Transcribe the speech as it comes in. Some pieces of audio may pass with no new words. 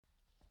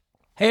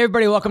Hey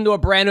everybody, welcome to a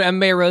brand new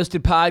MMA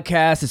Roasted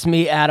podcast. It's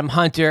me, Adam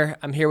Hunter.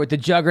 I'm here with the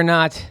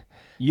Juggernaut,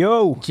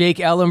 Yo, Jake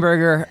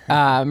Ellenberger.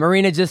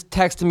 Marina just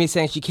texted me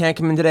saying she can't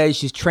come in today.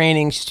 She's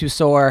training. She's too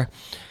sore.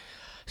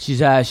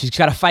 She's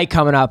got a fight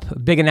coming up. A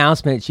big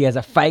announcement. She has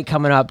a fight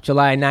coming up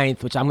July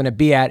 9th, which I'm going to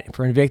be at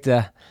for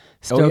Invicta.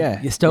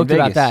 You're stoked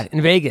about that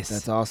in Vegas.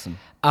 That's awesome.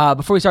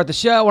 Before we start the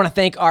show, I want to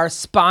thank our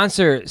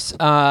sponsors.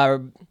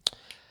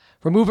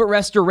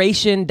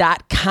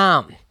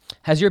 RemoveItRestoration.com.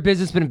 Has your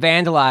business been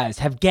vandalized?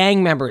 Have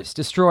gang members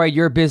destroy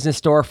your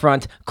business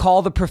storefront?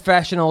 Call the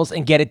professionals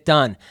and get it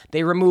done.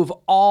 They remove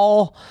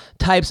all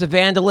types of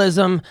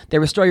vandalism. They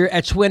restore your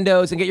etched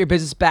windows and get your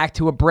business back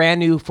to a brand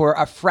new for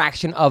a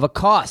fraction of the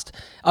cost.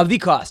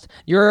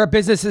 Your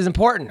business is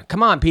important.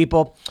 Come on,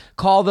 people.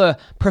 Call the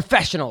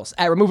professionals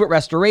at Remove It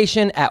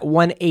Restoration at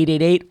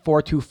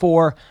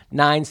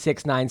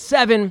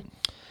 1-888-424-9697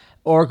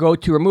 or go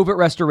to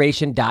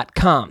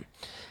removeitrestoration.com.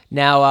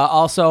 Now,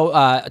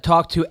 also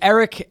talk to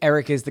Eric.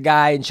 Eric is the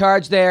guy in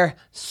charge there.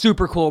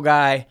 Super cool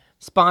guy.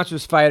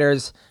 Sponsors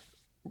fighters.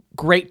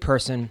 Great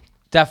person.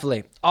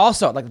 Definitely.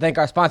 Also, I'd like to thank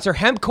our sponsor,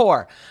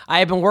 HempCore. I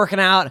have been working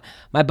out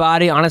my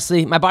body.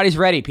 Honestly, my body's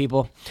ready,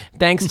 people.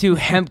 Thanks to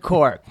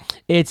HempCore.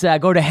 It's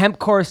go to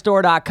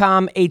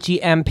hempcorestore.com,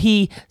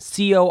 HEMPCOR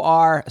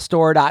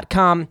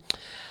store.com.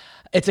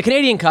 It's a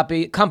Canadian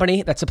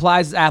company that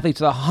supplies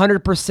athletes with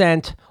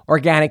 100%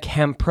 organic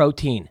hemp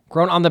protein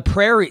grown on the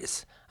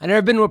prairies. I've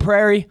never been to a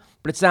prairie,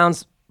 but it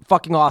sounds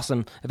fucking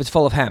awesome if it's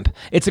full of hemp.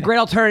 It's a great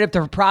alternative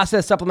to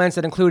processed supplements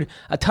that include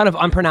a ton of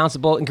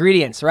unpronounceable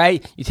ingredients,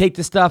 right? You take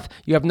this stuff,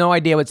 you have no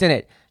idea what's in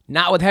it.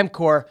 Not with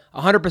HempCore,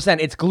 100%.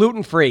 It's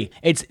gluten-free.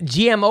 It's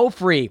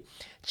GMO-free.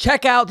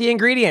 Check out the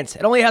ingredients.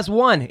 It only has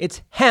one.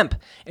 It's hemp.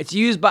 It's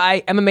used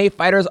by MMA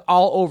fighters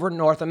all over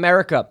North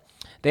America.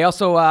 They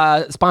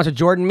also sponsor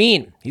Jordan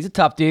Mean. He's a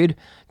tough dude.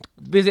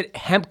 Visit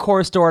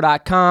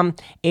hempcorestore.com,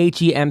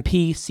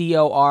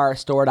 HEMPCOR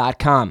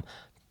store.com.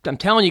 I'm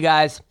telling you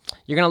guys,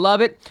 you're going to love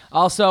it.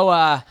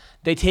 Also,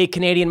 they take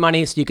Canadian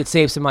money so you could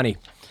save some money.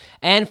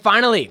 And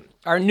finally,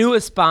 our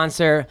newest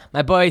sponsor,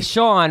 my boy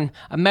Sean,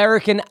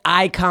 American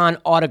Icon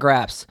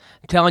Autographs.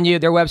 I'm telling you,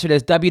 their website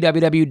is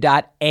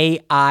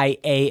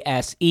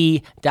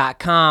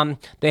www.aiase.com.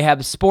 They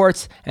have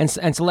sports and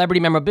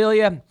celebrity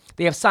memorabilia.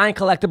 They have signed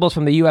collectibles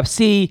from the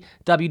UFC,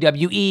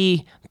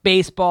 WWE,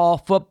 baseball,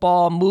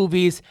 football,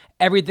 movies,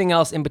 everything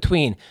else in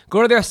between.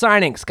 Go to their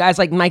signings. Guys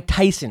like Mike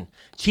Tyson,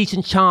 Cheech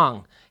and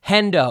Chong,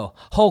 Hendo,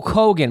 Hulk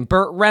Hogan,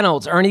 Burt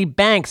Reynolds, Ernie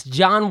Banks,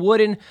 John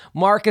Wooden,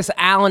 Marcus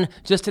Allen,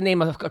 just to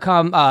name a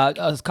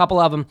couple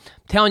of them.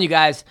 I'm telling you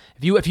guys,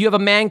 if you have a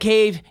man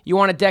cave, you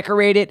want to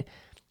decorate it,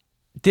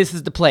 this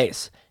is the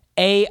place.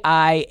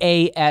 AIASE.com,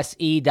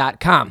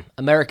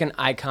 American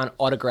Icon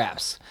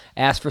Autographs.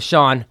 Ask for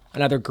Sean,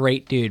 another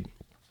great dude.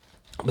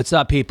 What's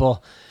up,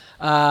 people?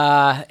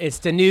 It's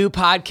the new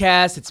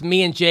podcast. It's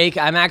me and Jake.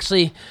 I'm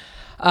actually,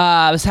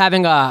 I was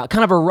having a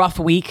kind of a rough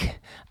week.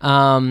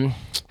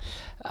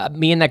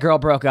 Me and that girl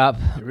broke up.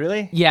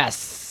 Really?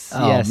 Yes.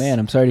 Oh, yes. Man,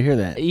 I'm sorry to hear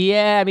that.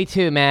 Yeah, me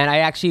too, man. I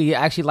actually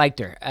liked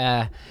her.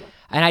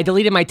 And I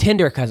deleted my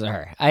Tinder because of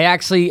her. I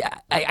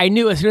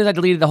knew as soon as I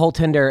deleted the whole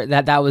Tinder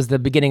that was the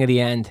beginning of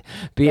the end.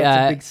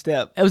 That's a big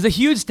step. It was a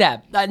huge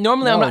step.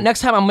 Normally,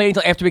 next time I'm waiting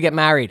until after we get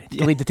married to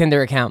delete the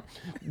Tinder account.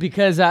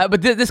 Because,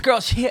 but this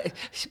girl,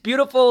 she's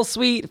beautiful,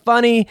 sweet,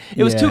 funny.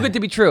 It was too good to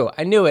be true.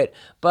 I knew it.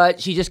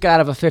 But she just got out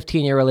of a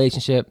 15-year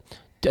relationship.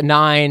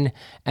 9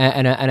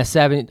 and a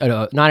 7,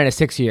 9 and a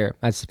 6 year.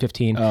 That's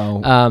 15.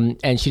 Oh.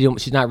 And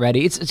she's not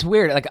ready. It's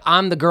weird. Like,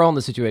 I'm the girl in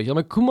the situation. I'm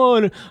like, come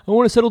on, I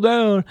want to settle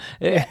down.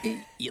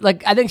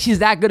 Like, I think she's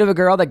that good of a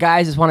girl that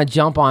guys just want to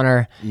jump on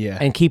her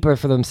and keep her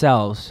for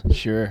themselves.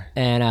 Sure.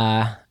 And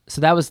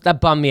so that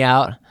bummed me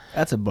out.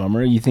 That's a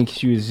bummer. You think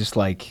she was just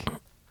like,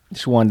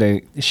 just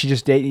wanted to, is she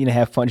just dating you to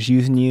have fun, just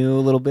using you a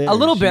little bit? A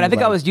little bit. I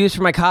think I was used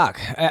for my cock.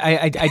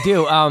 I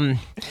do.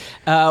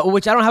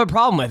 Which I don't have a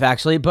problem with,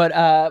 actually. But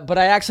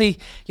I actually,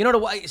 you know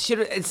what? It's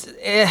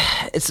a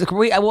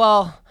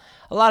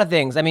lot of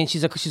things. I mean,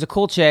 she's a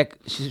cool chick.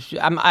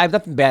 I have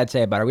nothing bad to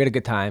say about her. We had a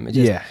good time.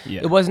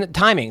 It wasn't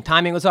timing.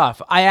 Timing was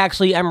off. I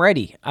actually am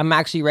ready. I'm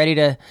actually ready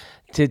to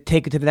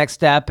take it to the next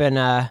step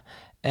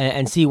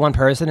and see one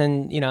person.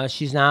 And you know,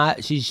 she's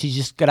not. She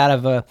just got out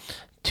of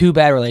 2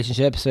 bad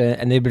relationships,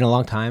 and they've been a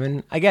long time,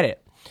 and I get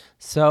it.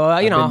 So,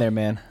 I've been there,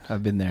 man.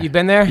 I've been there. You've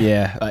been there?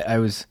 Yeah. I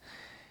was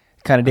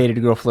kind of dated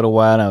a girl for a little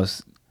while, and I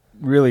was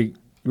really,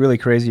 really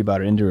crazy about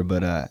her, into her,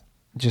 but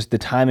just the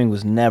timing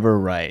was never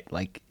right.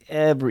 Like,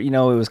 it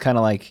was kind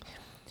of like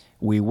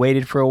we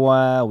waited for a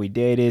while, we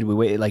dated,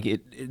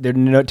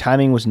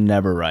 timing was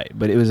never right.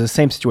 But it was the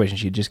same situation.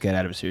 She had just got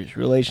out of a serious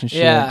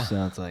relationship,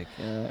 so it's like,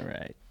 all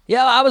right.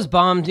 Yeah, I was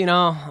bummed, you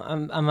know.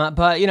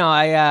 But, you know,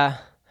 I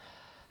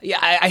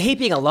hate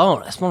being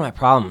alone. That's one of my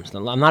problems.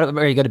 I'm not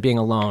very good at being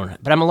alone,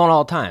 but I'm alone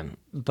all the time.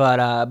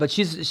 But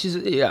she's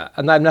I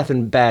have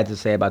nothing bad to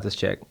say about this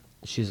chick.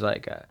 She's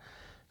like,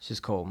 she's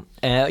cool.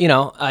 You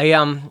know,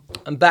 I'm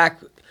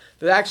back.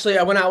 Actually,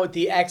 I went out with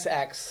the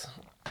XX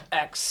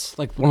ex,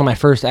 like one of my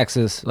first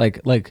exes. Like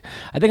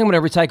I think I'm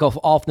gonna recycle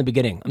all from the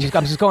beginning. I'm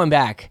just going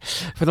back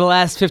for the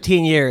last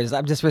 15 years.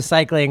 I'm just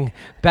recycling.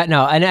 But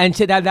no, and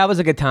that was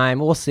a good time.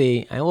 We'll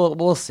see.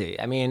 We'll see.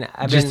 I mean,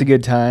 a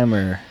good time,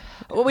 or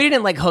well, we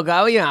didn't like hook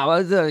up. You know,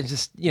 it was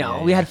just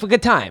we had a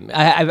good time.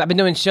 I've been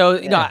doing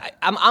shows. You know,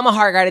 I'm a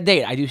hard guy to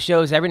date. I do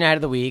shows every night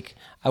of the week.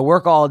 I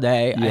work all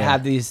day. I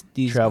have these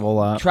travel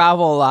a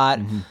lot.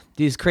 Mm-hmm.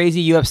 These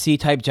crazy UFC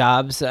type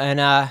jobs, and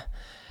I'm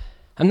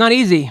not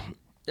easy.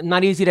 I'm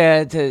not easy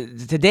to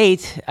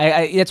date.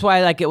 That's why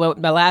I like it.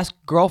 My last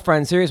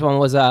girlfriend, serious one,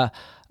 was a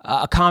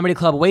comedy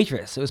club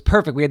waitress. It was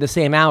perfect. We had the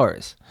same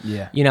hours.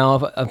 Yeah. You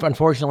know,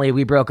 unfortunately,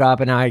 we broke up,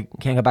 and I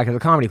can't go back to the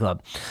comedy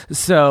club.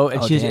 So,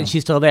 and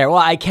she's still there. Well,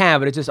 I can,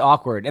 but it's just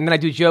awkward. And then I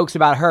do jokes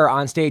about her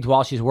on stage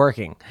while she's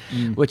working,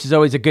 which is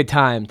always a good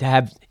time to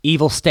have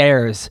evil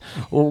stares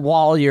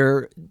while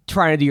you're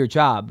trying to do your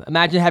job.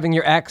 Imagine having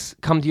your ex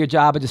come to your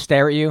job and just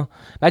stare at you.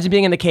 Imagine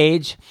being in the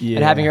cage and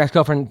having your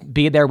ex-girlfriend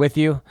be there with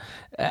you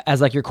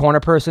as like your corner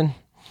person.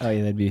 Oh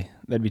yeah, that'd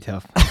be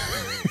tough.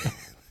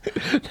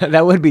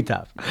 That would be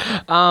tough.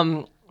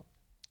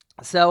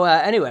 So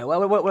anyway,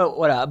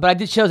 what? But I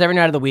did shows every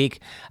night of the week.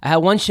 I had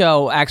one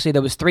show actually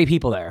that was 3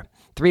 people there,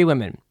 3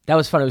 women. That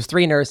was fun. It was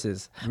 3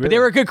 nurses, but they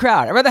were a good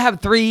crowd. I'd rather have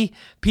 3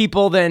 good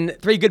people than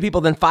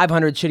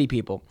 500 shitty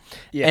people.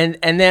 Yeah.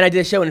 And then I did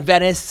a show in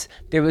Venice.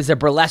 There was a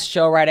burlesque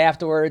show right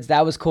afterwards.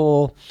 That was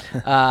cool.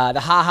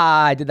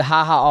 I did the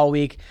haha all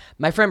week.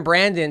 My friend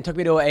Brandon took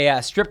me to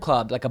a strip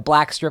club, like a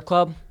black strip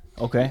club.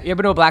 Okay. You ever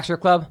been to a black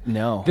strip club?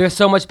 No. They're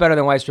so much better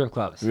than white strip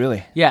clubs.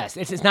 Really? Yes.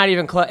 It's not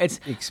even close.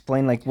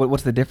 Explain like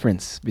what's the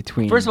difference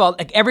between. First of all,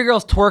 like every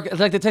girl's twerk. It's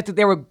like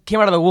they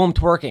came out of the womb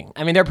twerking.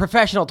 I mean, they're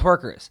professional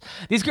twerkers.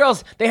 These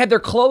girls, they had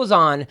their clothes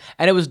on,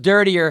 and it was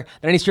dirtier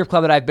than any strip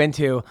club that I've been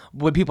to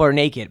when people are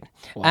naked.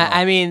 Wow.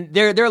 I mean,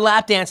 their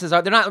lap dances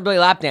they're not really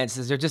lap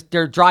dances.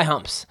 They're dry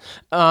humps.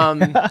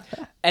 And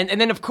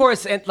then of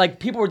course, like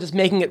people were just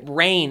making it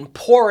rain,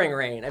 pouring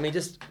rain. I mean,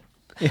 just.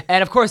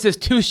 And of course, there's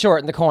Too Short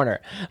in the corner.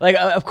 Like,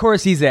 of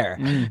course he's there.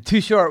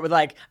 Too Short with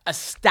like a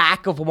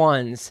stack of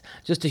ones,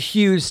 just a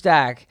huge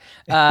stack.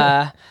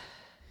 I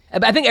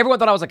think everyone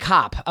thought I was a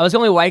cop. I was the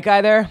only white guy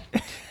there.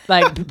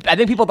 Like, I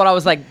think people thought I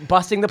was like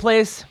busting the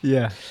place.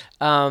 Yeah.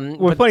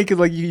 Well, funny because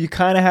like you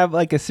kind of have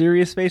like a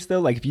serious face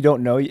though. Like if you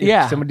don't know,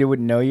 if somebody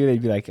wouldn't know you,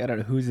 they'd be like, I don't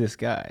know who's this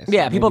guy.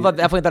 So people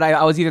definitely thought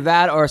I was either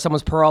that or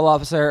someone's parole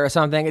officer or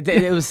something.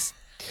 It was.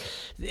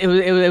 It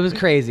was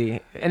crazy.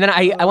 And then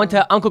I went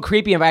to Uncle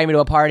Creepy invited me to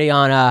a party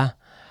on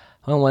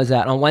when was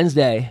that? On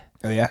Wednesday.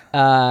 Oh yeah.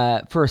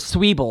 For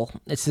Sweeble.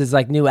 It's his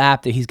like new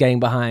app that he's getting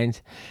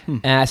behind.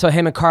 And I saw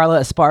him and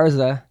Carla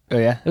Esparza. Oh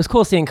yeah. It was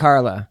cool seeing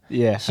Carla.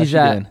 Yeah. She's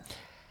doing?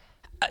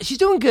 She's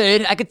doing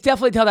good. I could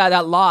definitely tell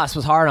that loss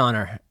was hard on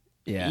her.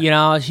 Yeah. You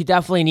know, she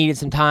definitely needed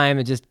some time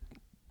and just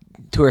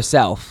to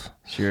herself.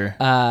 Sure.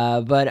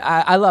 But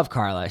I love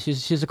Carla.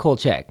 She's a cool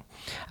chick.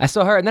 I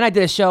saw her, and then I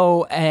did a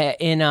show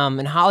in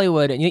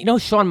Hollywood. And you know who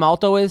Sean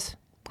Malto is?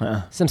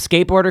 Some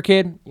skateboarder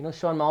kid. You know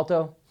Sean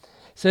Malto?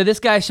 So this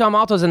guy, Sean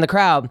Malto's in the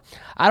crowd.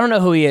 I don't know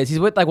who he is. He's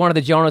with like one of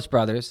the Jonas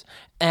Brothers.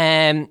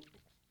 And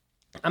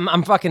I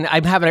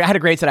had a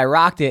great set. I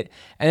rocked it.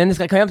 And then this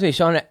guy came up to me,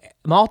 Sean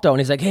Malto, and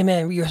he's like, hey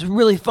man, you're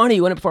really funny.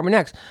 You want to perform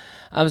next?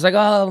 I was like,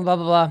 oh, blah,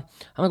 blah, blah.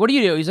 I'm like, what do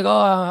you do? He's like,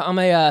 oh, I'm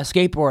a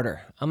skateboarder.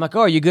 I'm like,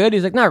 oh, are you good?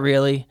 He's like, not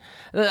really.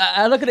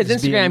 I look at his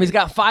Instagram. He's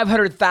got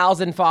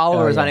 500,000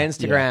 followers on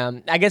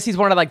Instagram. Yeah. I guess he's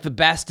one of like the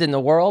best in the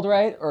world,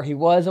 right? Or he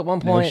was at one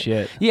point. No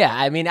shit. Yeah,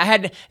 I mean, I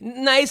had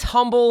nice,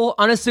 humble,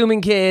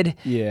 unassuming kid.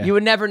 Yeah. You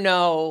would never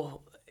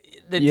know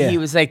that he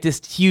was like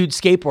this huge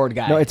skateboard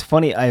guy. No, it's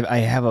funny.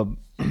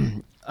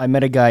 I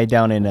met a guy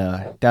down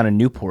in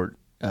Newport.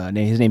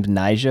 His name's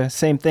Nija.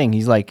 Same thing.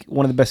 He's like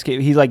one of the best.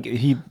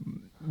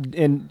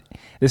 And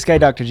this guy,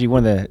 Dr. G,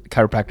 one of the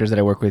chiropractors that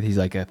I work with, he's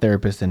like a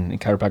therapist and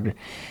chiropractor.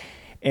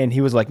 And he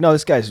was like, no,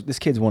 this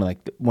kid's one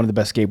of the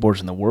best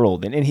skateboarders in the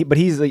world. But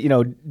he's like,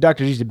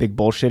 Dr. G's a big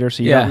bullshitter,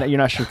 so you're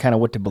not sure kind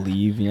of what to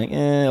believe. You're like,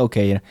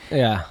 okay,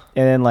 Yeah.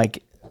 And then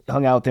like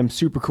hung out with him,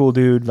 super cool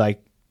dude.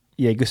 Like,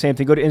 yeah, same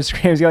thing. Go to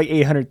Instagram. He's got like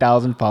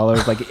 800,000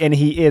 followers. Like, and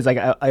he is like,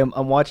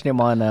 I'm watching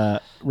him on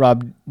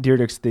Rob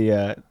Dyrdek's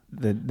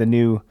the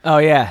new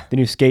the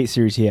new skate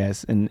series he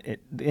has, and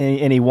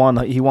he won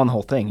the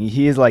whole thing.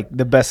 He is like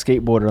the best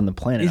skateboarder on the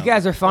planet. These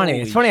guys are funny.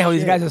 It's funny how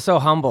these guys are so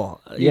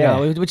humble, you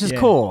know, which is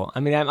cool. I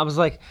mean, I was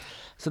like,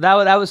 so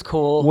that was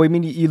cool. Well, I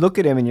mean, you look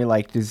at him and you're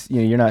like,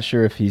 you're not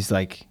sure if he's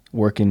like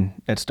working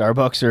at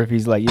Starbucks or if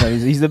he's like,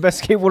 he's the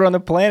best skateboarder on the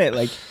planet.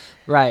 Like,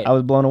 right. I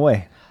was blown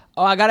away.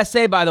 Oh, I gotta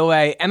say, by the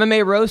way,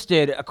 MMA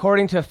Roasted,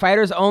 according to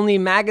Fighters Only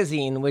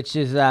magazine, which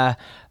is one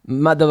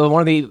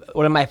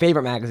of my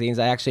favorite magazines.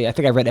 I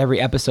think I read every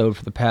episode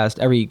for the past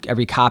every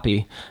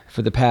copy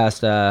for the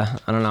past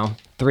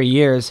 3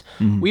 years.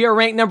 Mm-hmm. We are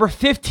ranked number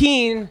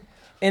 15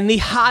 in the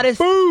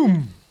hottest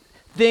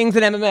things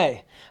in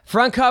MMA.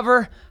 Front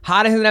cover,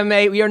 hottest in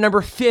MMA. We are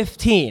number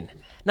 15.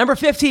 Number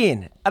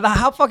 15.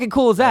 How fucking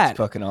cool is that? That's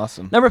fucking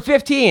awesome. Number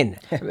 15.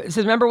 It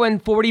says, remember when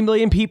 40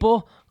 million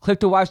people Click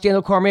to watch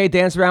Daniel Cormier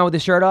dance around with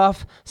his shirt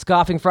off,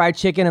 scoffing fried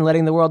chicken and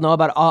letting the world know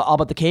about all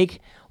about the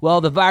cake.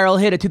 Well, the viral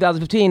hit of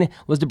 2015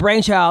 was the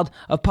brainchild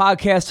of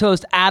podcast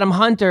host Adam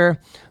Hunter,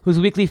 whose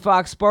weekly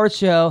Fox Sports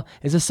show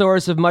is a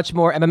source of much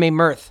more MMA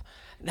mirth.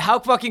 How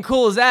fucking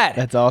cool is that?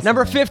 That's awesome.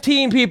 Number man.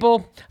 15,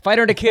 people.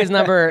 Fighter to Kids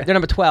they're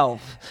number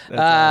 12. That's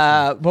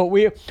awesome. But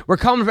we're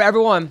coming for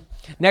everyone.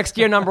 Next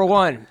year, number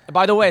 1.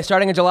 By the way,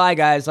 starting in July,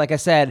 guys, like I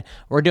said,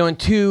 we're doing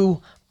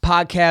 2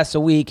 podcasts a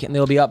week, and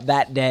they'll be up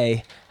that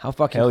day. How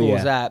fucking Hell cool yeah.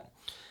 is that?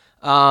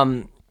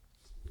 Awesome,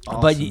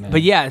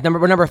 But yeah,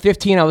 we're number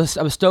 15. I was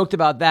stoked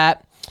about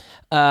that.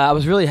 I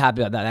was really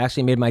happy about that. It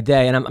actually made my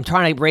day. And I'm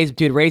trying to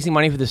raising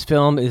money for this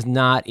film is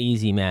not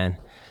easy, man.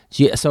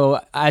 So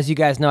as you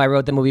guys know, I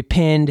wrote the movie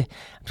Pinned.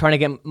 I'm trying to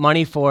get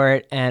money for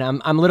it, and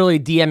I'm literally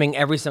DMing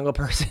every single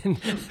person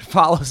that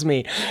follows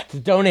me to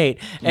donate,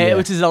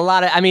 which is a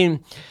lot of. I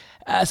mean,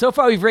 so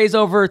far we've raised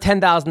over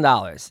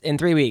 $10,000 in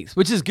 3 weeks,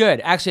 which is good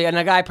actually. And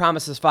a guy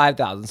promises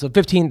 $5,000, so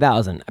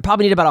 $15,000. I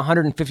probably need about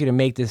 $150 to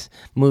make this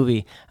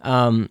movie.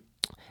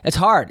 It's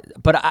hard,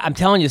 but I'm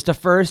telling you, it's the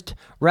first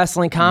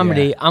wrestling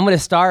comedy. Yeah. I'm going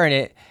to star in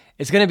it.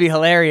 It's going to be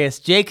hilarious.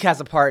 Jake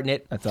has a part in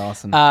it. That's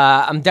awesome.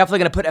 I'm definitely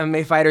going to put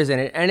MMA fighters in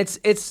it, and it's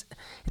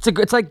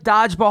like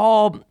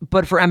Dodgeball,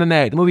 but for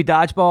MMA. The movie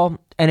Dodgeball,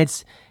 and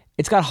it's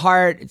got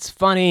heart. It's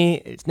funny.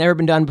 It's never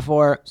been done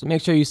before. So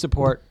make sure you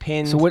support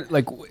Pinned. So what's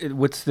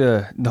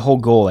the whole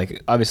goal?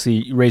 Like,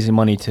 obviously raising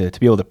money to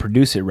be able to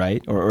produce it,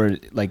 right? Or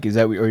like, is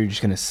that, or are you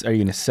just gonna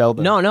sell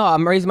the? No,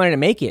 I'm raising money to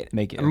make it.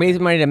 Make it, I'm okay.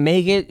 raising money to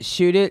make it,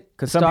 shoot it,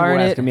 Because some people star were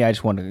in asking it. me, I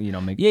just want to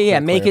make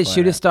Make it,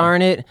 shoot it, star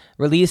in it,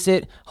 release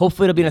it.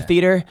 Hopefully it'll be in a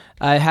theater.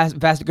 It has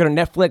to go to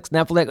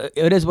Netflix.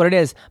 It is what it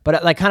is.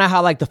 But like kind of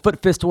how like the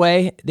Foot Fist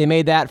Way, they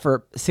made that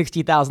for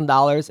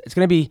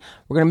 $60,000.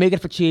 We're gonna make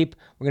it for cheap.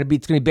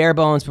 It's gonna be bare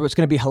bones, but it's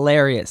gonna be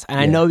hilarious. And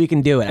I know we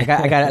can do it.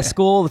 I got a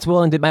school that's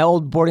willing to. My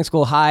old boarding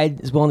school, Hyde,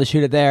 is willing to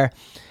shoot it there.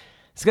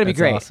 It's gonna be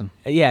great. Awesome.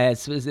 Yeah,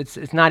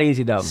 it's not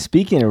easy though.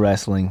 Speaking of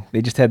wrestling,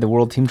 they just had the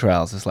World Team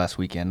Trials this last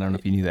weekend. I don't know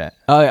if you knew that.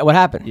 Oh, yeah, what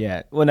happened?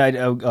 Yeah. Well,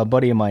 a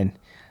buddy of mine,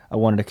 I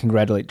wanted to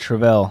congratulate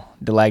Travell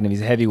Delagnum.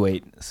 He's a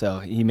heavyweight, so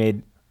he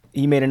made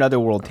another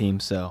world team.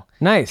 So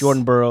Nice.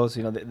 Jordan Burroughs,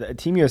 the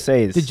Team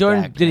USA is. Did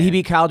stacked, he man.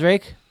 beat Kyle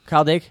Drake?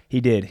 Kyle Dake?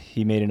 He did.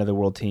 He made another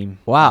world team.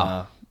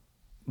 Wow.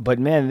 But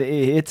man,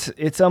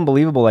 it's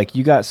unbelievable. Like,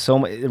 you got so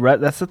much.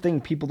 That's the thing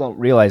people don't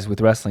realize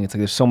with wrestling. It's like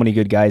there's so many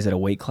good guys at a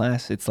weight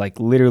class. It's like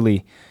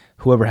literally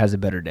whoever has a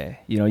better day.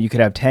 You could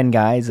have 10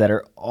 guys that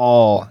are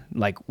all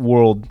like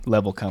world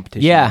level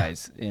competition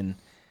guys. And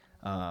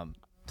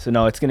so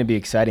no, it's going to be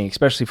exciting,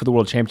 especially for the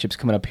World Championships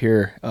coming up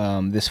here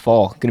this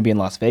fall. Going to be in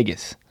Las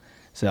Vegas.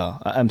 So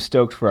I'm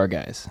stoked for our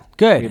guys.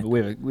 Good. We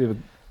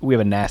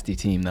have a nasty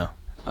team though.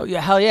 Oh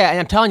yeah, hell yeah! And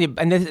I'm telling you,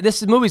 and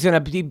this movie's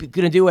gonna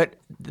do what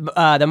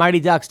the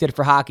Mighty Ducks did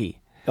for hockey.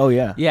 Oh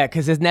yeah. Yeah,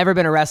 because there's never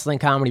been a wrestling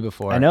comedy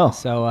before. I know.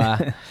 So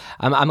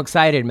I'm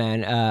excited,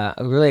 man.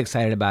 I'm really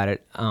excited about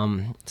it.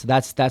 So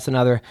that's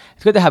another.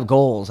 It's good to have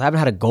goals. I haven't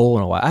had a goal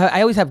in a while.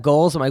 I always have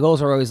goals, and my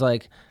goals are always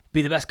like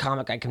be the best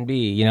comic I can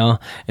be.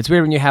 It's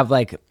weird when you have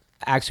like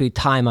actually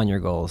time on your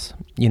goals.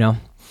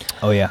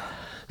 Oh yeah.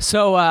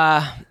 So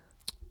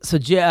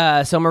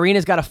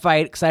Marina's got a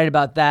fight. Excited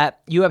about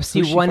that. UFC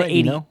Who's she 180. fighting,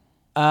 you know?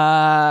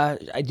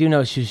 I do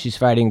know she's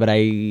fighting, but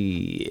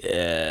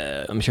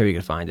I'm sure you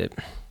can find it.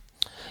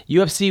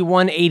 UFC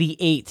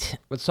 188.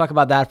 Let's talk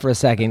about that for a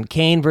second.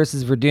 Kane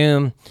versus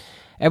Verdum.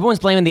 Everyone's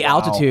blaming the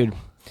altitude.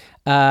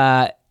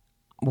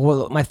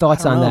 Well, my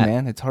thoughts I on don't know, that,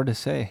 man. It's hard to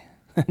say.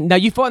 Now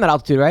you fought in that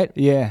altitude, right?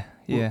 Yeah.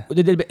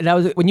 That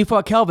was when you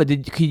fought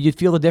Kelvin. Could you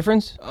feel the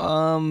difference?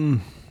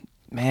 Man,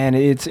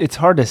 it's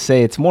hard to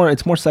say. It's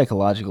more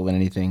psychological than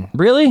anything.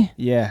 Really?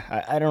 Yeah,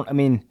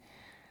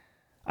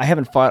 I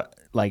haven't fought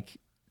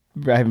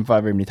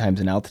very many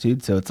times in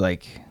altitude, so it's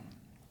like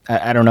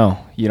I don't know.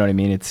 You know what I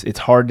mean? It's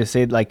hard to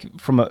say. Like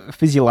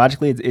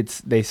physiologically,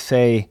 they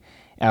say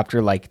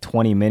after like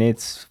 20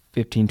 minutes,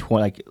 15,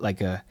 20,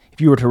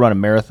 if you were to run a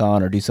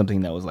marathon or do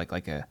something that was like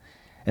an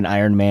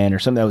Ironman or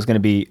something that was going to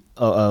be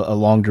a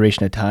long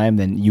duration of time,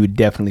 then you would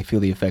definitely feel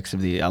the effects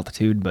of the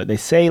altitude. But they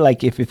say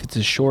like if it's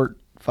a short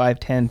 5,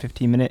 10,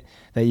 15 minute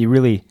that you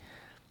really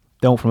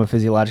don't from a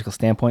physiological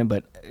standpoint,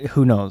 but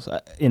who knows?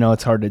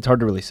 It's hard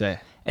to really say.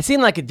 It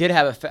seemed like it did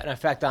have an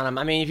effect on him.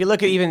 I mean, if you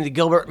look at even the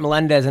Gilbert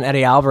Melendez and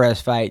Eddie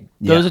Alvarez fight,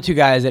 those are two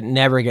guys that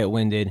never get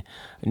winded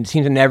and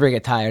seem to never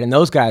get tired. And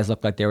those guys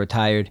looked like they were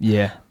tired.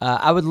 Yeah.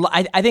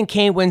 I think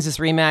Kane wins this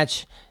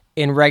rematch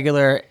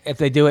if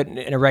they do it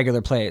in a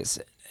regular place,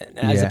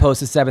 as opposed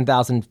to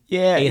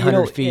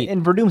 7,800 feet.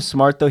 And Verdum's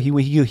smart though.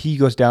 He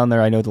goes down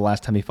there. I know the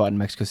last time he fought in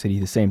Mexico City,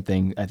 the same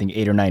thing. I think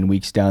 8 or 9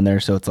 weeks down there.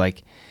 So it's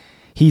like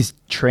he's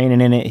training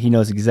in it. He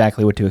knows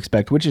exactly what to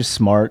expect, which is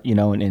smart,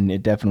 and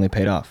it definitely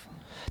paid off.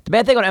 The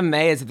bad thing on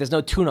MMA is that there's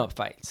no tune-up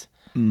fights.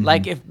 Mm-hmm.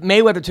 Like if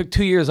Mayweather took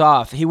 2 years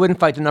off, he wouldn't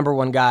fight the number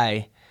one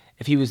guy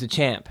if he was the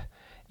champ.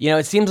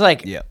 It seems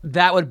like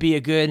that would be a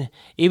good,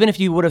 even if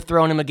you would have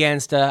thrown him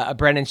against a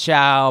Brendan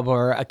Schaub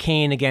or a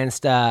Kane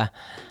against,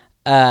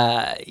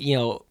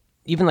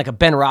 even like a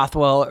Ben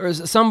Rothwell or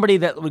somebody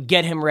that would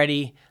get him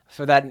ready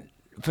for that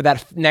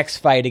next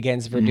fight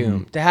against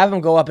Verdum. To have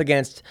him go up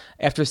against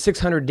after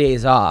 600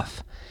 days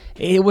off,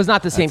 it was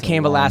not the same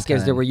Cain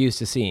Velasquez that we're used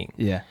to seeing.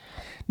 Yeah.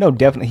 No,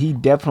 definitely. He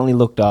definitely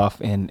looked off,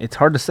 and it's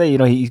hard to say.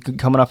 He's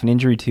coming off an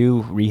injury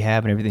too,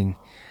 rehab and everything.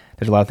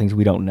 There's a lot of things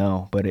we don't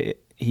know, but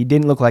he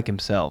didn't look like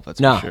himself. That's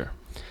for sure.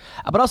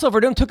 But also,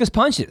 Verdum took his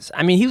punches.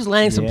 I mean, he was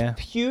landing some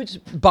huge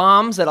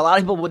bombs that a lot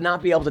of people would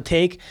not be able to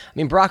take. I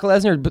mean, Brock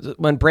Lesnar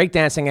went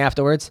breakdancing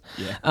afterwards.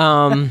 Yeah.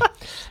 And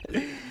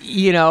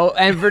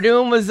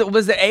Verdum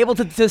was able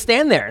to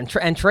stand there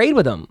and trade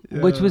with him,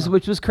 which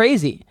was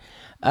crazy.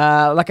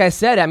 Like I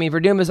said, I mean,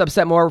 Verdum has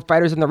upset more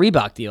fighters than the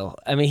Reebok deal.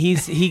 I mean,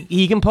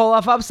 he can pull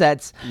off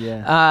upsets.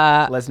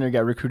 Yeah. Lesnar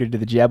got recruited to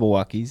the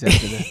Jabberwockies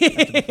after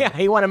the yeah,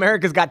 he won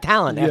America's Got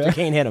Talent after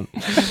Cain hit him.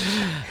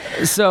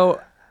 So.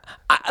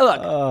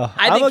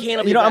 I think Cain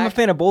will be back. I'm a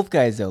fan of both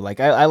guys though. Like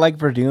I like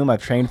Verdum.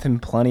 I've trained with him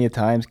plenty of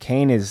times.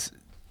 Cain is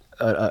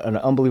an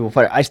unbelievable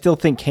fighter. I still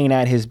think Cain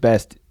at his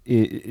best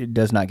it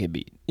does not get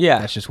beat. Yeah,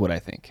 that's just what I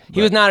think.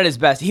 He was not at his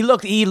best. He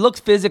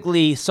looked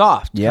physically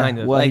soft. Yeah, kind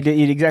of. Well, he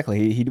did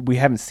exactly. We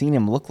haven't seen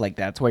him look like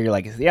that. That's why you're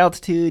like, is the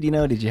altitude?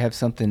 Did you have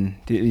something?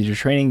 Did your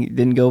training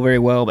didn't go very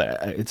well?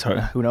 But it's hard.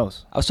 Who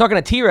knows? I was talking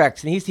to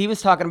T-Rex, and he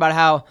was talking about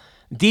how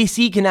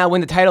DC can now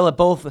win the title at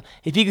both.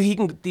 If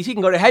DC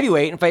can go to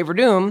heavyweight and fight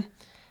Verdum,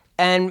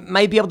 and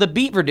might be able to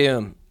beat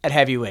Verdum at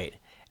heavyweight,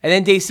 and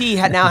then DC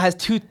now has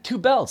two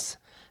belts.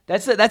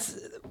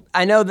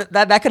 I know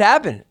that could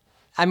happen.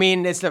 I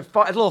mean, it's a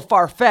little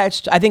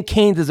far-fetched. I think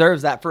Cain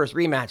deserves that first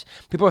rematch.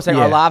 People are saying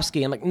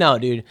Arlovsky. I'm like, no,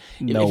 dude.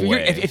 No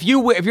way. If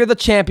you're the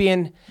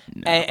champion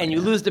and you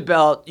lose the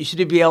belt, you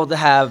should be able to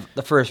have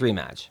the first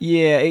rematch.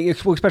 Yeah,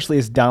 especially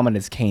as dominant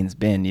as Cain's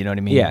been. You know what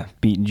I mean? Yeah.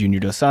 Beating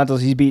Junior Dos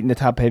Santos, he's beating the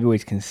top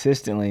heavyweights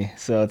consistently.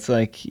 So it's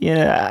like,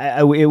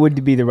 it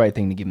would be the right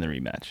thing to give him the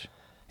rematch.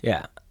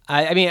 Yeah.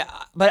 I mean,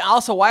 but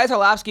also, why is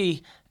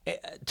Arlovsky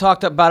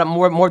talked about it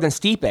more than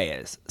Stipe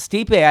is?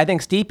 I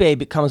think Stipe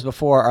becomes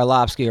before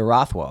Arlovsky or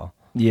Rothwell.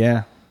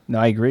 Yeah. No,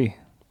 I agree.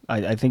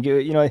 I think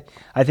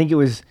I think it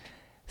was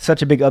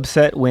such a big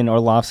upset when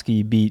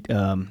Arlovsky beat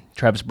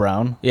Travis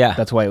Brown. Yeah.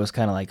 That's why it was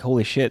kind of like,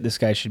 holy shit, this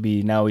guy should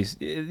be now.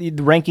 The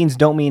rankings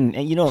don't mean,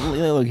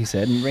 like he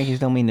said, rankings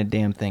don't mean a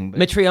damn thing. But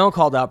Mitrione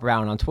called out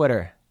Brown on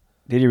Twitter.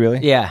 Did he really?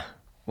 Yeah.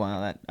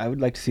 Wow, I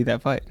would like to see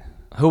that fight.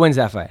 Who wins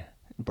that fight?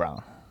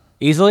 Brown.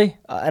 Easily?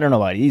 I don't know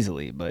about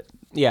easily, but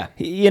yeah.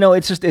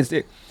 It's just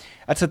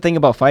that's the thing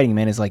about fighting,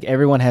 man. Is like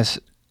everyone has,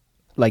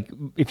 like,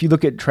 if you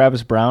look at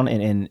Travis Brown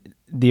and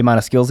the amount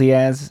of skills he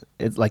has,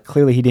 it's like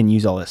clearly he didn't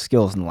use all his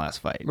skills in the last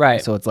fight.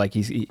 Right. So it's like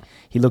he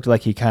looked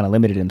like he kind of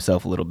limited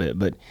himself a little bit,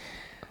 but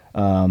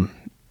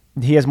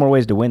he has more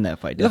ways to win that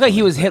fight. It looked like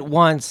he was hit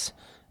once,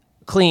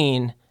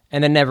 clean,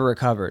 and then never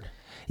recovered.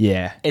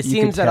 Yeah. It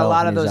seems that a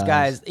lot of those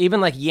guys,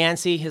 even like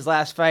Yancey, his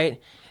last fight.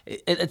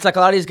 It's like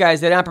a lot of these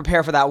guys, they're not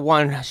prepared for that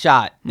one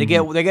shot. They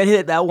get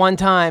hit that one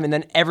time, and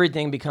then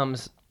everything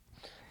becomes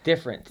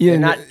different.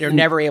 Yeah, they're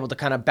never able to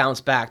kind of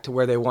bounce back to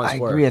where they once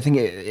were. I agree. I think,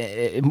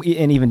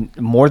 and even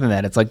more than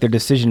that, it's like their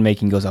decision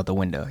making goes out the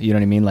window. You know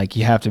what I mean? Like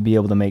you have to be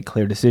able to make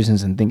clear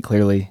decisions and think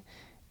clearly.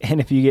 And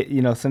if you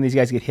get, some of these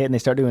guys get hit and they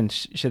start doing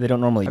shit they don't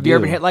normally do. Have you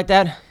ever been hit like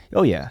that?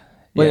 Oh yeah.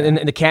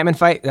 In the Catman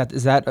fight,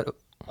 is that?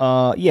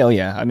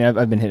 Yeah. I mean,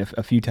 I've been hit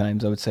a few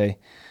times. I would say.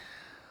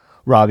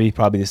 Robbie,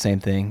 probably the same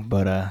thing,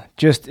 but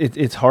just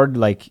it's hard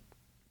like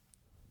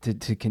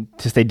to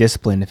stay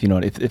disciplined if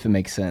if it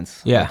makes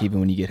sense. Yeah. Like,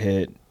 even when you get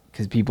hit,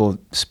 because people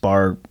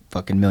spar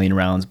fucking million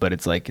rounds, but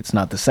it's like it's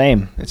not the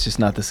same. It's just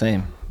not the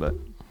same. But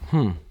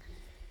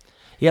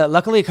yeah,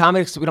 luckily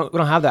comics we don't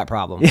have that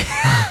problem.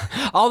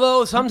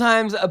 Although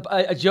sometimes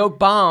a joke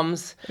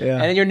bombs, and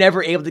then you're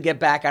never able to get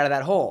back out of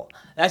that hole.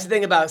 That's the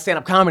thing about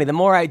stand-up comedy. The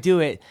more I do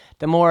it,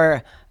 the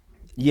more.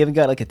 You haven't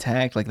got like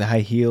attacked like the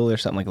high heel or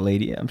something like a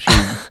lady. I'm sure.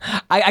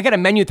 I got a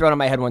menu thrown on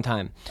my head one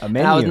time. A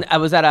menu? And I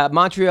was at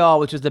Montreal,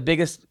 which was the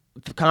biggest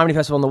comedy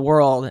festival in the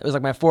world. It was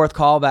like my fourth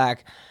callback.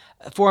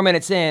 4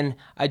 minutes in,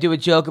 I do a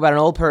joke about an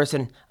old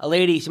person, a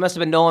lady. She must have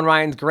been Nolan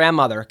Ryan's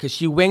grandmother because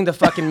she winged the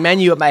fucking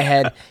menu at my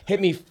head,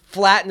 hit me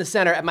flat in the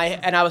center,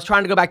 and I was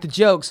trying to go back to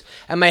jokes,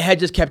 and my head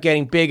just kept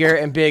getting bigger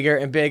and bigger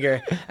and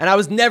bigger, and I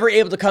was never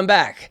able to come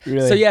back.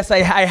 Really? So yes,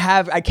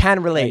 I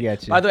can relate. I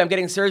got you. By the way, I'm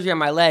getting surgery on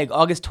my leg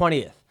August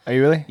 20th. Are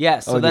you really?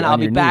 Yes. So then I'll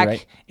be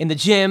back in the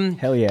gym.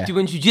 Hell yeah.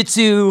 Doing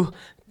jujitsu.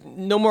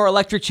 No more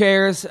electric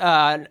chairs.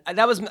 That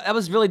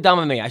was really dumb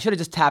of me. I should have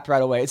just tapped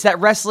right away. It's that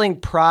wrestling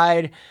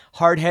pride,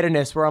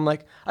 hard-headedness where I'm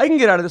like, I can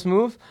get out of this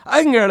move.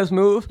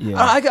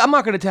 Yeah. I'm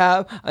not going to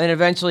tap. And then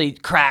eventually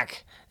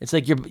crack. It's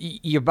like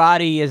your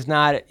body is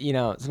not,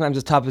 sometimes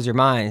as tough as your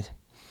mind.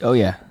 Oh,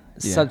 yeah.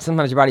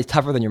 Sometimes your body's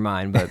tougher than your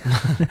mind, but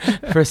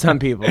for some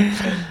people.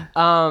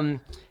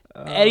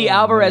 Eddie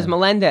Alvarez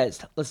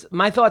Melendez. Listen,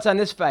 my thoughts on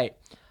this fight.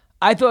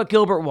 I thought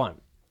Gilbert won,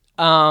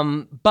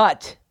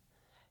 but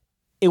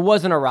it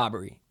wasn't a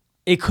robbery.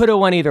 It could have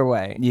went either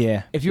way.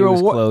 Yeah, it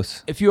was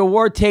close. If you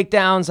award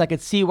takedowns, I could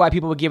see why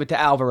people would give it to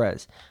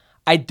Alvarez.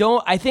 I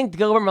think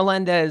Gilbert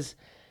Melendez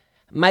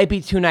might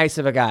be too nice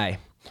of a guy.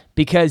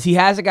 because he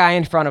has a guy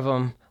in front of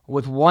him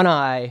with one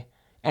eye,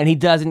 and he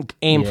doesn't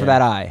aim for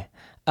that eye.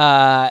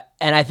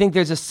 And I think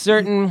there's a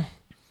certain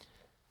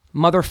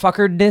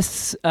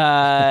motherfuckerness,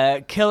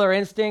 killer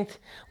instinct,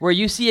 where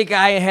you see a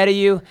guy ahead of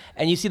you,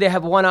 and you see they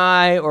have one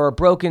eye or a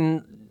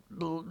broken,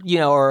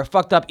 or a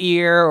fucked up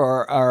ear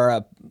or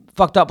a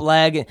fucked up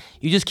leg, and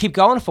you just keep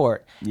going for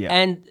it. Yeah.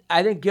 And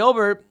I think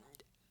Gilbert,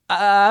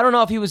 I don't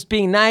know if he was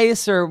being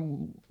nice or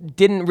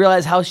didn't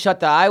realize how shut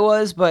the eye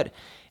was, but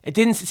it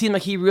didn't seem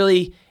like he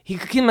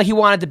seemed like he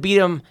wanted to beat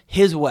him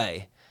his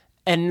way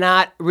and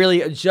not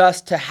really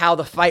adjust to how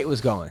the fight was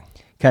going.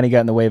 Kind of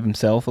got in the way of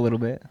himself a little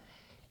bit.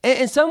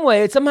 In some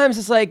way, sometimes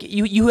it's like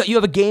you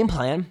have a game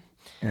plan,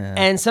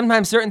 and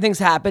sometimes certain things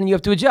happen, you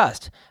have to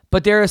adjust.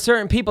 But there are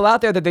certain people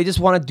out there that they just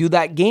want to do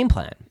that game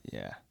plan.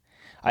 Yeah.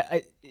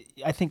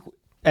 I think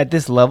at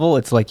this level,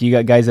 it's like you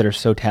got guys that are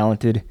so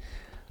talented,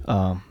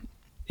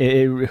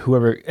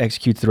 whoever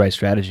executes the right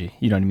strategy.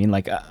 You know what I mean?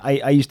 Like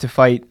I used to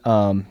fight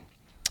an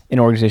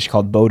organization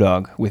called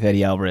Bodog with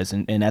Eddie Alvarez,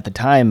 and at the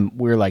time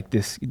we were like,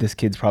 this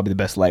kid's probably the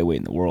best lightweight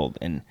in the world.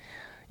 And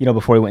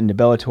before he went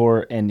into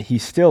Bellator, and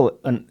he's still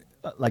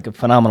like a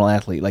phenomenal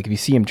athlete. Like if you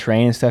see him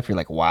train and stuff, you're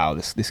like, wow,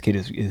 this kid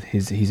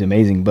he's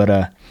amazing.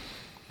 But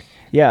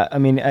yeah, I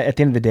mean, at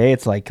the end of the day,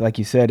 it's like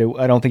you said,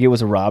 I don't think it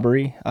was a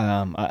robbery.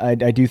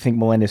 I do think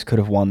Melendez could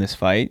have won this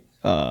fight.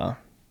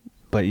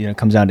 But it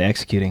comes down to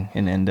executing,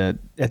 and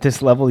at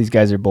this level, these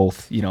guys are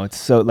both. It's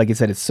so, like I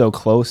said, it's so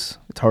close.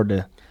 It's hard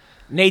to.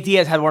 Nate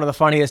Diaz had one of the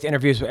funniest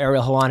interviews with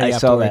Ariel Helwani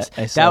afterwards.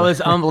 That was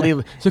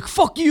unbelievable. It's like,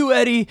 fuck you,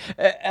 Eddie.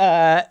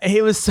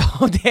 He was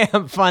so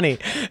damn funny.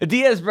 The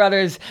Diaz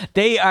brothers,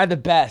 they are the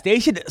best.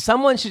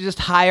 Someone should just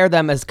hire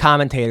them as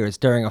commentators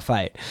during a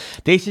fight.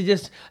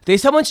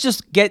 Someone should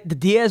just get the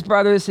Diaz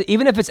brothers,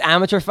 even if it's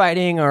amateur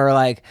fighting or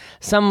like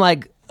some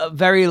like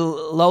very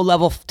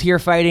low-level tier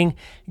fighting,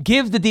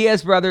 give the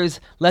Diaz brothers,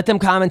 let them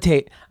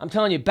commentate. I'm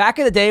telling you, back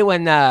in the day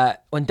when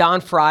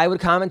Don Fry would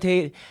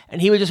commentate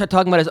and he would just start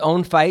talking about his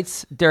own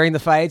fights during the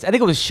fights, I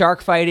think it was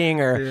shark fighting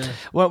or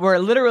where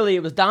literally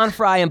it was Don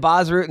Fry and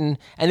Bas Rutten,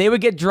 and they would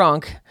get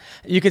drunk.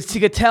 You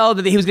could tell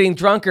that he was getting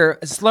drunker,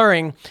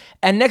 slurring,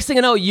 and next thing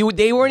you know,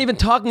 they weren't even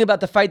talking about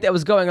the fight that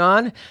was going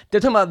on.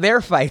 They're talking about their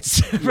fights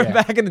from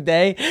back in the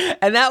day,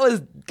 and that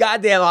was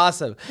goddamn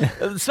awesome.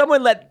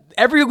 Someone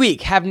every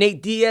week have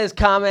Nate Diaz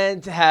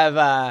comment, have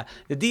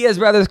the Diaz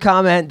brothers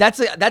comment. That's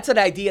an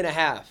idea and a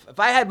half. If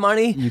I had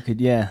money, you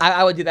could,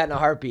 I would do that in a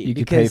heartite. You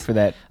could pay for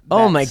that.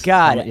 Oh my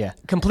God,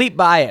 complete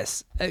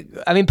bias.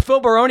 I mean,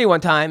 Phil Baroni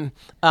one time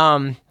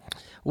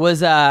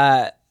was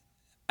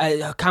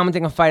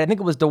commenting a fight. I think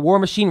it was the War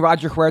Machine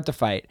Roger Huerta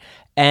fight,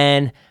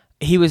 and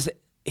he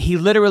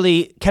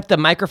literally kept the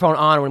microphone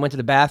on when he went to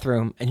the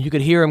bathroom, and you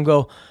could hear him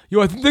go,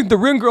 "Yo, I think the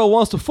ring girl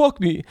wants to fuck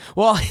me,"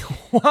 while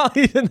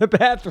he's in the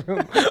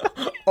bathroom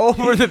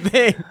over the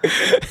thing.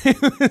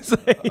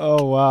 Like,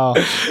 oh wow!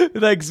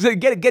 Like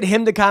get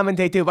him to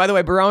commentate too. By the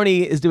way,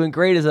 Baroni is doing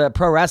great as a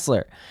pro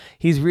wrestler.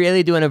 He's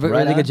really doing a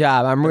really good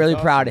job. I'm really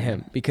proud of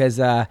him because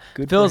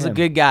Phil's a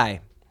good guy.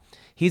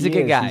 He's a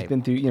good guy.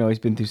 He's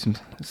been through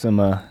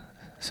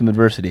some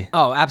adversity.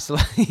 Oh,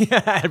 absolutely,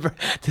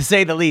 to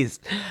say the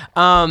least.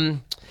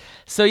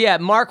 So yeah,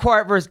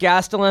 Marquardt versus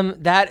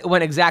Gastelum, that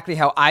went exactly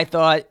how I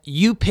thought.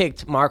 You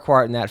picked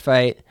Marquardt in that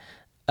fight.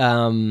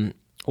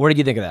 What did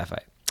you think of that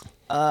fight?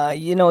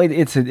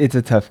 It's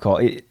a tough call.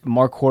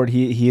 Marquardt,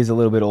 he is a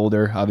little bit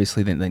older,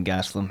 obviously, than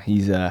Gastelum.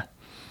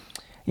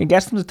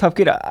 Gastelum's a tough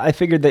kid. I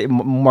figured that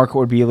Marquardt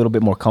would be a little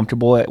bit more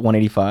comfortable at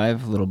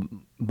 185,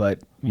 but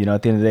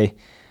at the end of the day,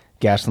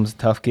 Gastelum's a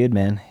tough kid,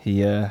 man.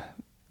 He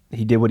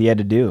did what he had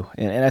to do,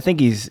 and I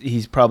think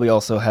he's probably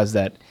also has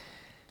that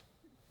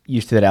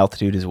used to that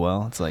altitude as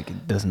well. It's like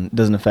it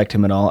doesn't affect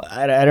him at all.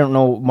 I don't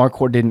know.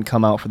 Marquardt didn't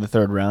come out for the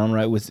third round,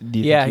 right? Do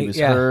you think he was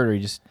hurt or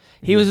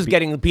he was just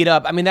getting beat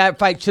up? I mean, that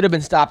fight should have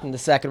been stopped in the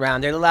second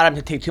round. They allowed him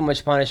to take too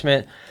much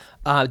punishment.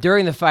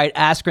 During the fight,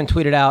 Askren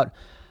tweeted out,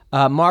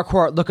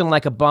 "Marquardt looking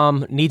like a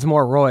bum, needs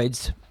more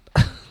roids."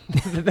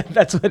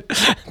 That's what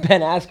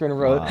Ben Askren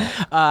wrote.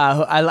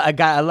 Wow.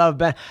 I love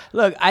Ben.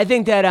 Look, I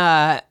think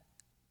that.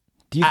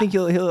 Do you think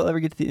he'll ever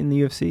get in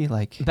the UFC?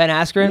 Like Ben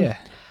Askren? Yeah.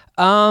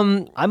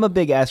 I'm a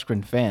big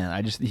Askren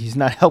fan. he's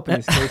not helping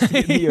his case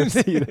in the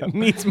UFC. Though.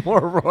 Needs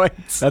more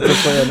roids. That's a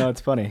play. I know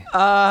it's funny.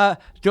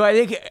 Do I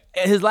think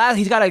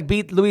he's got to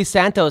beat Luis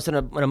Santos in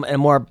a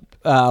more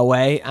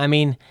way? I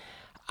mean,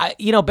 Ben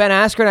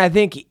Askren. I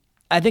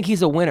think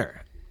he's a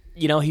winner.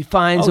 He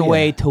finds a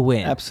way to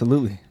win.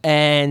 Absolutely.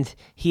 And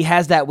he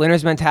has that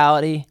winner's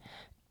mentality.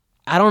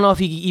 I don't know if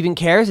he even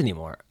cares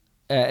anymore.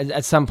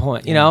 At some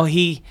point,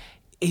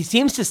 he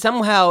seems to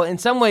somehow, in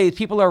some ways,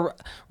 people are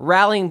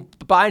rallying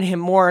behind him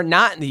more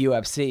not in the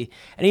UFC.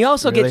 And he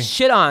also gets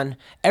shit on.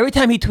 Every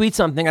time he tweets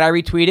something and I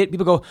retweet it,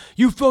 people go,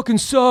 "You fucking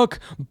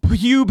suck,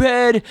 pube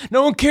head.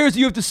 No one cares what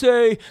you have to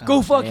say.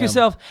 Go fuck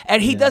yourself."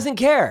 And he doesn't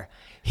care.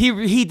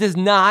 He does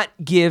not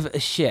give a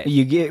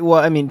shit.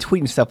 Well, I mean,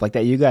 tweeting stuff like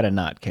that, you gotta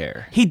not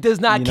care. He does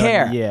not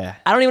care. Yeah.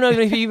 I don't even know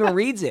if he even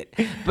reads it.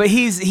 But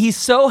he's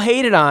so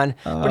hated on,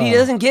 but he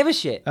doesn't give a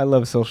shit. I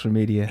love social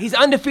media. He's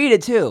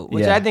undefeated too,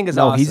 which I think is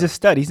awesome. He's a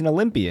stud. He's an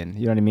Olympian.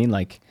 You know what I mean?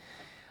 Like,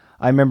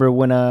 I remember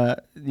when I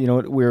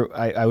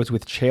was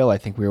with Chael. I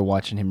think we were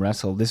watching him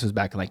wrestle. This was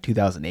back in like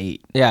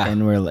 2008. Yeah.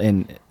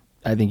 And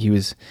I think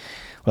we're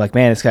like,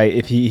 man, this guy,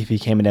 if he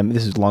came into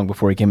this is long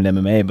before he came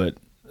into MMA, but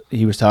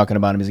he was talking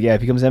about him. He's like, yeah,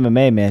 if he comes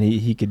MMA, man,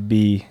 he could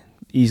be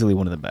easily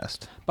one of the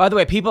best. By the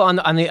way, people on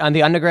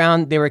the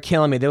underground, they were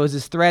killing me. There was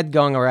this thread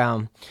going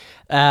around,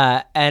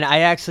 and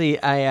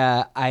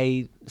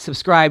I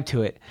subscribed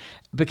to it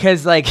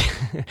because like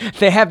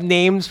they have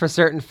names for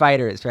certain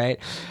fighters, right?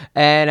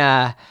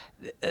 And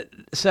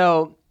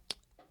so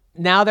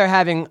now they're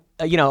having.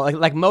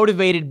 Like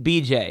motivated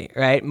BJ,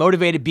 right?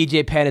 Motivated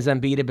BJ Penn is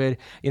unbeatable.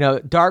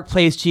 Dark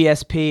Place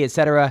GSP,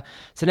 etc.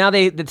 So now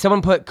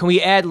someone put, can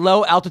we add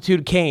low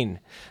altitude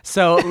Kane?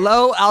 So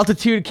low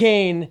altitude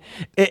Kane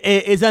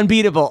is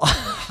unbeatable.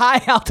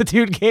 High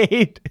altitude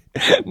Kane,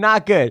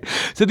 not good.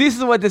 So this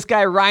is what this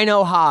guy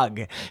Rhino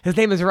Hogg. His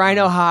name is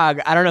Rhino Hogg.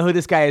 I don't know who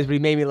this guy is, but he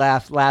made me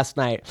laugh last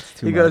night.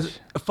 He goes,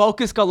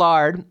 Focus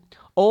Gallard,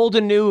 old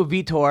and new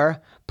Vitor,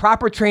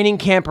 proper training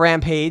camp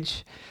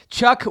Rampage.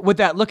 Chuck with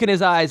that look in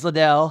his eyes,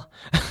 Liddell.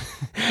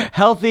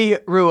 Healthy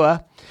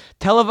Rua.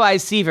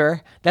 Televised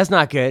Seaver. That's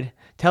not good.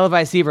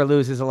 Televised Seaver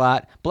loses a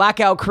lot.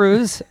 Blackout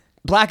Cruz.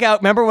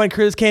 Remember when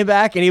Cruz came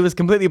back and he was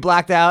completely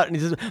blacked out and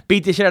he just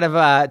beat the shit out of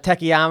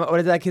Tekiyama? What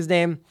is that his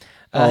name?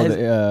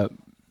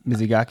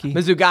 Mizugaki?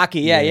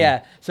 Mizugaki,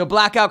 yeah. So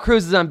Blackout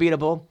Cruz is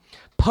unbeatable.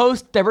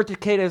 Post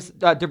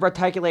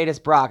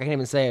diverticulitis Brock. I can't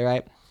even say it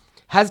right.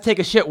 Has to take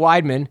a shit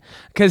Weidman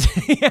because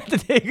he had to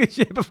take a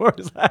shit before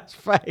his last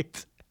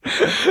fight.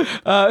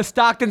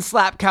 Stockton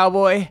slap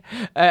Cowboy.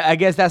 I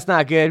guess that's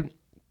not good.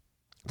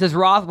 Does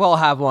Rothwell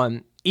have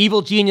one?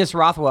 Evil genius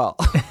Rothwell.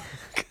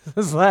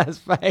 His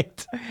last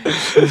fight.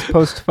 His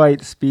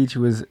post-fight speech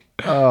was,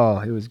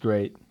 it was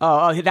great.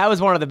 Oh, that was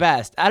one of the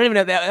best. I don't even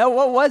know that.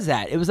 What was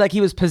that? It was like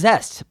he was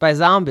possessed by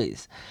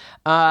zombies.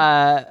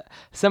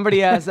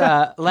 Somebody has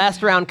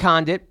last round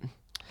Condit.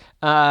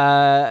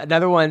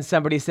 Another one.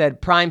 Somebody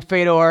said Prime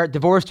Fedor,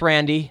 divorced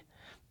Randy,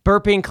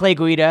 burping Clay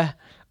Guida.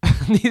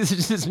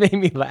 These just made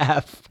me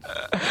laugh.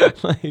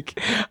 Like,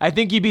 I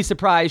think you'd be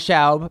surprised,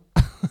 Schaub.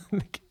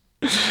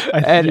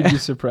 I think you'd be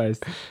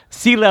surprised.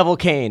 Sea level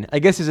Kane. I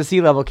guess there's a sea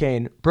level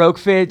Kane. Broke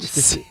Fidge.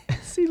 Sea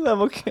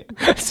level Kane.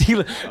 Sea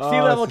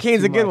level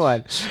Kane's a good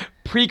one.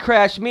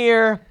 Pre-crash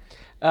Mir.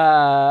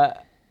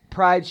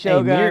 Pride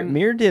Shogun. Hey,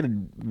 Mir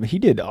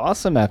did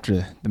awesome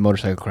after the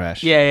motorcycle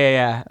crash.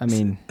 Yeah. I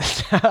mean,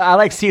 I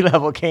like sea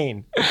level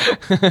Kane.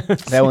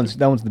 that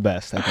one's the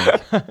best, I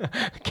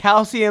think.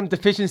 Calcium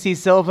deficiency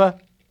Silva.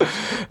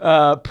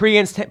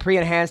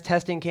 Pre-enhanced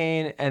testing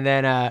Kane, and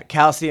then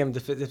calcium.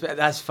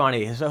 That's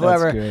funny. So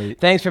whoever,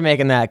 thanks for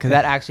making that because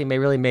that actually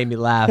really made me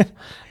laugh.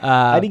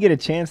 I didn't get a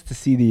chance to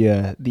see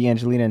the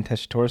Angelina and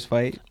Teshitoris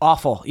fight.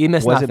 Awful. You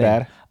missed nothing. Was it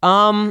bad?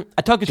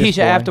 I talked to Tisha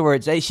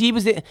afterwards.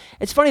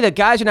 It's funny that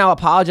guys are now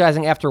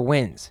apologizing after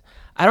wins.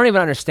 I don't even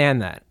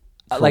understand that.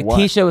 What?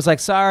 Tisha was like,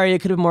 sorry, it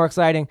could have been more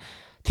exciting.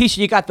 Tisha,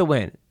 you got the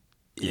win.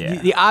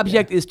 Yeah. The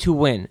object is to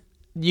win.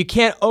 You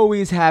can't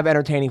always have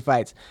entertaining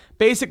fights.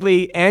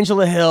 Basically,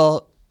 Angela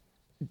Hill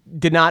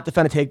did not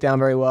defend a takedown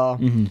very well.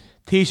 Mm-hmm.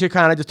 Tisha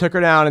kind of just took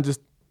her down and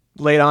just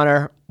laid on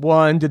her.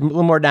 Did a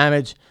little more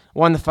damage,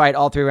 won the fight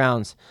all 3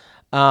 rounds.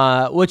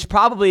 Which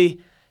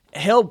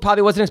Hill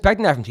probably wasn't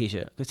expecting that from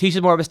Tisha because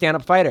Tisha's more of a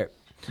stand-up fighter.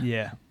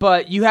 Yeah.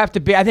 But you have to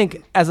be, I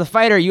think, as a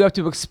fighter, you have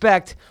to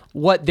expect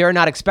what they're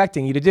not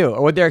expecting you to do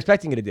or what they're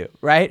expecting you to do,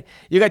 right?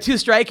 You got 2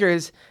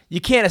 strikers.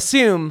 You can't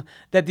assume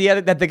that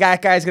the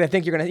guy's going to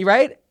think you're going to,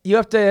 right? You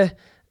have to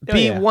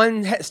be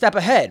one step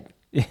ahead.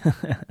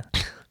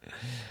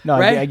 No,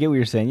 right? I get what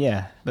you're saying.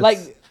 Yeah.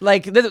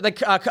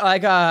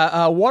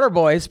 Water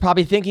Boys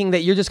probably thinking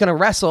that you're just going to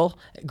wrestle,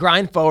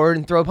 grind forward,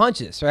 and throw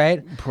punches,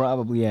 right?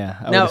 Probably, yeah.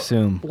 I would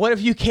assume. What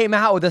if you came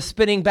out with a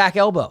spinning back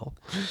elbow?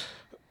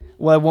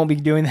 Well, I won't be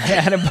doing that,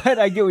 Adam, but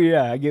I get what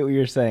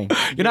you're saying.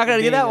 You're not going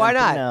to do that? Why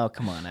not? No,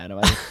 come on, Adam.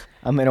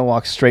 I'm going to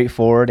walk straight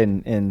forward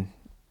and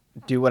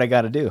do what I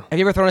got to do. Have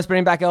you ever thrown a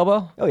spinning back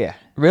elbow? Oh, yeah.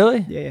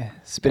 Really? Yeah.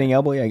 Spinning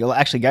elbow, yeah.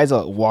 Actually, guys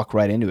will walk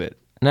right into it.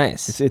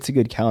 Nice. It's a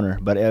good counter,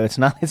 but it's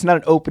not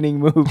an opening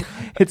move.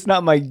 It's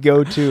not my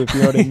go-to, if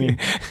you know what I mean.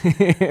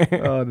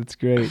 Oh, that's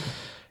great.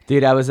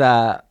 Dude,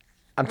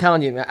 I'm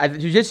telling you,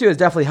 jiu-jitsu has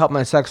definitely helped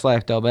my sex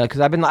life, though, because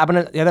I've been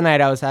the other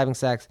night I was having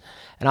sex,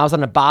 and I was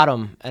on the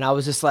bottom, and I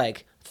was just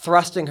like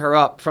thrusting her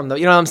up from the,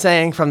 you know what I'm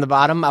saying, from the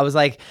bottom. I was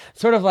like,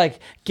 sort of like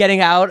getting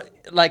out,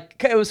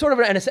 like it was sort of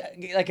an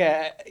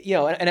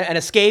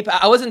escape.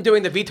 I wasn't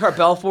doing the Vitor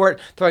Belfort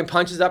throwing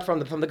punches up from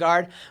the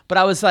guard, but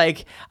I was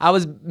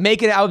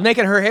making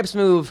her hips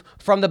move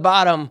from the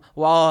bottom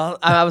while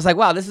I was like,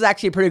 wow, this is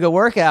actually a pretty good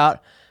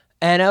workout.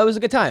 And it was a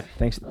good time.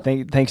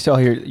 Thanks to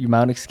all your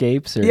mount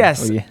escapes. Or,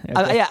 yes. Okay.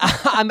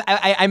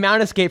 I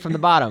mount escaped from the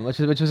bottom, which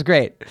was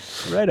great.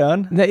 Right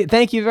on.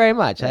 Thank you very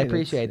much. I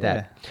appreciate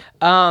that.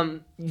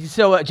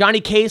 So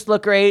Johnny Case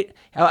looked great.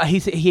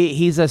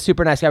 He's a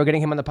super nice guy. We're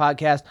getting him on the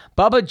podcast.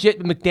 Bubba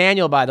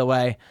McDaniel, by the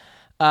way,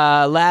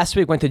 last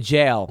week went to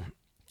jail.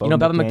 You know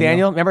Bubba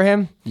McDaniel? Remember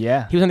him?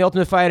 Yeah. He was on The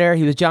Ultimate Fighter.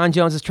 He was John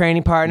Jones'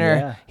 training partner.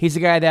 Yeah. He's the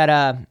guy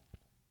that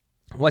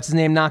what's his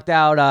name knocked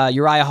out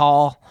Uriah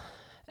Hall.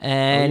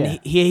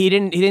 And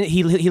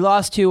he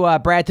lost to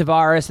Brad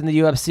Tavares in the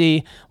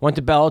UFC, went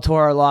to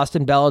Bellator, lost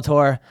in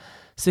Bellator.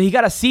 So he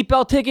got a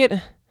seatbelt ticket,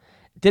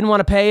 didn't want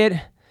to pay it,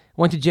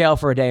 went to jail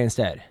for a day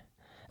instead.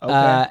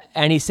 Okay.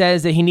 And he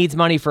says that he needs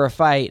money for a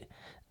fight.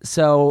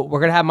 So we're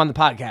going to have him on the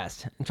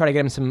podcast and try to get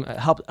him some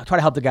help, try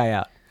to help the guy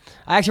out.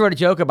 I actually wrote a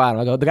joke about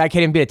him. I go, the guy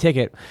can't even beat a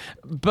ticket.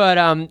 But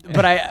I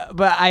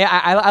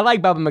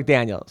like Bubba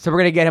McDaniel. So we're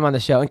going to get him on the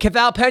show. And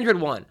Cathal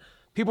Pendred won.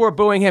 People were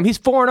booing him. He's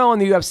 4-0 in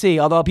the UFC,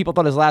 although people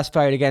thought his last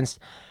fight against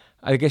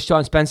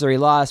Sean Spencer, he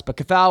lost. But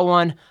Cathal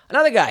won.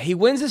 Another guy, he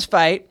wins his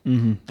fight.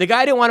 Mm-hmm. The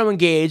guy didn't want to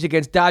engage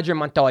against Dodger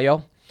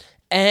Montoya.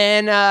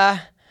 And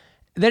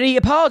then he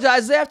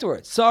apologizes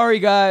afterwards. Sorry,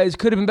 guys,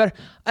 could have been better.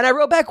 And I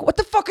wrote back, what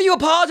the fuck are you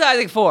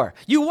apologizing for?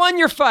 You won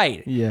your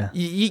fight. Yeah.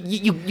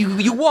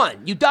 You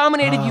won. You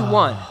dominated, you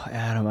won.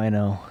 Adam, I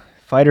know.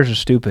 Fighters are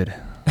stupid.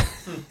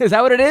 Is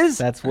that what it is?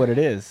 That's what it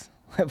is.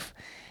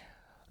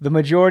 The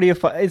majority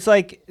of it's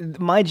like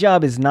my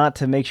job is not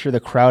to make sure the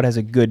crowd has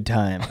a good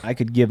time. I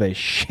could give a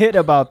shit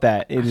about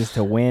that. It is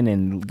to win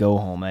and go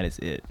home. That is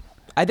it.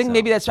 I think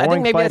maybe that's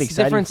the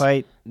difference.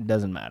 Fight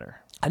doesn't matter.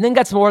 I think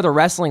that's more the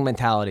wrestling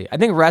mentality. I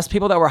think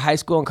people that were high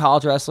school and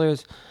college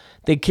wrestlers,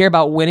 they care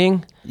about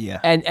winning. Yeah.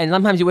 And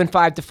sometimes you win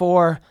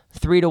 5-4,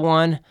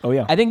 3-1. Oh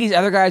yeah. I think these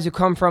other guys who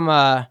come from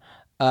a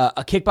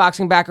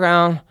kickboxing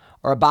background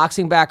or a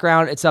boxing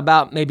background, it's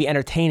about maybe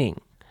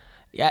entertaining.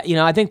 Yeah,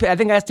 I think that's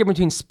the difference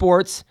between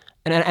sports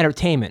and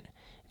entertainment.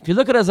 If you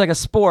look at it as like a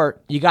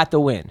sport, you got the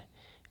win.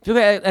 If you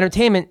look at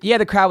entertainment, yeah,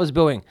 the crowd was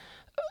booing.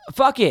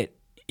 Fuck it,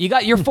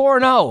 you're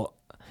 4-0.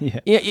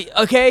 Yeah.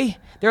 Okay,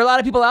 there are a lot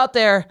of people out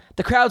there.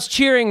 The crowd's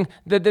cheering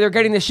that they're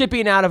getting the shit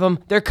beaten out of them.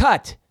 They're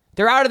cut.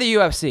 They're out of the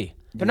UFC.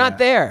 They're not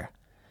there.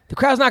 The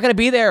crowd's not going to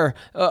be there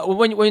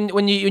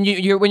when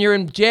you're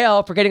in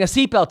jail for getting a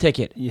seatbelt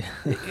ticket. Yeah.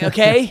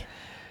 Okay.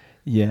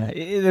 Yeah,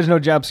 there's no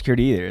job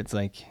security either. It's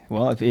like,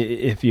 well,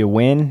 if you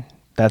win,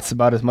 that's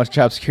about as much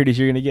job security as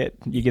you're going to get.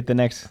 You get the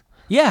next.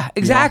 Yeah,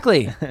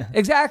 exactly.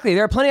 Exactly.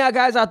 There are plenty of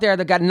guys out there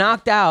that got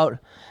knocked out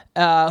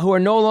who are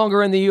no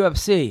longer in the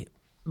UFC,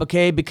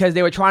 okay, because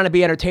they were trying to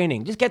be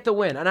entertaining. Just get the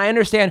win. And I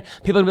understand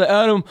people will be like,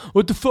 Adam,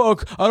 what the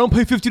fuck? I don't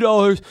pay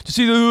 $50 to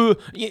see the...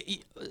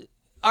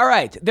 All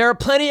right, there are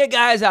plenty of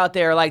guys out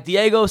there like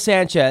Diego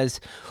Sanchez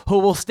who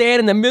will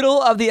stand in the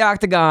middle of the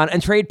octagon and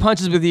trade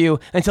punches with you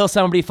until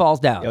somebody falls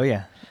down. Oh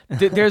yeah,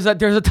 there's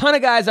a ton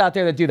of guys out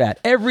there that do that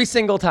every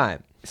single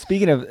time.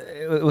 Speaking of,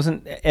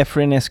 wasn't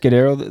Efrain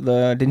Escudero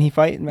didn't he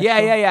fight in Mexico?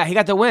 Yeah. He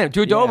got the win.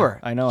 Drew Dober.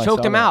 I know.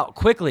 Choked him out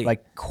quickly.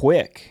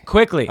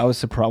 Quickly. I was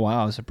surprised.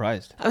 Wow, I was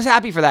surprised. I was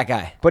happy for that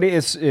guy. But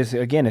it's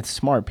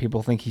smart.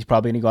 People think he's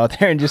probably gonna go out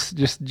there and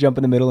just jump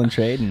in the middle and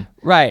trade. And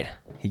right.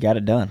 He got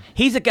it done.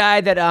 He's a guy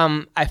that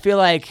I feel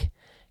like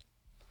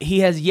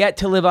he has yet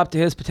to live up to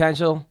his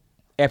potential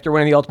after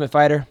winning the Ultimate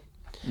Fighter.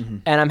 Mm-hmm.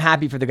 And I'm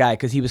happy for the guy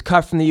because he was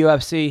cut from the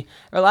UFC.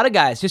 There are a lot of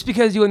guys. Just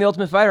because you win the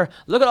Ultimate Fighter,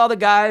 look at all the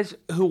guys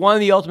who won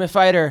the Ultimate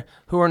Fighter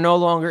who are no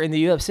longer in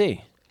the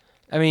UFC.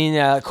 I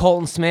mean,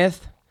 Colton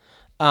Smith,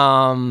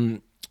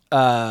 Kendall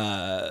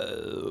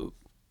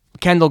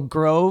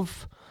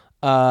Grove.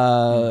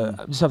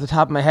 Just off the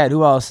top of my head,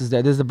 who else is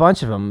there? There's a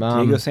bunch of them.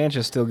 Diego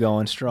Sanchez still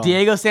going strong.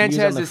 Diego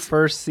Sanchez is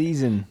first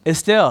season. Is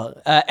still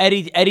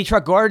Eddie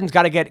Truck Gordon's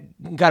got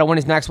to win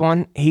his next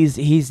one.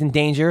 He's in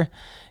danger.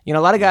 A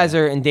lot of guys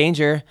are in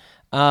danger.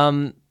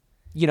 You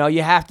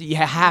have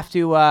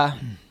to.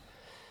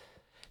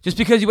 Just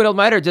because you win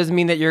Ultimate Fighter doesn't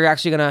mean that you're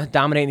actually gonna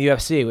dominate in the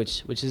UFC,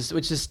 which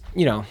is.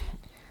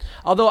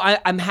 Although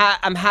I'm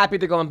happy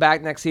they're going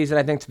back next season,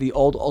 I think, to the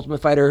old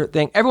Ultimate Fighter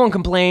thing. Everyone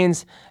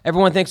complains.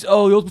 Everyone thinks,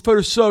 oh, the Ultimate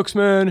Fighter sucks,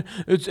 man.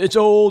 It's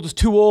old. It's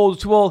too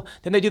old.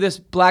 Then they do this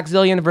Black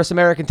Zillion versus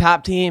American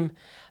Top Team.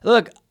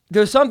 Look,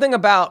 there's something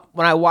about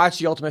when I watch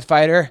the Ultimate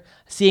Fighter,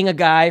 seeing a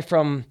guy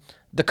from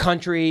the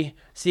country,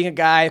 seeing a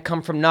guy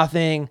come from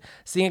nothing,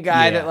 seeing a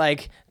guy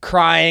that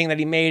crying that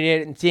he made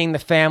it, and seeing the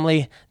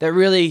family, that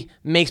really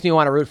makes me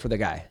want to root for the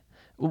guy.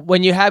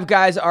 When you have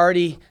guys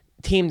already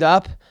teamed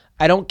up,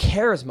 I don't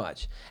care as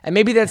much. And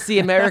maybe that's the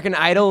American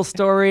Idol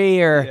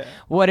story or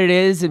what it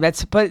is.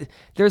 But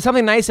there's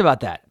something nice about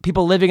that.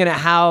 People living in a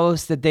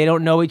house that they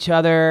don't know each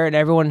other and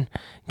everyone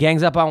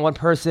gangs up on one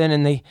person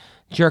and they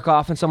jerk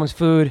off on someone's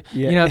food.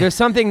 Yeah. There's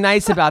something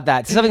nice about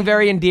that. Something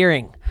very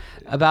endearing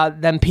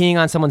about them peeing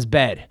on someone's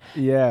bed.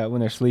 Yeah,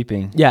 when they're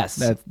sleeping. Yes.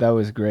 That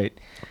was great.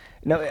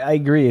 No, I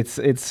agree.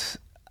 It's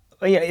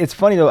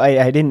funny though.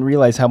 I didn't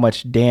realize how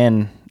much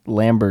Dan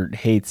Lambert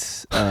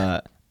hates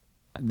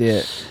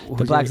the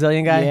Black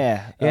Zillion guy.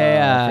 Yeah.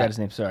 I forgot his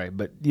name. Sorry,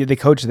 but the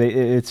coach.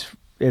 It's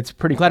it's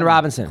pretty. Glenn funny.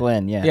 Robinson.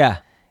 Glenn, yeah. Yeah.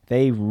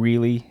 They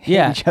really hate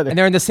Yeah. each other. And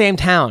they're in the same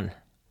town.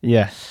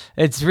 Yeah.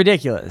 It's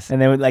ridiculous.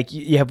 And then like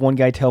you have one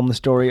guy tell him the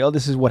story. Oh,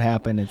 this is what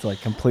happened. It's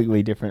like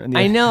completely different. And the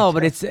I other- know,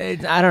 but it's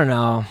I don't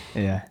know.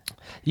 Yeah.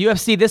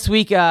 UFC this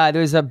week,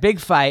 there's a big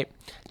fight.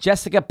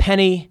 Jessica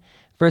Penny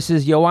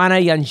versus Joanna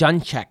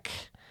Jędrzejczyk.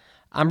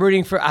 I'm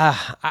rooting for.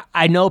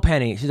 I know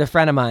Penny. She's a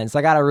friend of mine, so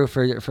I got to root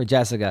for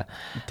Jessica.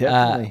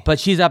 Definitely. But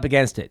she's up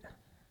against it.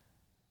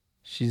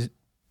 She's.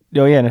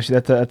 Oh yeah, no.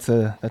 That's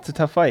a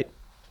tough fight.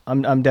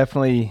 I'm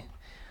definitely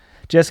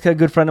Jessica, a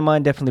good friend of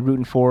mine. Definitely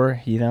rooting for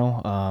her. You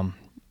know,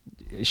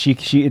 she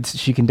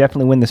can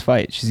definitely win this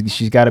fight.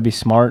 She's got to be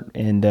smart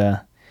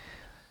and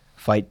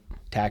fight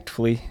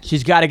tactfully.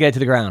 She's got to get it to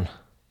the ground.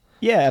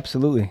 Yeah,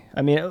 absolutely.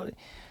 I mean,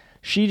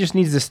 she just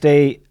needs to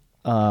stay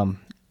in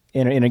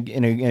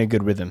a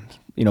good rhythm.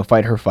 You know,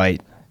 fight her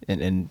fight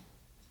and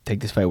take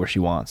this fight where she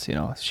wants. You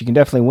know, she can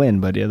definitely win.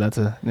 But yeah, that's.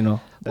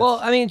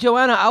 Well, I mean,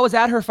 Joanna, I was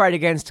at her fight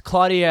against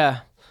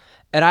Claudia,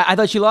 and I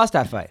thought she lost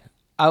that fight.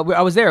 I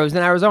was there. It was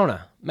in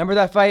Arizona. Remember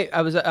that fight?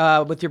 I was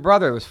with your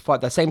brother. It was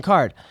fought that same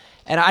card,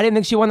 and I didn't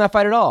think she won that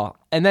fight at all.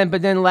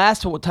 But then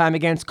last time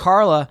against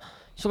Carla,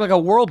 she looked like a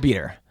world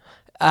beater.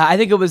 I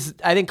think that was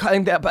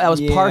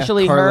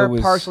partially Carla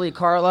her, partially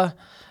Carla.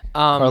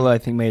 Carla, I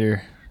think, made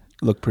her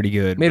look pretty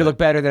good. Made her look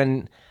better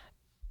than.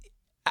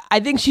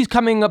 I think she's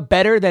coming up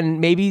better than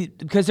maybe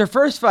because her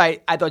first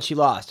fight I thought she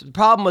lost. The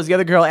problem was the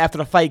other girl after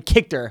the fight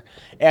kicked her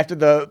after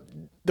the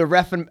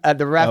ref and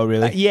the ref. Oh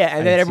really? Yeah,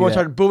 and then everyone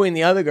started booing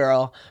the other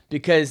girl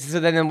because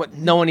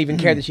no one even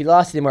cared that she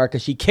lost anymore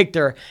because she kicked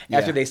her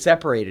after they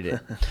separated it.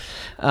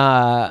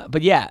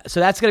 But yeah, so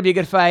that's gonna be a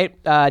good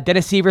fight.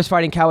 Dennis Siver's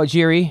fighting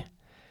Kawajiri.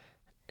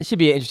 It should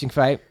be an interesting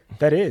fight.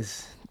 That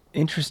is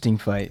interesting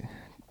fight.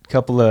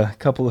 Couple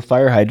of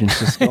fire hydrants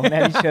just going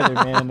at each other,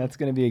 man. That's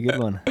gonna be a good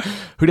one.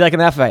 Who do you like in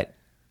that fight?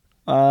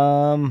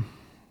 Man,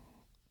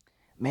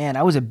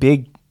 I was a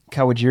big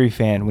Kawajiri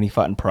fan when he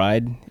fought in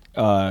Pride.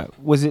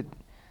 Was it?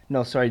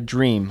 No, sorry,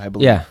 Dream. I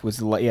believe. Yeah.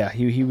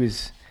 He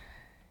was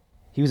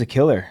a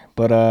killer.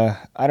 But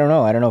I don't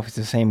know. I don't know if it's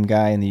the same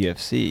guy in the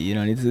UFC. You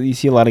know, you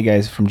see a lot of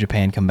guys from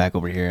Japan come back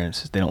over here, and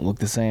it's just, they don't look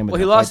the same. But Well,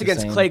 he lost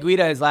against Clay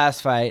Guida his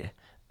last fight.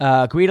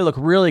 Guida looked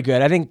really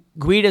good. I think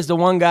Guida's the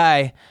one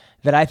guy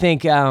that I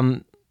think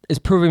is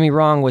proving me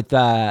wrong with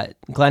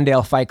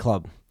Glendale Fight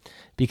Club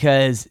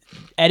because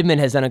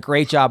Edmund has done a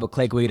great job with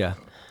Clay Guida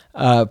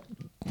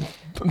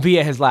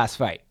via his last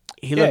fight.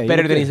 He looked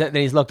better than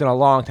he's looked in a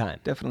long time.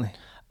 Definitely.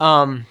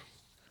 But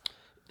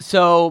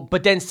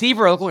then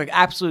Seaver looked like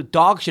absolute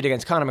dog shit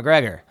against Conor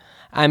McGregor.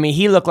 I mean,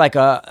 he looked like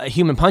a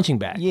human punching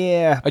bag.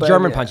 Yeah. A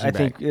German punching bag.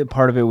 I think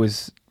part of it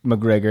was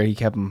McGregor. He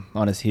kept him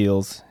on his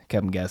heels,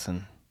 kept him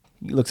guessing.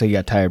 It looks like he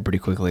got tired pretty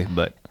quickly,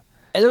 but...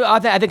 I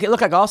think it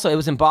looked like also it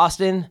was in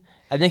Boston.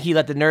 I think he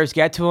let the nerves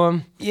get to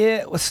him.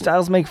 Yeah, well,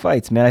 styles make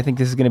fights, man. I think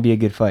this is going to be a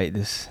good fight.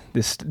 This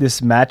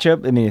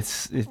matchup, I mean,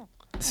 it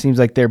seems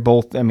like they're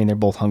both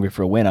hungry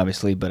for a win,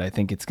 obviously, but I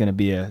think it's going to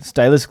be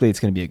stylistically,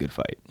 it's going to be a good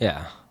fight.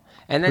 Yeah.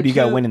 And then who do you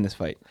got winning this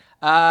fight?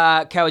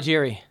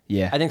 Kawajiri.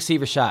 Yeah. I think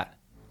Seaver shot.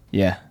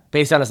 Yeah.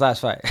 Based on his last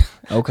fight.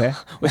 Okay.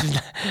 Which is,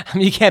 I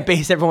mean, you can't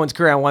base everyone's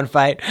career on one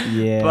fight.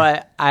 Yeah.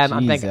 But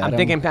I'm picking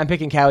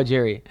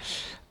Kawajiri.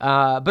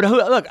 But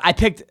look, I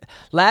picked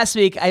last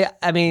week.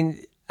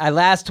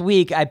 Last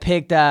week I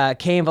picked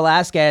Cain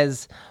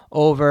Velasquez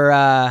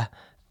over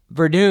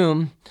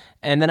Verdum,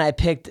 and then I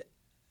picked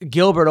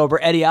Gilbert over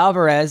Eddie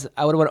Alvarez.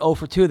 I would have went 0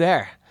 for 2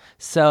 there.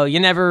 So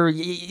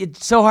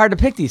it's so hard to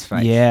pick these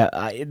fights. Yeah,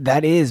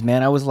 that is,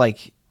 man. I was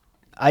like,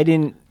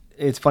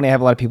 it's funny. I have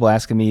a lot of people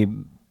asking me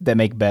that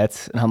make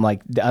bets, and I'm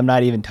like, I'm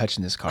not even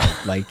touching this card.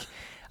 Like,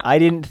 I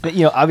didn't,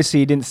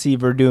 obviously you didn't see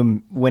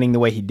Verdum winning the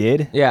way he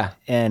did. Yeah.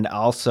 And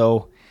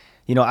also,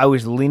 I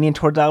was leaning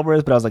towards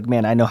Alvarez, but I was like,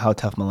 man, I know how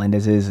tough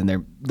Melendez is,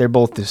 and they're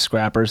both the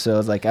scrappers. So I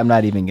was like, I'm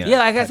not even gonna. Yeah,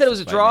 like I said, it was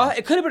a draw.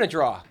 It could have been a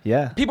draw.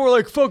 Yeah. People were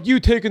like, "Fuck you,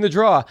 taking the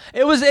draw."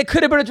 It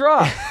could have been a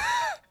draw.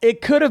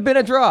 It could have been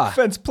a draw.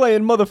 Fence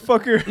playing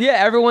motherfucker. Yeah,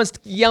 everyone's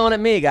yelling at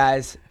me,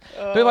 guys.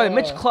 But by the way,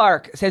 Mitch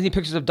Clark sends me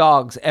pictures of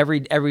dogs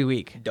every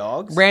week.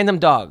 Dogs? Random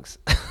dogs.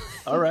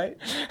 All right.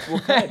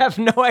 I have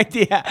no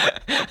idea.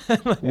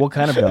 What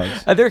kind of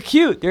dogs? They're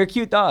cute. They're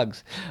cute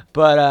dogs.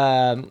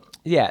 But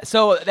yeah.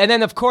 So and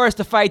then of course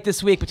the fight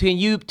this week between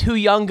you two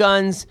young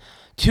guns,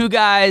 two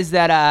guys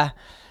that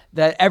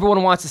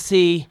everyone wants to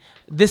see.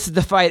 This is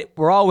the fight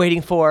we're all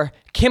waiting for.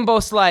 Kimbo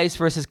Slice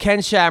versus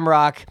Ken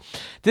Shamrock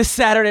this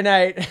Saturday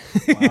night.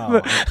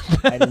 Wow.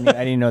 I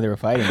didn't know they were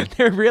fighting.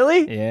 They're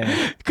really?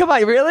 Yeah. Come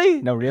on,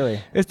 really? No, really.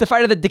 It's the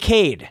fight of the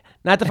decade.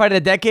 Not the fight of the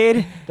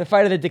decade, the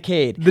fight of the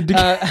decade.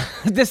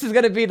 This is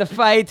going to be the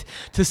fight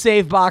to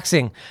save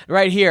boxing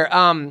right here.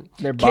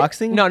 They're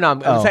boxing? No.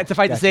 It's the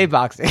fight to save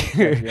boxing.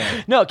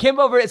 Yeah. No,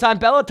 Kimbo, it's on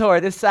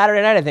Bellator this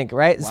Saturday night, I think,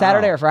 right? Wow.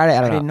 Saturday or Friday?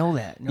 I don't know. I didn't know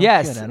that. No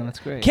yes. Shit, Adam, that's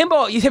great.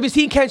 Kimbo, have you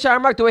seen Ken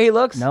Shamrock, the way he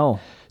looks?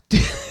 No.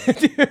 Dude.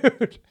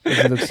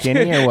 Does he look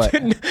skinny or what?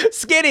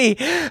 Skinny.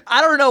 I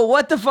don't know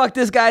what the fuck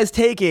this guy's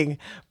taking,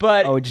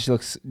 but... Oh, he just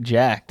looks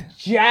jacked.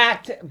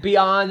 Jacked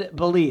beyond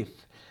belief.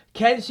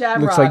 Ken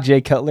Shamrock Looks like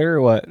Jay Cutler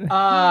or what?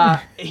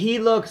 he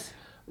looks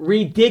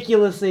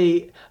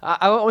ridiculously.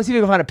 I want to see if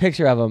we can find a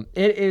picture of him.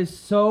 It is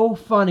so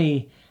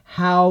funny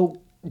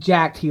how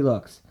jacked he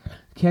looks.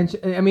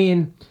 I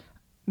mean,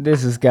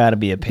 This has got to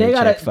be a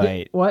paycheck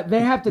fight. What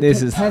they have to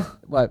This is- test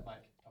what?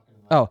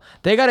 Oh,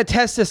 they got to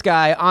test this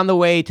guy on the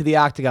way to the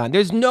octagon.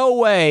 There's no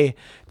way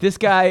this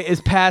guy is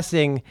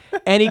passing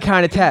any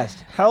kind of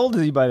test. How old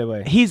is he, by the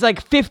way? He's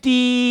like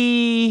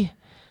 50,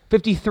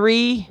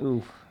 53,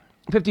 Oof.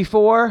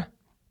 54.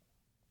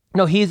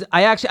 No,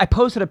 I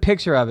posted a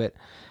picture of it.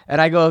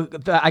 And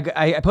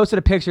I posted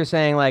a picture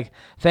saying like,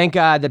 thank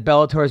God that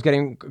Bellator is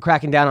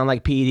cracking down on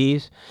like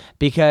PEDs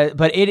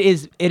but it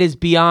is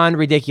beyond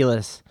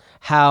ridiculous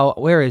how,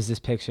 where is this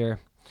picture?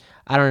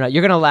 I don't know.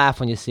 You're gonna laugh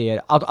when you see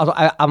it.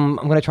 I'm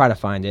gonna try to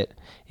find it.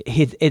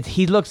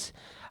 He looks,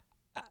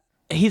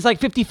 he's like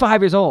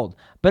 55 years old,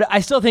 but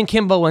I still think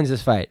Kimbo wins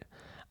this fight.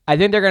 I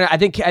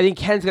think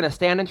Ken's gonna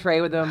stand and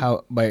trade with him.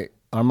 How, by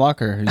arm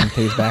lock or he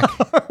takes back?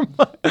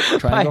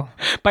 Triangle?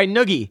 By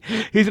noogie.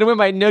 He's gonna win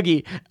by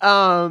noogie.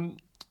 I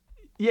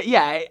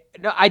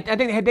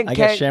think I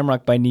Ken, got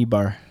Shamrock by knee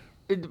bar.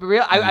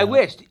 I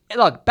wished.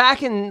 Look,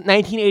 back in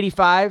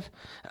 1985,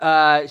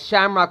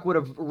 Shamrock would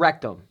have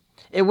wrecked him.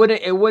 It would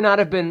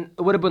have been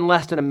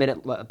less than a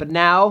minute. But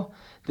now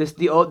this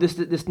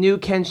new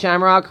Ken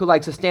Shamrock who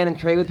likes to stand and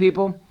trade with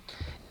people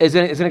is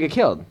gonna get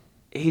killed.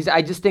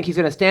 I just think he's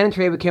gonna stand and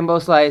trade with Kimbo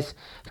Slice.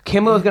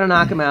 Kimbo is gonna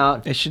knock him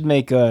out. It should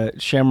make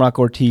Shamrock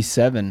Ortiz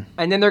 7.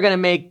 And then they're gonna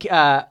make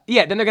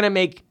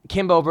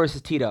Kimbo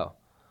versus Tito.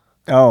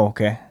 Oh,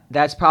 okay.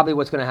 That's probably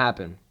what's gonna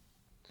happen.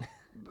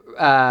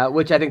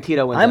 Which I think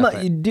Tito wins.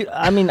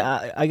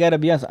 I gotta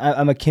be honest.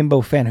 I'm a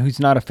Kimbo fan. Who's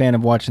not a fan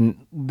of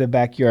watching the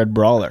backyard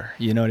brawler?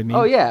 You know what I mean?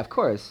 Oh yeah, of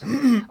course.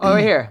 Oh,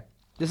 right here.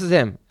 This is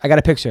him. I got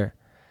a picture.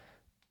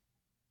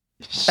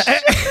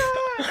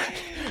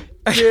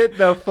 Get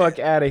the fuck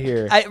out of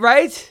here!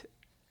 Right?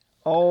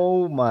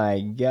 Oh my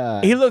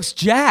god. He looks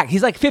jacked.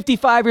 He's like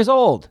 55 years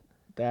old.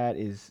 That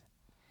is.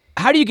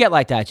 How do you get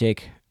like that,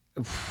 Jake?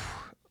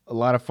 A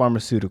lot of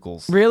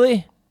pharmaceuticals.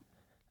 Really?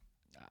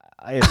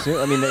 I assume.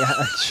 I mean,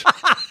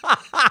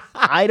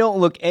 I don't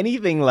look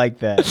anything like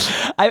that.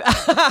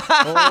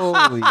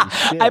 Holy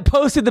shit! I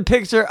posted the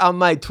picture on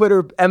my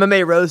Twitter,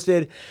 MMA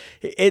Roasted.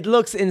 It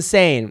looks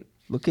insane.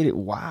 Look at it!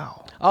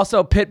 Wow.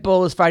 Also,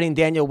 Pitbull is fighting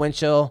Daniel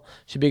Winchell.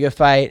 Should be a good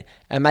fight.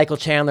 And Michael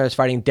Chandler is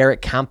fighting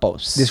Derek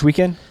Campos. This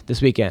weekend?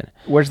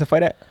 Where's the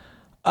fight at?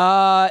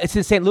 It's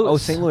in St. Louis. Oh,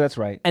 St. Louis. That's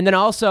right. And then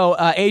also,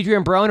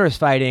 Adrian Broner is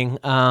fighting.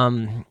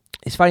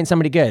 He's fighting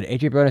somebody good.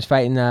 Adrian Broner's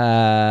fighting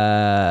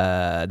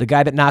the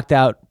guy that knocked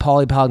out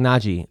Paulie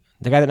Malignaggi.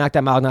 The guy that knocked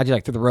out Malignaggi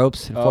like through the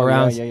ropes in 4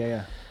 rounds.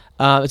 Yeah.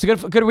 It's a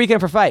good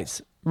weekend for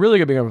fights. Really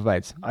good weekend for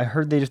fights. I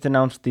heard they just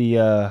announced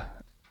the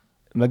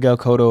Miguel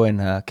Cotto and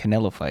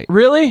Canelo fight.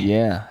 Really?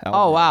 Yeah.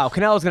 Oh wow,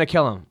 Canelo's gonna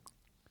kill him.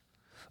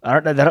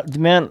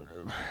 Man,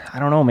 I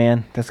don't know,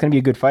 man. That's gonna be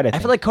a good fight. I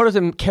feel like Cotto's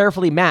been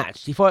carefully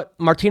matched. He fought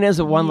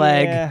Martinez with one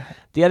leg.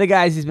 The other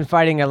guys he's been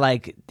fighting are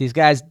like these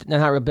guys. They're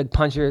not real big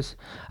punchers.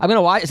 I'm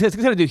gonna watch. It's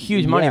gonna do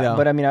huge money though.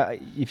 But I mean,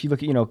 if you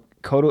look at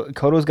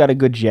Cotto's got a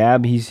good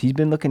jab. He's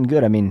been looking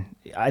good. I mean,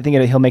 I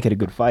think he'll make it a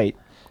good fight.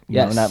 You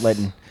know, not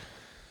letting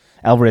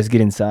Alvarez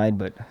get inside,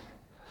 but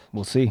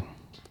we'll see.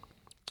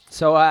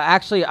 So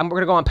actually, we're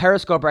gonna go on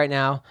Periscope right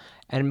now,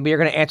 and we're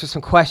gonna answer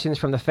some questions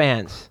from the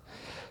fans.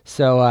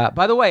 So,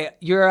 by the way,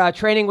 you're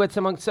training with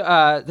the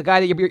guy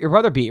that your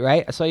brother beat,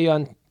 right? I saw you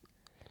on.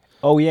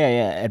 Oh yeah,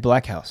 at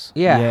Black House.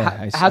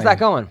 Yeah. How's that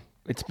going?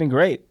 It's been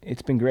great. I've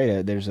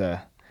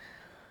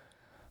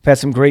had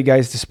some great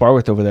guys to spar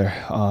with over there,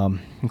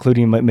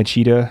 including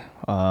Machida.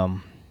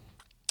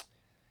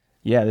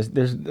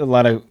 There's a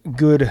lot of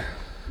good,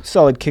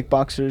 solid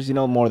kickboxers. You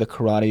know, more of the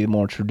karate, the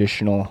more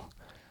traditional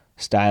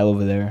style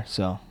over there.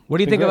 So, what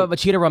do you think about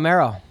Machida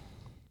Romero?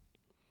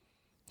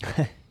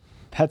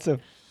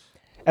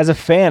 As a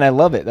fan, I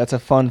love it. That's a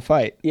fun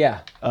fight.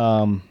 Yeah.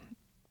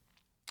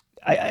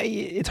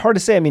 It's hard to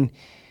say. I mean,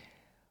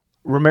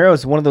 Romero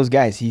is one of those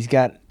guys. He's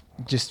got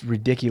just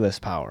ridiculous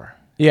power.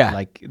 Yeah.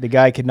 Like the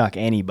guy could knock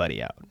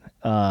anybody out.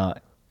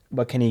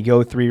 But can he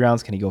go 3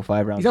 rounds? Can he go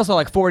 5 rounds? He's also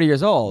like 40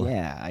 years old.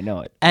 Yeah, I know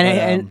it.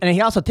 And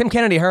he also Tim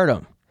Kennedy hurt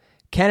him.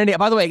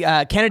 By the way,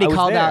 Kennedy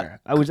called out.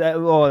 That was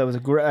a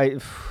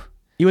great.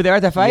 You were there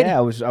at that fight? Yeah,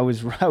 I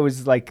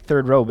was like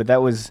 3rd row, but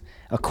that was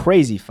a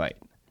crazy fight.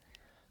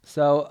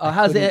 So,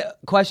 how's the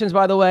questions,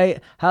 by the way?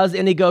 How's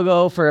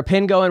Indiegogo for a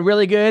pin going?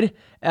 Really good.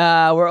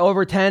 We're over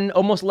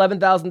almost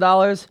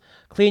 $11,000.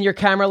 Clean your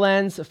camera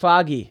lens.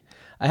 Foggy.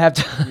 I have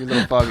to. You're a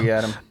little foggy,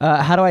 Adam.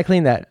 How do I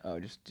clean that? Oh,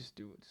 just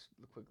do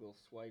a quick little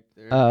swipe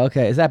there. Oh,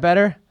 okay. Is that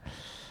better?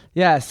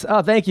 Yes.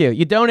 Oh, thank you.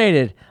 You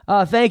donated.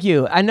 Oh, thank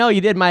you. I know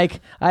you did, Mike.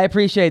 I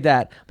appreciate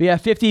that. We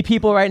have 50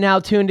 people right now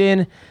tuned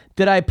in.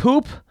 Did I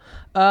poop?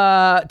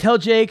 Tell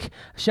Jake.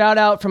 Shout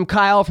out from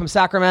Kyle from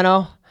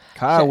Sacramento.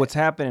 Kyle, what's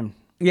happening?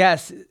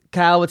 Yes,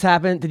 Kyle, what's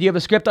happened? Did you have a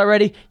script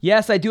already?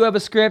 Yes, I do have a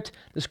script.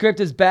 The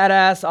script is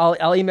badass.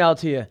 I'll email it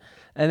to you.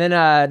 And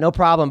then, no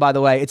problem, by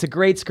the way. It's a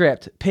great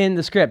script. Pin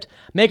the script.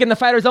 Making the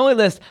fighters only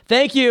list.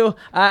 Thank you.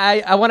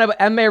 I want to,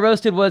 MMA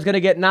Roasted was going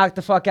to get knocked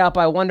the fuck out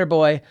by Wonder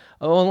Boy.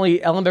 Only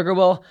Ellenberger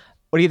will.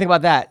 What do you think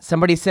about that?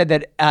 Somebody said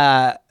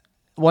that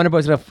Wonder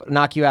Boy's going to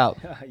knock you out.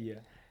 Yeah.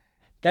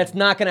 That's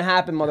not going to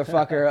happen,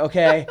 motherfucker,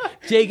 okay?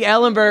 Jake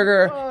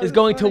Ellenberger is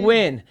going to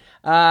win.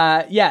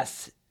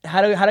 Yes.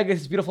 How to get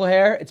his beautiful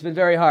hair? It's been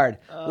very hard.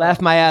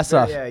 Laugh my ass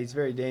off. Yeah, he's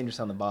very dangerous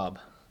on the bob.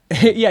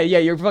 yeah,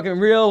 you're fucking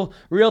real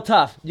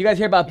tough. You guys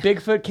hear about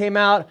Bigfoot came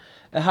out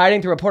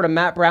hiding to report a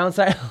Matt Brown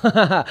site?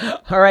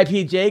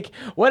 R.I.P. Jake.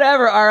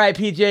 Whatever,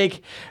 R.I.P.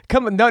 Jake.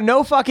 Come on,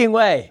 no fucking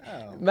way.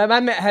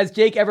 Oh. Has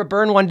Jake ever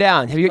burned one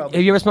down? Have you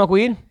ever smoked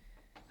weed?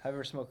 Have I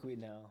ever smoked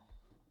weed? No.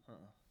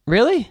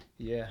 Really?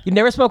 Yeah. You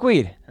never smoked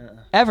weed?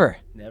 Ever?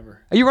 Never.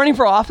 Are you running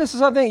for office or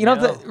something? You don't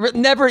have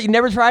to, you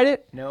never tried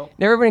it? No.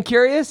 Never been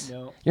curious?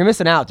 No. You're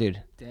missing out,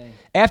 dude. Dang.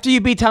 After you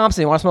beat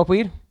Thompson, you want to smoke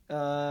weed?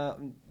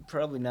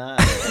 Probably not.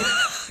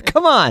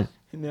 Come on.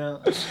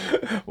 No.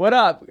 What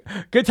up?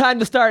 Good time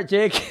to start,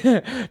 Jake.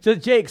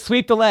 Just Jake,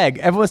 sweep the leg.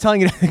 Everyone's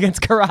telling you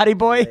against Karate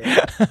Boy.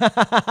 Yeah.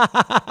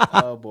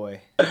 Oh boy.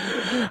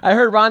 I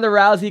heard Ronda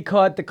Rousey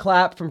caught the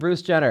clap from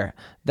Bruce Jenner.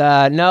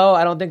 No,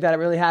 I don't think that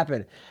really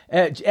happened.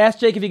 Ask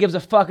Jake if he gives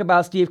a fuck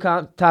about Steve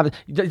Thompson.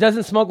 He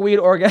doesn't smoke weed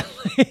or get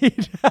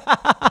laid.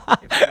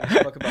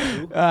 Fuck about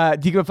who?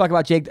 Do you give a fuck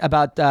about Jake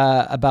about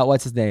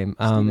what's his name?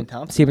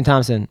 Stephen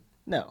Thompson.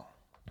 No.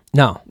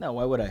 No. No.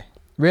 Why would I?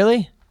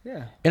 Really?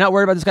 Yeah. You're not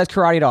worried about this guy's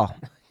karate at all?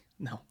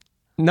 No.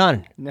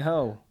 None.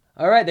 No.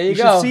 All right, there you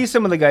go. You should see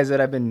some of the guys that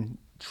I've been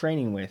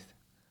training with.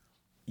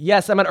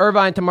 Yes, I'm at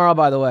Irvine tomorrow,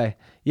 by the way.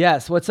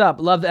 Yes, what's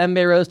up? Love the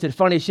MMA Roasted.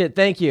 Funny shit.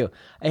 Thank you.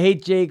 I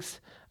hate Jake's.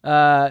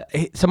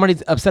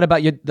 Somebody's upset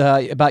about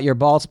your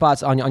bald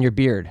spots on your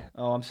beard.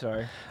 Oh, I'm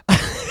sorry.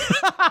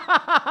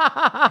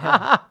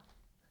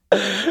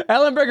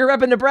 Ellenberger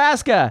repping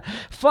Nebraska.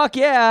 Fuck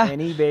yeah.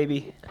 Any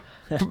baby.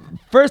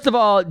 First of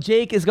all,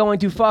 Jake is going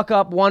to fuck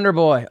up Wonder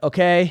Boy,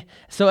 okay?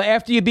 So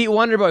after you beat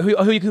Wonder Boy,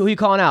 who you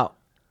calling out?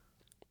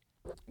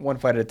 One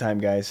fight at a time,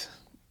 guys.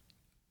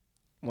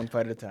 One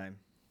fight at a time.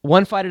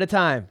 One fight at a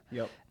time.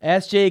 Yep.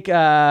 Ask Jake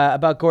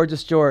about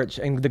Gorgeous George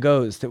and the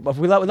Ghost.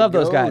 We love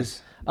those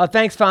guys.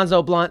 Thanks,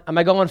 Fonzo Blunt. Am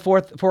I going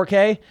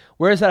 4K?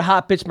 Where's that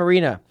hot bitch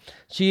Marina?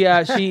 She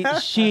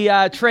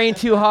trained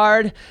too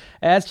hard.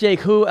 Ask Jake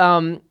who.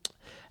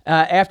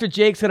 After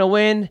Jake's gonna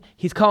win,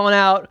 he's calling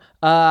out.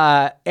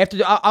 I'm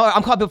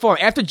calling before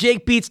him. After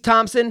Jake beats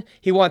Thompson,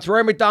 he wants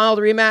Rory McDonald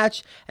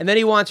rematch, and then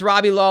he wants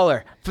Robbie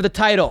Lawler for the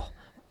title.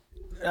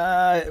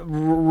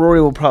 Rory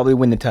will probably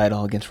win the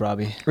title against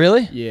Robbie.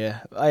 Really?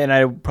 Yeah, and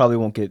I probably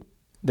won't get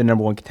the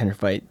number one contender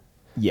fight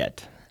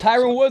yet.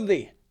 Tyron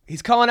Woodley.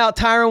 He's calling out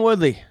Tyron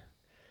Woodley.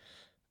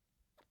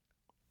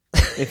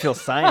 If he'll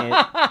sign it.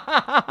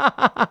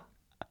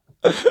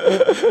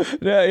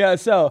 Yeah,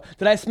 so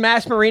did I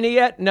smash Marina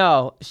yet?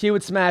 No, she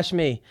would smash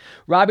me.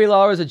 Robbie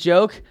Lawler is a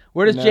joke.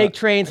 Where does Jake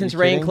train since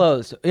Rain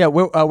closed? Yeah,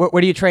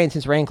 where do you train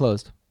since Rain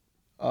closed?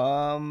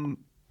 Mostly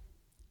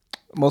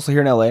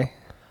here in LA.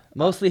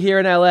 Mostly here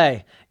in LA.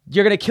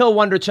 You're going to kill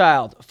Wonder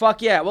Child.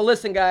 Fuck yeah. Well,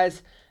 listen,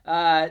 guys.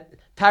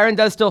 Tyron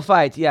does still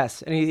fight,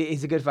 yes, and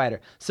he's a good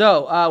fighter.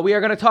 So we are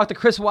going to talk to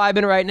Chris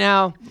Weidman right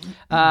now.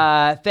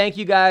 Thank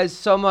you guys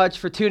so much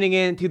for tuning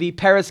in to the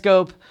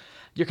Periscope.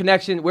 Your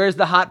connection, where's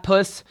the hot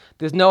puss?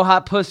 There's no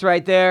hot puss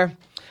right there.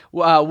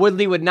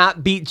 Woodley would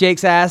not beat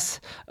Jake's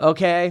ass,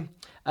 okay?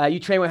 You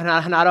train with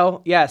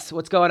Hanato? Yes,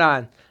 what's going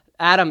on?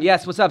 Adam,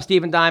 yes, what's up,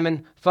 Stephen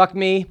Diamond? Fuck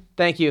me,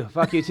 thank you.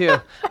 Fuck you too.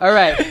 All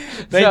right.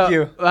 Thank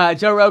you.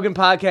 Joe Rogan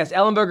podcast.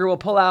 Ellenberger will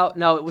pull out,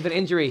 with an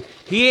injury.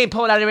 He ain't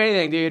pulling out of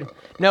anything, dude.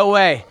 No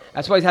way.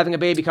 That's why he's having a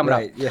baby coming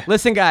up. Yeah.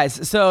 Listen,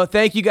 guys, so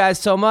thank you guys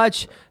so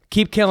much.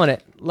 Keep killing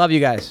it. Love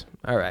you guys.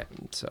 All right,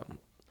 so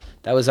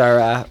that was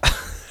our...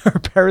 our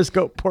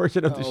Periscope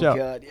portion of the show. Oh,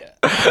 God,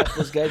 yeah.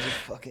 Those guys are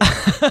fucking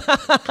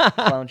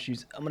clown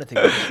shoes. I'm going to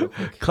take this real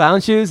quick.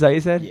 Clown shoes, is that what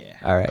you said? Yeah.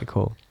 All right,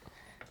 cool.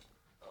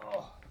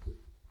 Oh.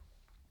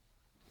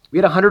 We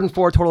had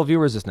 104 total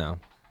viewers just now.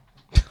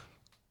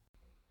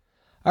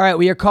 All right,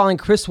 we are calling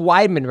Chris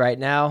Weidman right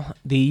now,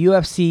 the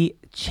UFC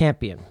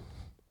champion.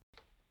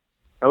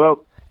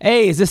 Hello.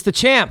 Hey, is this the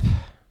champ?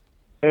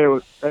 Hey,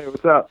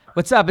 what's up?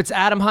 What's up? It's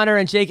Adam Hunter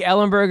and Jake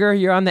Ellenberger.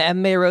 You're on the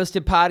MMA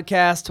Roasted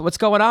podcast. What's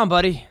going on,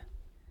 buddy?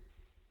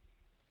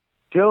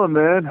 Chilling,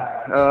 man.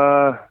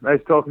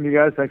 Nice talking to you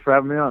guys. Thanks for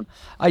having me on.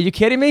 Are you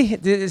kidding me?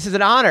 This is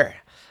an honor.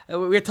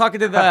 We're talking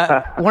to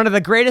the one of the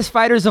greatest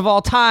fighters of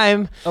all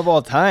time. Of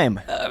all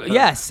time.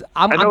 Yes,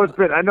 I know it's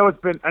been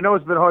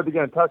hard to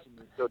get in touch with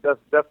me, so it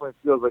definitely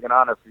feels like an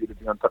honor for you to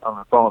be on the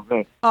phone with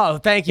me. Oh,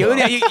 thank you.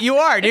 You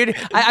are, dude.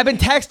 I've been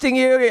texting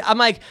you. I'm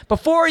like,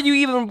 before you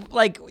even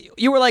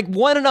you were like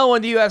 1-0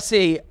 in the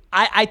UFC.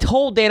 I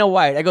told Dana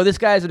White, I go, this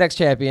guy's the next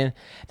champion.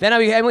 Then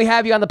we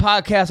have you on the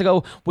podcast. I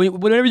go,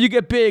 whenever you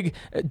get big,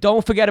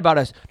 don't forget about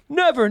us.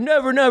 Never,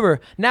 never, never.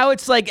 Now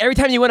it's like every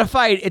time you win a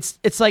fight,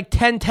 it's like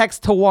 10 texts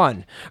to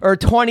 1 or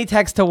 20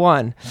 texts to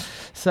 1.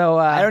 So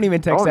I don't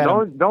even text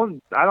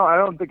Adam. I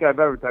don't think I've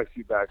ever texted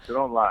you back, so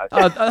don't lie.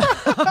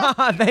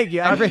 Thank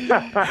you.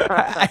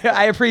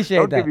 I appreciate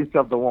that. Don't give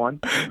yourself the 1.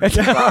 No,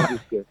 I'm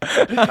just kidding.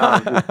 I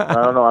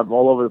don't know. I'm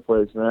all over the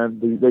place,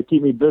 man. They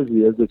keep me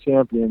busy as the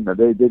champion.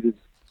 They just.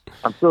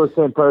 I'm still the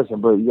same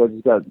person, but you guys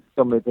just got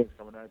so many things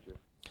coming at you.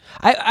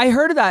 I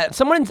heard of that.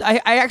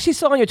 I actually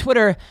saw on your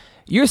Twitter,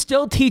 you're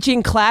still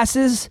teaching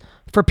classes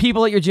for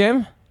people at your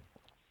gym?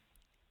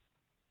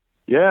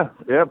 Yeah.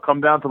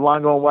 Come down to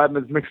Longo and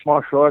Weidman's Mixed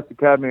Martial Arts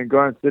Academy in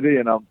Garden City,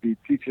 and I'll be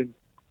teaching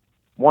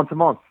once a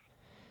month.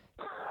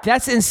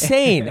 That's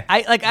insane.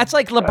 That's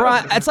like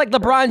LeBron. That's like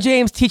LeBron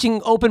James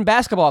teaching open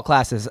basketball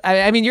classes.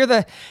 I mean, you're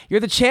the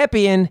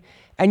champion,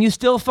 and you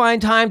still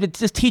find time to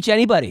just teach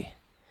anybody.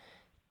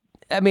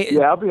 I mean,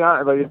 yeah, I'll be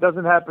honest. Like, it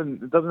doesn't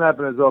happen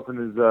as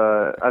often as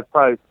I'd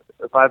probably,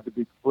 if I have to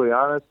be completely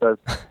honest, I've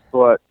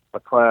taught a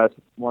class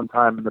one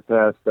time in the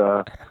past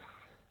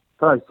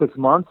probably 6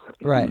 months.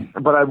 Right.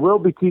 But I will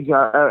be teaching.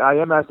 I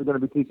am actually going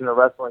to be teaching a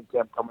wrestling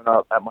camp coming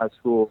up at my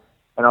school,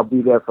 and I'll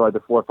be there for like the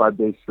 4 or 5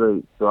 days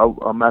straight. So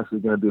I'm actually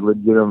going to be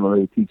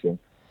legitimately teaching.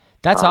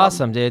 That's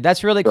awesome, dude.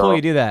 That's really cool.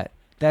 You do that.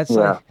 That's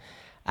like,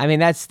 I mean,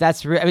 that's. I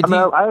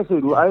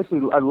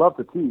love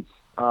to teach,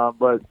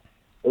 but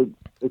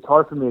it's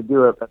hard for me to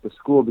do it at the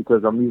school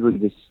because I'm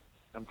usually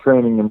I'm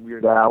training in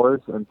weird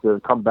hours, and to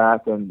come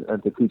back and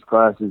to teach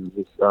classes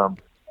is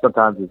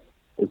sometimes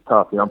it's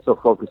tough. You know, I'm so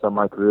focused on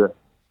my career.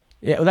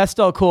 Yeah, well, that's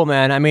still cool,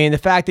 man. I mean, the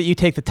fact that you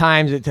take the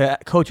time to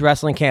coach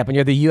wrestling camp and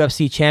you're the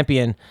UFC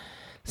champion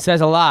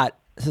says a lot.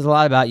 It says a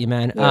lot about you,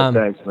 man. Yeah,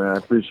 thanks, man. I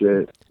appreciate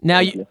it.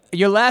 Now,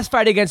 your last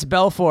fight against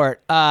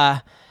Belfort,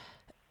 now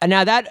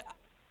that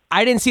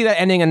I didn't see that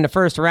ending in the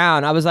first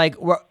round. I was like,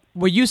 were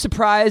you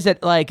surprised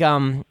at like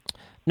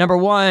number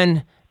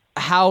one,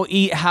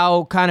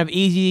 how kind of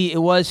easy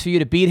it was for you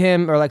to beat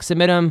him or like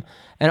submit him,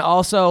 and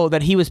also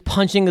that he was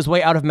punching his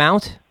way out of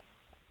mount?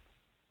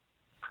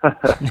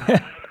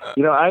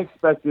 You know, I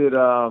expected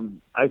a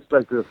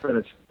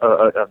finish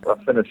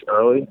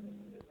early.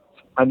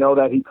 I know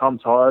that he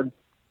comes hard,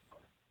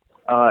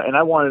 and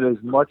I wanted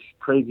as much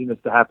craziness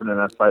to happen in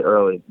that fight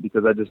early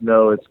because I just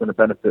know it's going to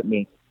benefit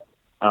me.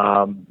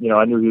 You know,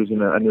 I knew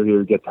he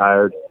would get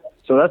tired,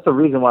 so that's the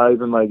reason why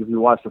even like if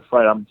you watch the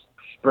fight, I'm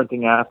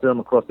sprinting after him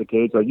across the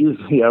cage. Like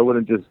usually I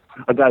wouldn't just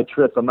a guy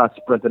trips, I'm not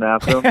sprinting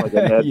after him like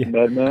a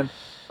madman.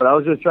 But I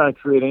was just trying to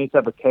create any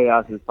type of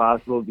chaos as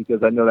possible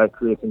because I know that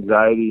creates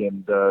anxiety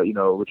and you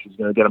know, which is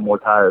going to get him more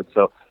tired.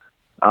 So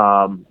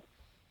I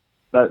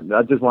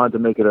just wanted to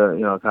make it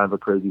a kind of a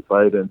crazy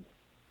fight, and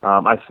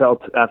I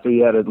felt after he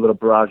had a little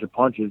barrage of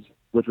punches,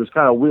 which was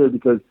kind of weird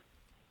because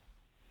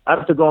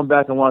after going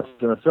back and watching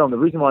the film, the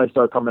reason why he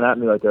started coming at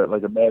me like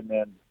a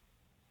madman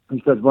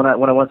because when I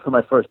went for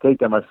my first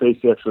takedown, my face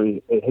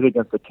actually hit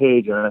against the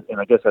cage, and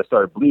I guess I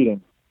started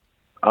bleeding.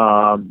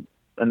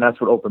 And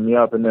that's what opened me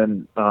up. And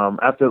then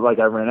after, like,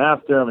 I ran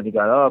after him, and he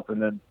got up, and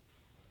then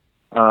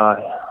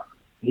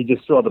he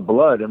just saw the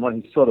blood. And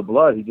when he saw the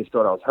blood, he just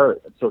thought I was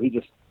hurt. And so he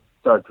just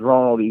started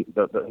throwing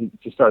he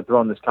just started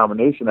throwing this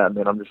combination at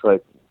me, and I'm just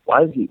like,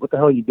 what the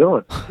hell are you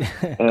doing?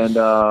 And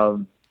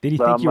did he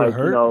think you were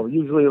hurt? You know,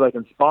 usually, like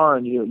in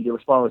sparring, you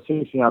respond with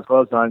 16-ounce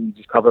gloves on, you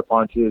just cover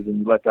punches,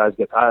 and you let guys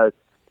get tired.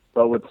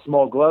 But with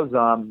small gloves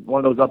on,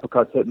 one of those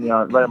uppercuts hit me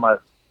on right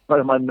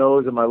in my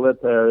nose and my lip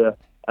area.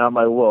 And I'm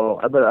like, whoa,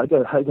 I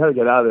gotta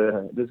get out of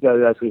there. This guy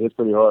actually hits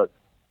pretty hard.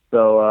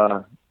 So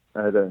I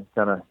had to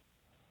kind of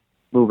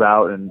move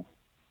out,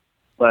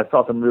 but I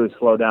felt him really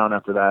slow down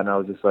after that, and I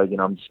was just like,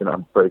 I'm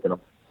breaking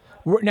him.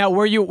 Now,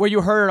 were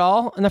you hurt at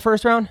all in the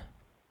first round?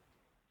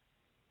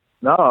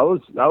 No, I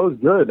was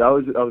good. I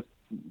was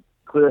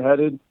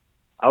clear-headed.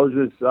 I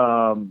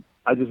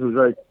just was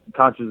very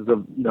conscious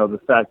of the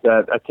fact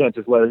that I can't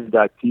just let a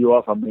guy tee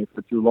off on me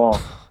for too long,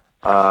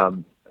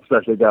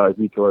 especially a guy like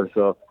Vitor.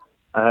 So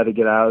I had to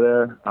get out of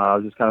there. I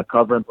was just kind of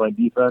covering, playing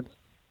defense.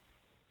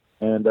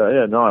 And,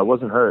 I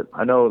wasn't hurt.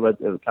 I know it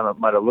kind of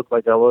might have looked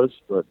like I was,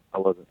 but I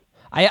wasn't.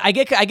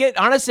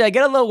 Honestly, I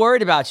get a little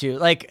worried about you.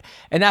 Like,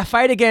 in that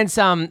fight against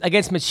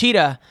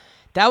Machida,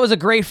 that was a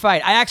great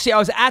fight. I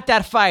was at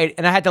that fight,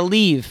 and I had to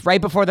leave right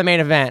before the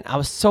main event. I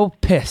was so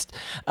pissed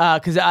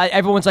because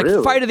everyone's like,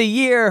 really? Fight of the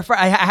year.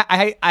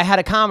 I had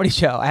a comedy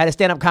show. I had a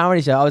stand-up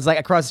comedy show. I was like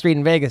across the street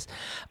in Vegas.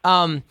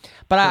 But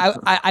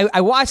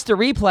I watched the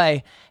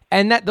replay,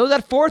 and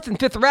that fourth and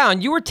fifth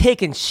round, you were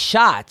taking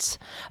shots.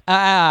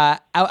 At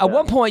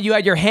one point, you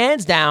had your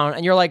hands down,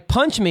 and you're like,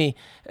 punch me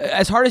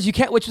as hard as you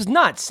can, which was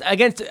nuts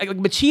against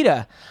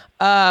Machida.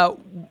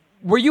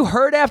 Were you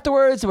hurt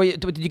afterwards?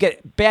 Did you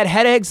get bad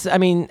headaches? I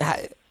mean,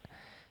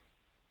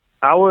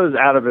 I was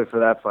out of it for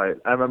that fight.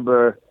 I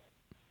remember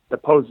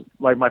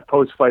my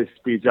post-fight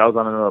speech. I was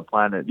on another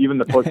planet. Even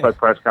the post-fight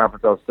press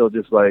conference, I was still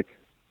just like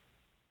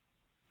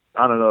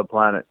on another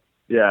planet.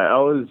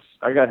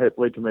 I got hit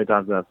way too many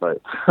times in that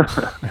fight.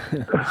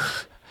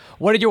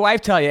 What did your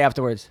wife tell you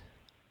afterwards?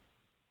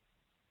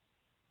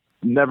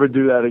 Never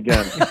do that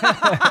again.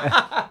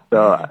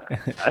 So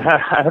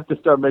I have to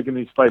start making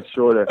these fights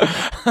shorter.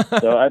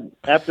 So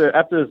after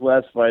this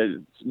last fight,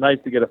 it's nice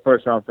to get a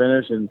first round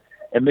finish, and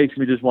it makes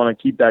me just want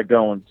to keep that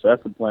going. So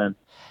that's the plan.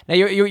 Now,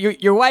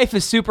 your wife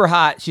is super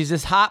hot. She's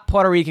this hot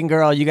Puerto Rican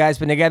girl. You guys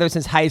been together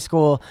since high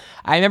school.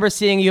 I remember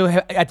seeing you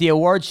at the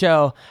award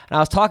show, and I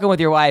was talking with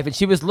your wife, and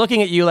she was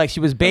looking at you like she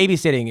was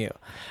babysitting you.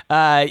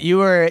 She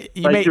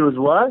was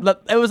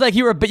what? It was like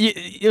you were.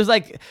 It was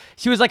like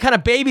she was like kind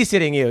of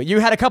babysitting you.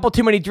 You had a couple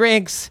too many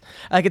drinks.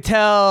 I could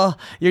tell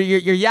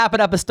you're yapping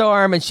up a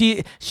storm, and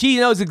she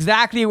knows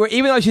exactly where.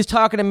 Even though she's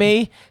talking to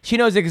me, she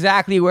knows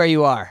exactly where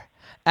you are.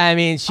 I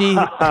mean, she.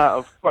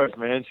 Of course,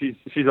 man. She's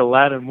a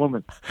Latin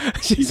woman.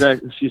 She's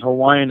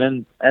Hawaiian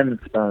and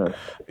Spanish.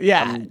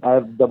 Yeah, I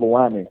have double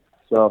whammy.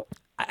 So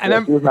she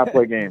does not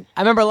play games.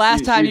 I remember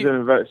last time she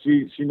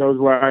knows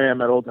where I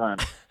am at all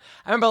times.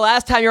 I remember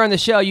last time you were on the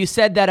show, you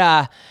said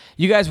that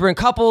you guys were in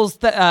couples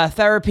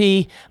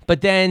therapy,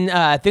 but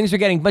then things were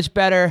getting much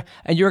better,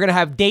 and you were gonna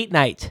have date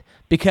night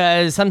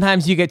because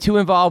sometimes you get too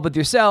involved with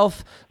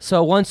yourself.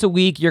 So once a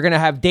week, you're gonna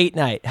have date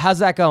night. How's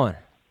that going?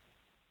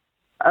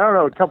 I don't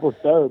know, a couple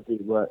therapy,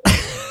 but date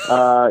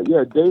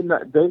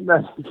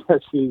night.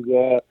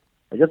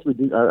 I guess we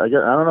do. I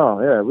don't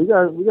know. Yeah, we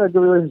got a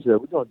good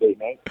relationship. We're doing date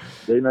night.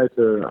 Date nights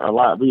are a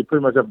lot. We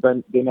pretty much have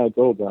date nights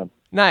all the time.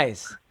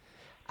 Nice.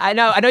 I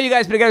know you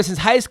guys been together since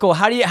high school.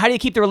 How do you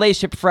keep the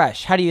relationship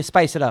fresh? How do you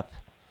spice it up?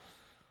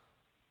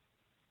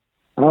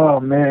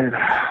 Oh man.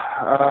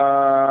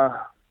 I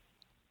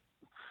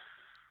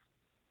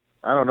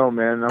don't know,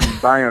 man. I'm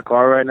buying a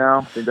car right now.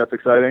 I think that's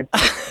exciting.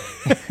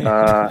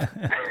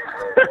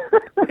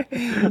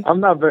 I'm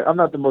not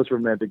the most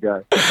romantic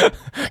guy.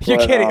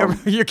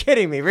 You're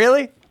kidding me,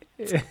 really?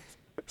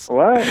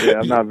 What? Yeah,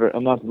 I'm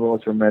not the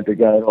most romantic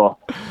guy at all.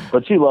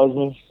 But she loves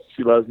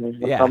me.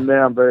 Yeah. I'm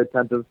there. I'm very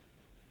attentive.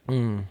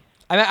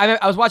 I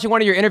was watching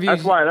one of your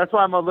interviews. That's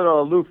why I'm a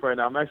little aloof right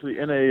now. I'm actually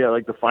in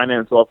the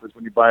finance office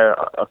when you buy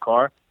a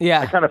car.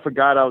 Yeah. I kind of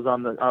forgot I was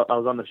on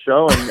the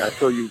show, and I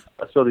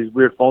saw these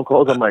weird phone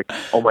calls. I'm like,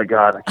 oh my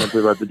god, I can't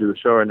believe I have to do the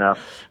show right now.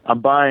 I'm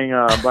buying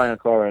a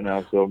car right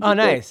now. So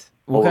nice.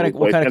 What kind of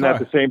car? And at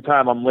the same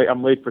time, I'm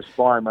late for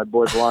sparring. My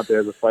boy Volante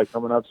has a fight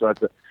coming up, so I have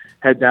to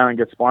head down and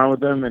get sparring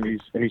with him, and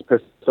he's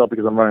pissed off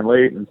because I'm running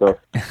late, and so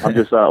I'm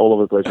just all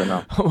over the place right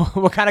now.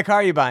 What kind of car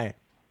are you buying?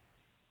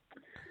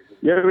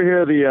 You ever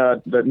hear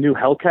the new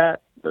Hellcat,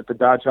 the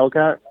Dodge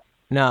Hellcat?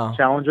 No.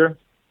 Challenger?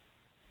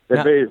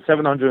 They're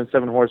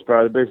 707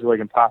 horsepower. They're basically like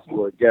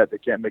impossible to get. They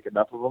can't make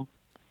enough of them.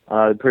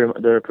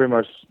 They're pretty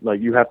much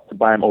like you have to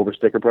buy them over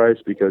sticker price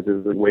because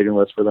there's a waiting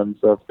list for them and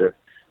stuff.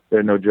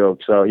 They're no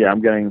joke. So yeah,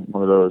 I'm getting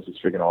one of those. It's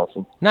freaking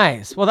awesome.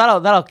 Nice. Well,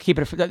 that'll keep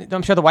it.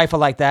 I'm sure the wife will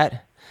like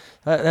that.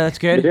 That's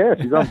good. Yeah,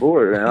 she's on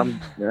board.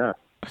 And yeah.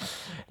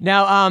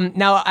 Now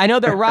I know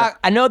that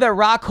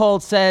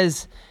Rockhold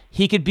says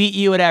he could beat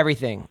you at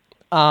everything.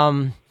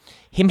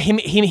 He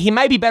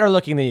might be better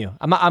looking than you.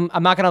 I'm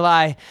not gonna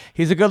lie.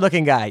 He's a good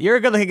looking guy. You're a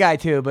good looking guy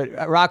too, but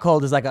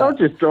Rockhold is like Don't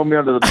just throw me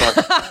under the bus.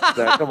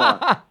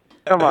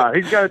 Come on.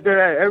 He's got to do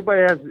that.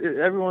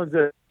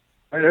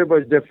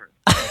 Everybody's different.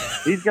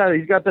 He's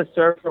got the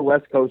surfer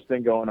West Coast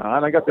thing going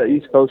on. I got the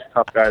East Coast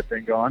tough guy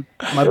thing going.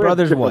 My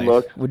brother's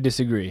wife would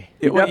disagree.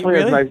 He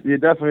definitely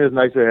has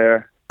nicer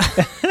hair.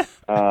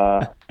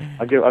 I'll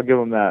give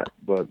him that,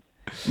 but.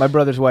 My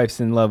brother's wife's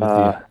in love with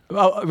you.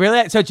 Oh,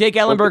 really? So Jake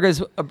Ellenberg is...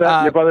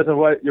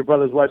 your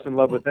brother's wife's in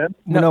love with him?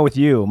 No, with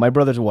you. My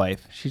brother's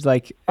wife. She's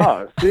like...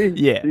 Oh, see?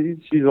 Yeah.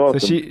 She's awesome.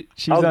 So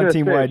she's on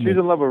Team Weidman. She's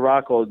in love with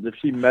Rockhold. If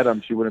she met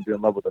him, she wouldn't be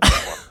in love with him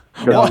anymore.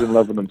 Because he's in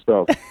love with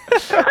himself.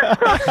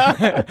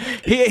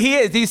 He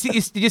is.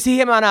 Did you see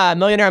him on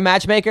Millionaire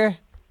Matchmaker?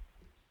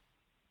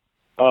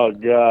 Oh,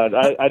 God.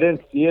 I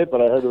didn't see it,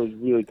 but I heard it was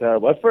really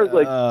terrible. At first,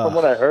 from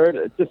what I heard,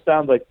 it just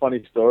sounds like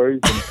funny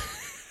stories. And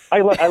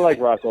I like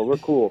Rocco. We're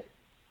cool.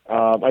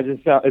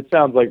 It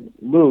sounds like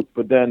Luke,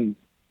 but then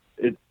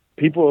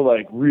people are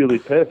like really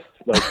pissed.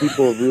 Like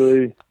people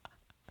really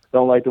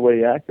don't like the way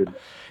he acted.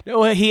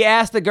 No, he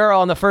asked the girl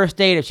on the first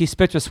date if she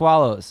spits or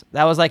swallows.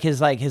 That was like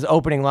his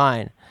opening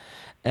line,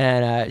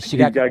 and He's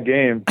got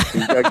game.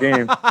 He's got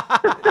game.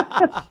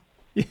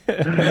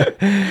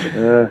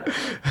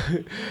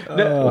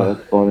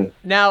 That's funny.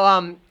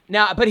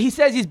 Now, but he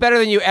says he's better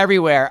than you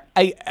everywhere,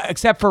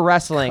 except for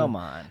wrestling. Come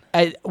on.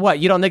 What,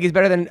 you don't think he's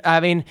better than... I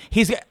mean,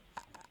 he's...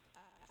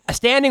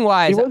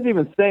 Standing-wise... He wasn't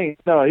even saying...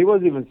 No, he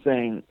wasn't even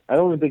saying... I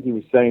don't even think he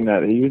was saying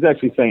that. He was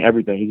actually saying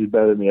everything. He's just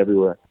better than me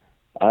everywhere.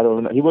 I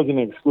don't know. He wasn't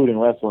excluding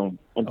wrestling.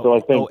 And so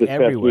I think this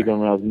past week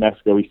when I was in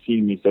Mexico, he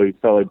seen me, so he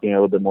felt like being a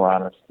little bit more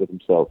honest with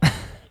himself.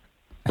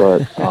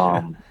 But,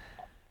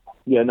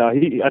 yeah, no, I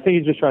think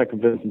he's just trying to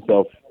convince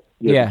himself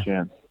he has a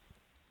chance.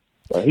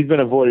 He's been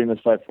avoiding this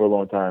fight for a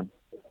long time.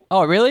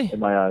 Oh, really? In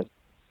my eyes.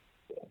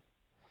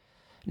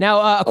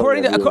 Now,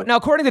 according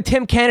to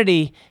Tim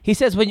Kennedy, he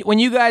says when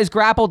you guys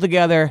grappled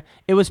together,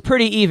 it was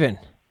pretty even.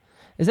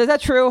 Is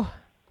that true?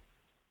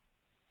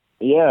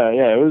 Yeah,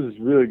 it was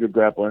really good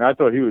grappling. I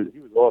thought he was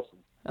awesome.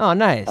 Oh,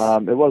 nice.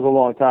 It was a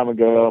long time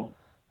ago,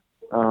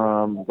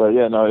 but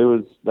yeah, no, he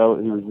was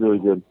really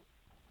good.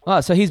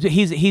 Oh, so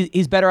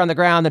he's better on the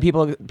ground than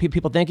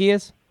people think he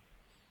is?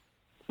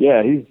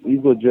 Yeah,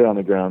 he's legit on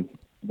the ground.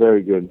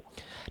 Very good.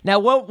 Now,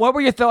 what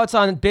were your thoughts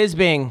on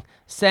Bisping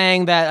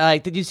saying that?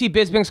 Like, did you see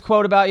Bisping's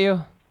quote about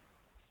you?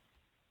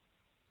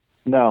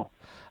 No.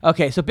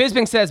 Okay, so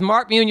Bisping says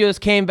Mark Munoz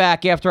came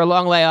back after a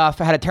long layoff,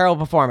 had a terrible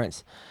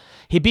performance.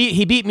 He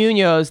beat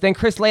Munoz, then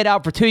Chris laid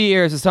out for 2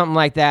 years or something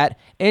like that,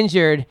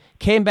 injured,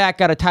 came back,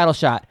 got a title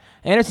shot.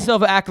 Anderson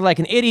Silva acted like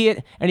an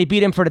idiot, and he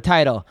beat him for the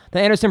title.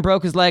 Then Anderson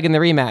broke his leg in the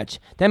rematch.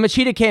 Then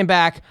Machida came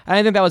back. I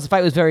didn't think the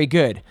fight was very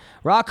good.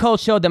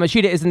 Rockhold showed that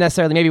Machida isn't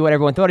necessarily maybe what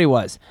everyone thought he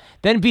was.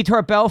 Then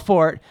Vitor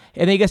Belfort,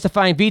 and then he gets to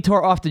find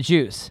Vitor off the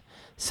juice.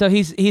 So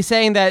he's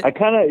saying that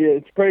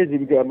it's crazy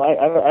because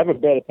I have a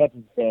bad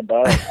attention span,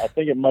 but I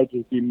think it might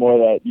just be more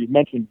that you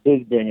mentioned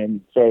Bisping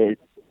and started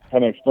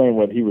kind of explain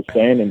what he was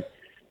saying. And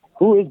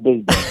who is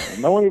Bisping?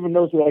 No one even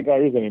knows who that guy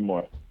is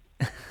anymore.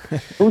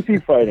 Who's he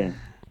fighting?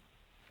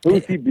 Who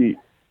is he beat?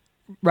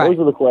 right. Those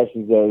are the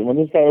questions. When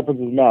this guy opens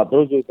his mouth,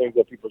 those are the things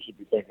that people should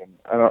be thinking.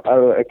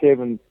 I can't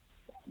even.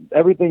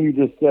 Everything you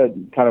just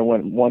said kind of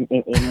went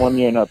in one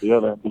ear and out the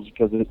other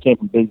because it came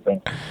from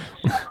Bisping.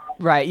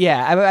 Right,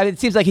 yeah. I mean, it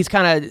seems like he's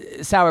kind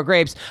of sour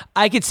grapes.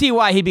 I could see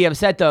why he'd be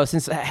upset, though,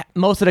 since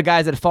most of the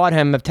guys that fought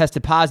him have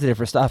tested positive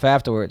for stuff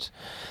afterwards.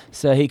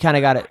 So he kind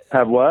of got it.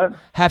 Have what?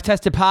 Have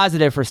tested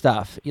positive for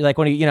stuff. Like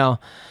when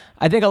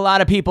I think a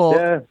lot of people,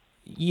 a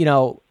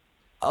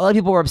lot of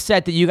people were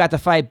upset that you got to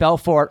fight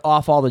Belfort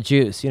off all the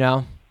juice,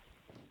 And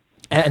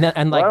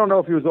like, I don't know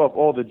if he was off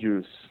all the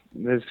juice.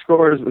 His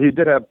scores, he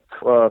did have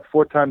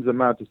 4 times the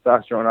amount of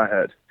testosterone I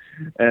had.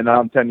 And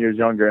I'm 10 years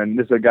younger, and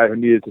this is a guy who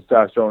needed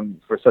testosterone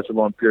for such a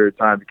long period of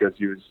time because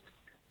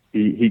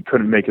he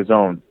couldn't make his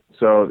own.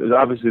 So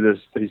obviously,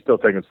 he's still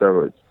taking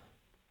steroids.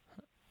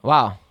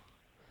 Wow,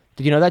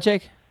 did you know that,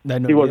 Jake?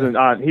 He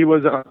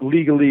was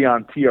legally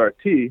on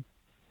TRT.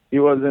 He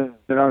wasn't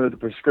under the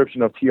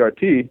prescription of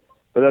TRT,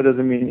 but that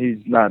doesn't mean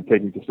he's not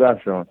taking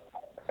testosterone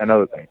and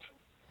other things.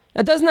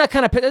 Now, doesn't that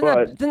kind of piss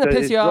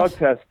you off? His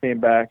drug test came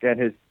back, and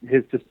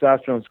his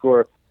testosterone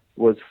score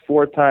was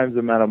 4 times the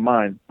amount of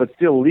mine, but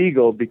still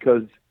legal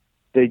because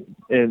the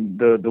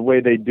way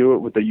they do it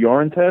with the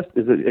urine test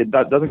is it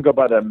doesn't go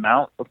by the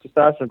amount of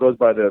testosterone, it goes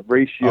by the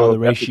ratio of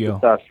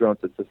testosterone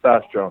to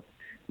testosterone,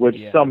 which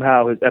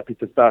somehow his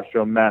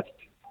epitestosterone matched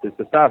his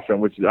testosterone,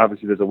 which is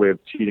obviously there's a way of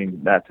cheating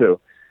that too.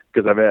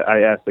 Because I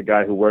asked the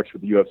guy who works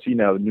with the UFC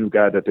now, the new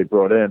guy that they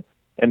brought in,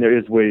 and there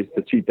is ways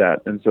to cheat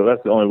that, and so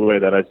that's the only way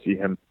that I see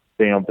him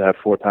being able to have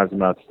 4 times the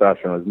amount of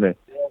testosterone as me.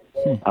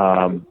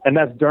 And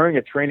that's during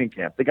a training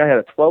camp. The guy had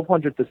a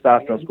 1,200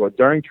 testosterone score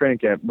during training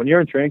camp. When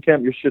you're in training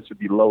camp, your shit should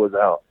be low as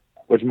hell,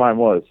 which mine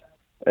was.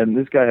 And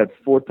this guy had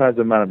 4 times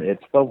the amount of me.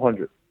 It's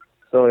 1,200.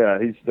 So yeah,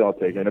 he's still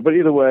taking it. But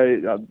either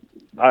way,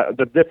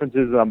 the difference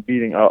is I'm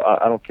beating.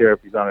 I don't care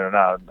if he's on it or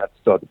not. I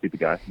still have to beat the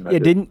guy. Yeah,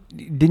 didn't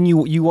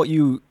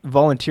you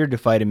volunteered to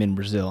fight him in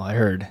Brazil? I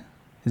heard.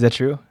 Is that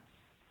true?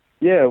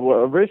 Yeah.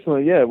 Well,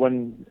 originally,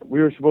 when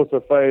we were supposed to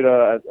fight,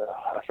 I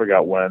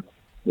forgot when.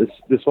 This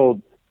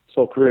whole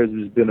career has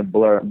just been a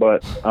blur.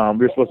 But we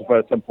were supposed to fight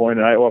at some point,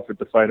 and I offered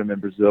to fight him in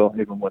Brazil,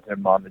 even with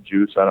him on the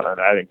juice. I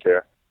didn't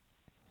care.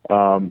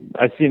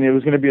 I seen it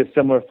was going to be a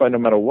similar fight no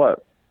matter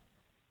what.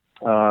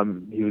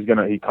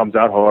 He comes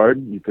out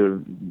hard. You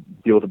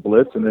could deal with the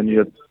blitz, and then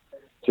you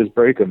just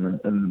break him.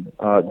 And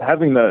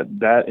having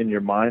that in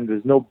your mind,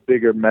 there's no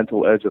bigger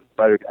mental edge a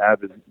fighter can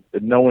have is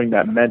knowing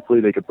that mentally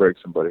they could break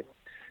somebody.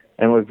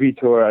 And with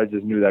Vitor, I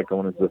just knew that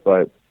going into the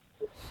fight.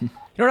 You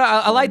know what?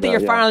 I like that you're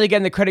finally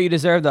getting the credit you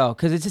deserve, though,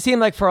 because it just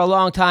seemed like for a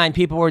long time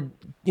people were,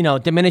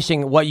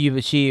 diminishing what you've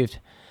achieved,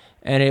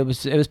 and it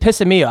was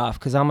pissing me off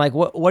because I'm like,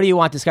 what do you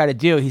want this guy to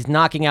do? He's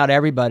knocking out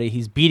everybody.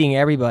 He's beating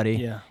everybody.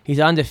 Yeah. He's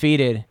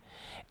undefeated.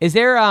 Is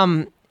there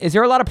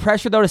a lot of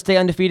pressure though to stay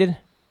undefeated?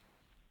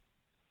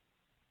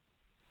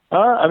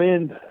 I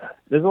mean,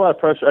 there's a lot of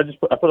pressure.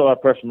 I put a lot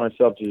of pressure on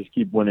myself to just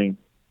keep winning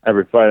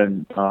every fight,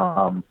 and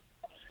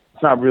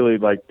it's not really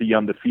like the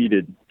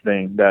undefeated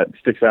thing that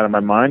sticks out in my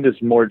mind.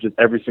 It's more just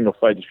every single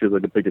fight just feels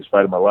like the biggest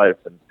fight of my life,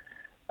 and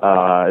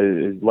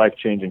it's life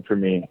changing for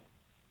me.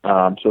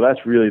 So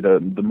that's really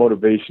the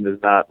motivation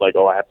is not like,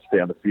 oh, I have to stay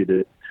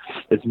undefeated.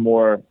 It's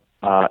more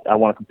I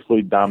want to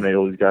completely dominate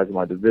all these guys in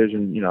my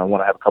division. I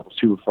want to have a couple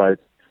super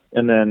fights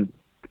and then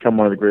become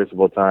one of the greatest of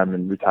all time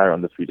and retire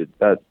undefeated.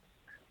 That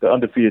the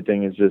undefeated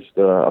thing is just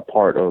a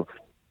part of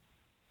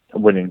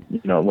winning.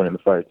 Winning the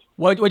fights.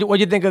 What do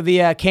you think of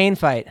the Kane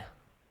fight?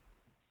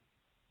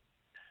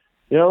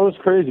 It was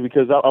crazy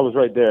because I was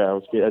right there. I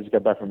just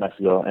got back from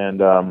Mexico,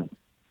 and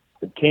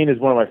Kane is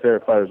one of my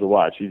favorite fighters to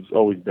watch. He's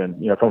always been,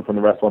 coming from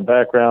the wrestling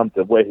background,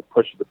 the way he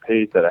pushes the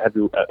pace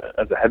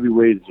as a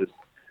heavyweight is just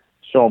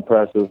so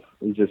impressive.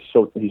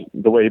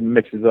 The way he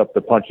mixes up the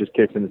punches,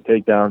 kicks, and his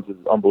takedowns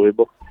is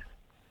unbelievable.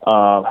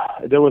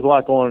 There was a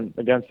lot going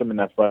against him in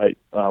that fight.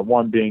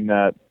 One being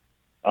that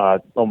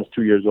almost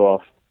 2 years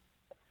off,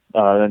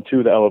 then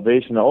two, the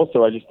elevation.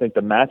 Also, I just think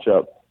the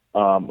matchup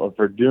of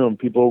Verdum,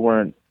 people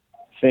weren't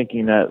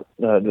thinking that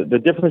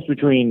the difference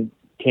between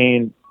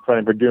Kane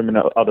fighting Verdum and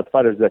other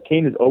fighters is that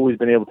Kane has always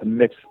been able to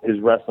mix his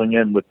wrestling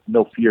in with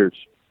no fears.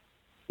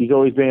 He's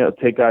always been able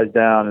to take guys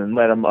down and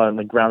let them on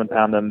the ground and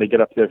pound them. They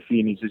get up to their feet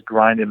and he's just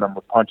grinding them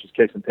with punches,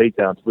 kicks, and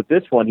takedowns. With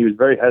this one, he was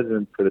very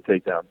hesitant for the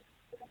takedown.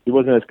 He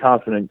wasn't as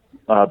confident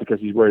because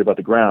he's worried about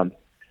the ground.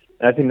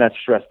 And I think that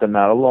stressed them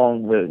out,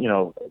 along with,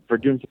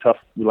 Verdum's a tough,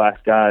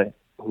 relaxed guy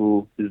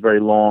who is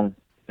very long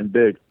and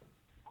big.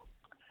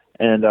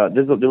 And there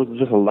was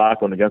just a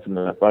lot going against him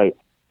in that fight.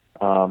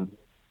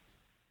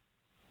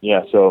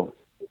 So,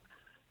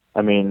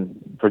 I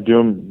mean,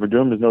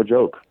 Verdum is no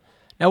joke.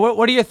 Now,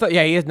 what are your thoughts?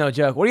 Yeah, he is no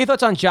joke. What are your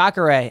thoughts on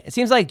Jacare? It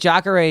seems like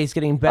Jacare is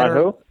getting better.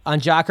 On who? On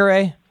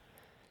Jacare?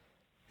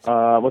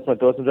 What's my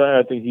thoughts on Jacare?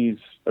 I think he's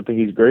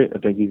great. I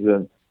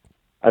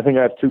think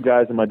I have two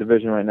guys in my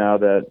division right now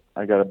that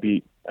I got to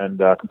beat and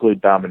completely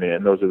dominate,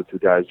 and those are the two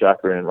guys,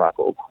 Jacare and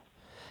Rockhold.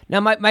 Now,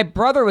 my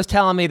brother was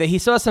telling me that he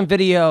saw some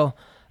video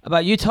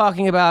about you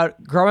talking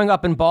about growing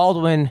up in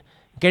Baldwin,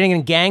 getting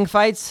in gang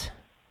fights.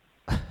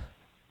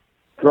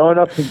 Growing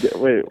up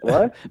wait,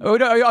 what? Oh,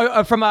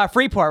 no, from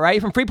Freeport, right?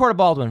 You're from Freeport or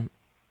Baldwin?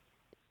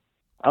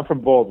 I'm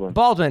from Baldwin.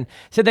 Baldwin.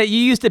 Said that you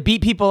used to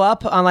beat people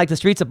up on like the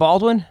streets of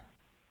Baldwin?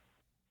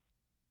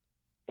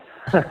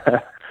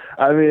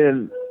 I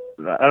mean,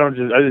 I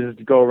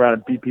just go around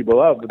and beat people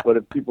up, but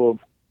if people,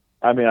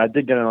 I mean, I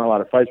did get in a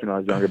lot of fights when I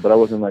was younger, but I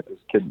wasn't like this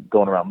kid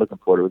going around looking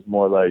for it. It was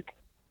more like,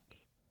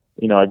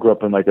 I grew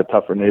up in like a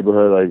tougher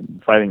neighborhood,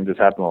 like fighting just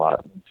happened a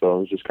lot. So it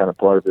was just kind of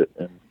part of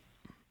it.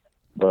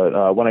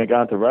 But when I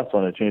got into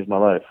wrestling, it changed my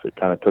life. It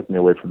kind of took me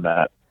away from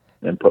that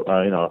and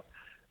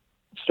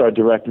started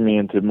directing me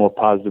into more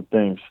positive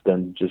things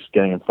than just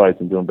getting in fights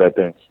and doing bad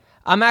things.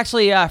 I'm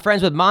actually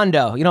friends with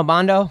Mondo. You know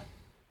Mondo?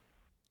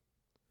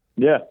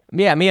 Yeah.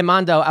 Yeah, me and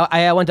Mondo.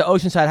 I went to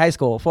Oceanside High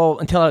School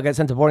until I got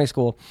sent to boarding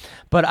school.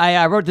 But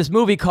I wrote this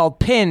movie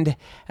called Pinned,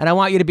 and I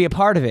want you to be a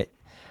part of it.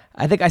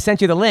 I think I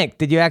sent you the link.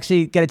 Did you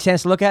actually get a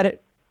chance to look at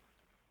it?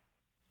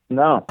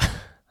 No.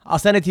 I'll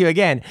send it to you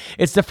again.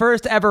 It's the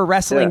first ever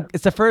wrestling. Yeah.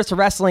 It's the first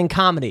wrestling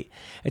comedy.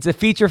 It's a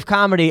feature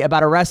comedy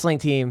about a wrestling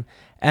team,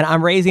 and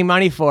I'm raising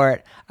money for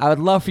it. I would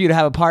love for you to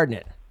have a part in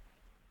it.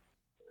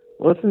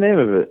 What's the name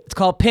of it? It's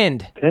called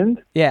Pinned.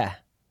 Pinned? Yeah.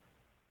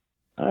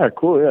 All right,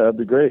 cool. Yeah, that'd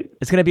be great.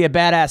 It's gonna be a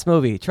badass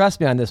movie. Trust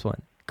me on this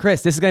one,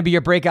 Chris. This is gonna be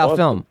your breakout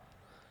film.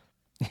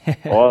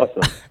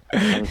 Awesome.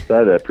 I'm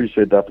excited. I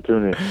appreciate the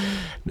opportunity.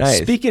 Nice.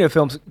 Speaking of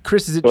films,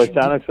 Chris, is it? Do I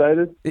sound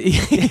excited?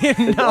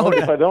 No.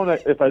 If I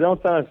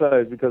don't sound excited,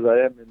 it's because I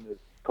am in this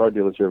car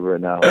dealership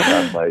right now. Like,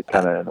 I'm like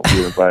kind of in a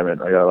weird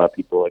environment. I got a lot of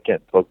people. I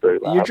can't talk very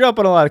loud. You're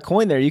dropping a lot of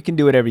coin there. You can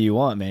do whatever you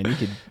want, man. You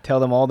can tell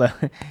them all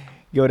to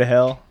go to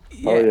hell.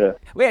 Oh yeah.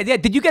 Wait, yeah.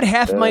 Did you get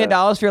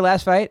 $500,000 for your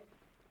last fight?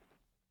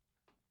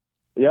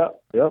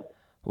 Yep.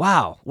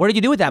 Wow. What did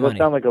you do with that Does money?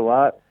 that sound like a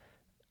lot?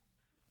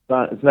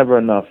 It's never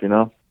enough,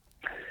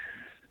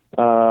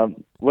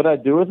 What I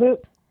do with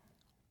it?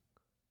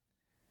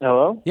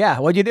 Hello? Yeah.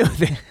 What'd you do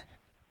with it?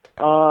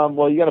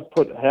 Well, you got to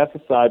put half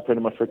aside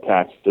pretty much for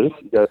taxes.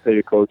 You got to pay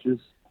your coaches.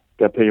 You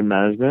got to pay your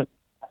management.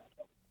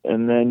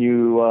 And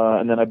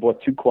then I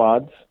bought 2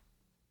 quads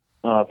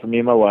for me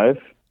and my wife.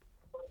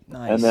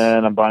 Nice. And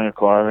then I'm buying a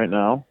car right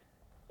now.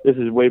 This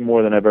is way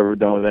more than I've ever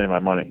done with any of my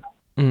money.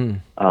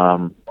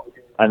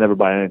 I never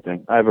buy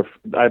anything. I've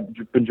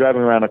been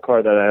driving around a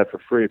car that I had for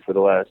free for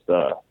the last,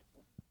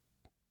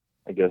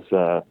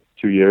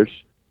 2 years.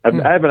 I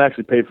haven't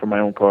actually paid for my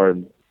own car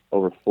in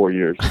over 4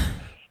 years.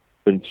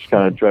 Been just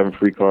kind of driving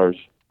free cars.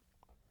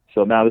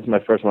 So now this is my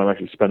first one I'm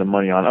actually spending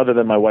money on, other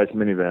than my wife's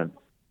minivan.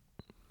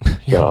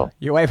 So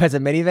Your wife has a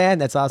minivan?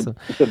 That's awesome.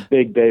 it's a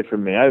big day for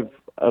me. I've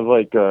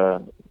like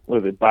what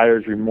is it?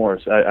 Buyer's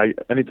remorse. I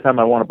anytime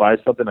I want to buy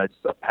something, I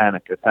just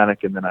panic. I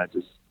panic and then I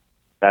just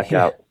back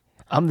out.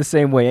 I'm the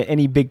same way.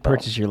 Any big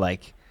purchase, you're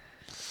like,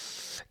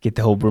 get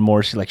the whole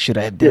remorse. You're like, should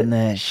I have done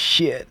that?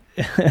 Shit.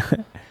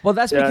 Well,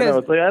 that's Yeah, because no,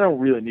 it's like I don't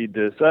really need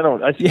this.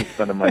 I shouldn't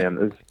spend the money on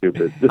this. This is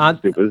stupid. This is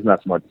stupid. This is not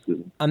a smart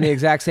decision. I'm the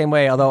exact same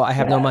way, although I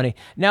have no money.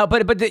 Now,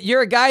 but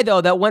you're a guy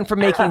though that went from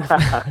making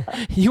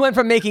you went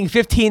from making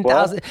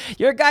 $15,000.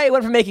 You're a guy who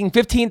went from making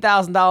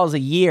 $15,000 a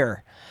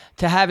year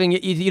to having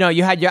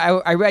you had your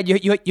I read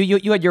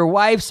you had your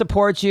wife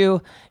support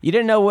you. You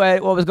didn't know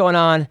what was going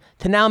on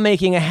to now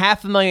making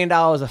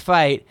 $500,000 a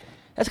fight.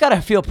 That's got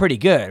to feel pretty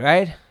good,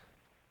 right?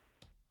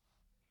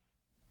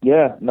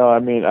 Yeah, no, I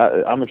mean,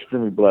 I'm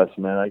extremely blessed,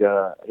 man. I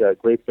got a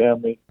great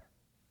family.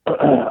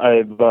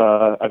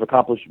 I've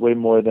accomplished way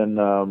more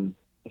than,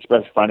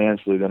 especially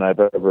financially, than I've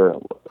ever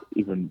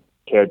even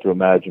cared to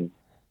imagine.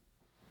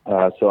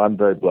 So I'm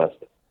very blessed.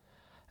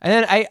 And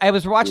then I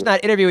was watching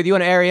that interview with you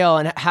and Ariel,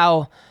 and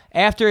how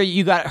after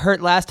you got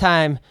hurt last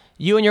time,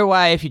 you and your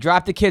wife, you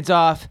dropped the kids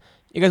off.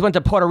 You guys went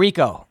to Puerto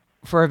Rico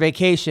for a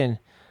vacation.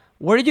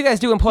 What did you guys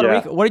do in Puerto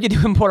Rico? What did you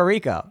do in Puerto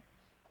Rico?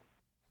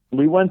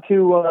 We went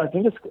to I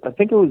think it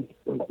was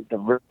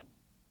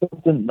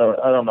the no,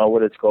 I don't know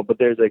what it's called, but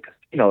there's a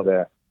casino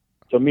there.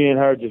 So me and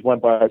her just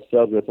went by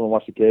ourselves. We had someone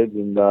watch the kids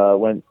and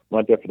went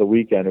there for the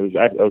weekend.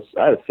 I had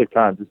a sick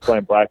time just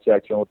playing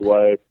blackjack, chilling with the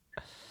wife,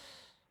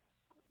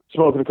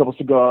 smoking a couple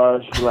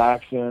cigars,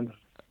 relaxing,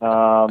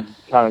 kind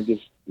of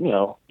just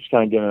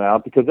kind of getting it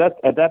out. Because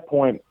at that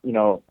point,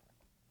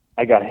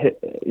 I got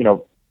hit.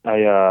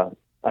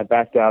 I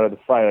backed out of the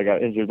fight. I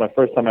got injured. My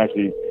first time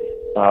actually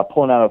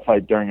pulling out of a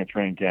fight during a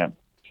training camp.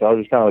 So I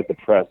was just kind of like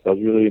depressed. I was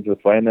really into the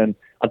fight. And then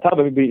on top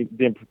of it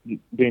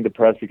being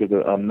depressed because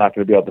I'm not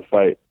going to be able to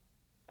fight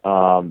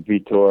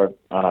Vitor,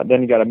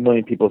 then you got a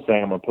million people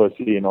saying I'm a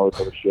pussy and all this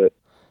other shit.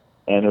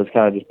 And it was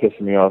kind of just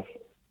pissing me off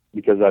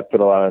because I put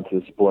a lot into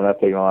the sport and I've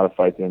taken a lot of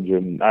fights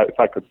injured. And if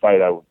I could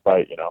fight, I would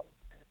fight,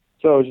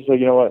 So it was just like,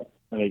 you know what?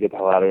 I need to get the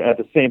hell out of here. And at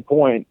the same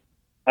point,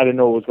 I didn't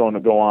know what was going to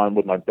go on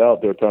with my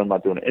belt. They were talking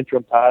about doing an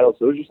interim title.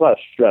 So it was just a lot of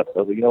stress. I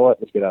was like, you know what?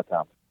 Let's get out of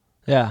town.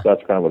 Yeah. So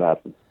that's kind of what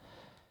happened.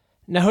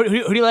 Now, who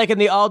do you like in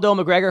the Aldo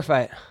McGregor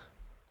fight?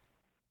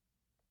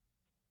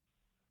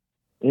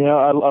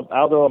 I love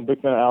Aldo. I'm a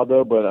big fan of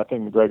Aldo, but I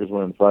think McGregor's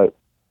winning the fight.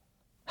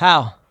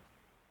 How?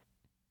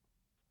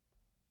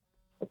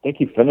 I think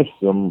he finished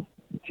him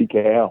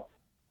TKO.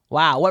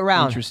 Wow, what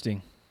round?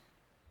 Interesting.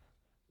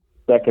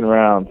 Second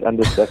round. End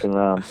of second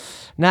round.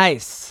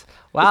 Nice.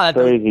 Wow, that's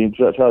crazy.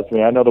 Trust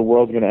me, I know the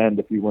world's going to end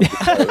if he wins the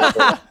fight. Everybody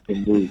wants to see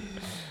him lose.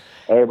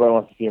 Everybody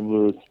wants to see him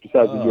lose,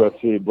 besides the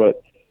UFC.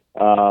 But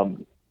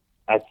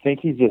I think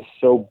he's just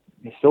so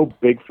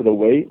big for the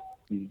weight.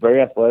 He's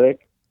very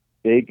athletic,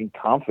 big, and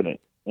confident.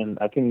 And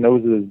I think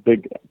those are his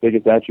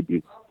biggest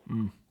attributes.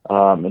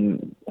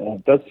 And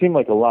it does seem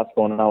like a lot's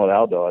going on with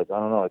Aldo. I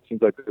don't know. It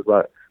seems like there's a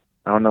lot.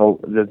 I don't know.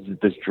 There's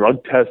this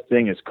drug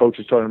testing. His coach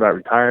is talking about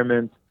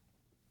retirement.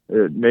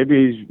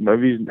 Maybe he's not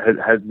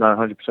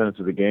 100%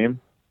 into the game.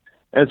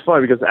 And it's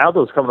funny because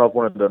Aldo's coming off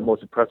one of the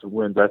most impressive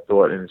wins I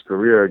thought in his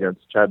career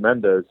against Chad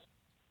Mendes.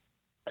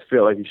 I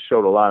feel like he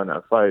showed a lot in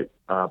that fight,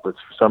 but for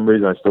some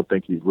reason I still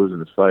think he's losing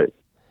this fight.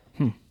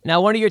 Now,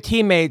 one of your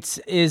teammates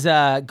is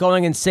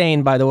going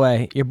insane, by the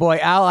way. Your boy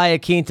Al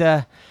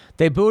Iaquinta.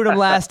 They booed him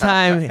last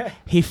time.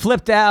 He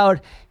flipped out.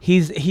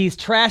 He's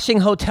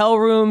trashing hotel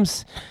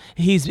rooms.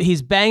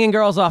 He's banging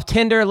girls off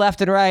Tinder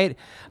left and right.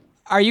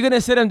 Are you going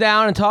to sit him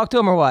down and talk to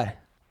him or what?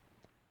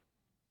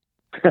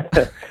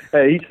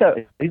 Hey,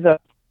 he's a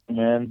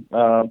man.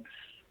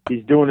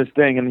 He's doing his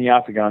thing in the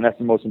octagon. That's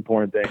the most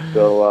important thing.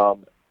 So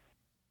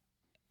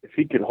if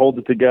he could hold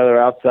it together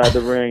outside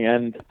the ring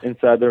and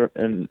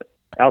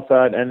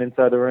outside and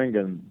inside the ring,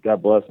 and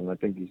God bless him. I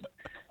think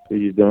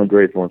he's doing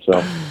great for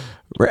himself.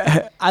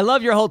 I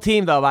love your whole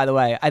team, though. By the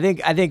way, I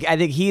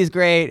think he's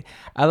great.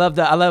 I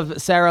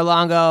love Sarah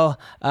Longo.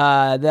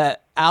 The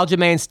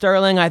Aljamain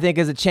Sterling, I think,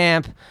 is a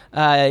champ.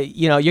 Your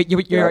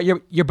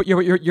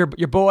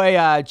boy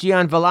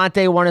Gian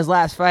Vellante won his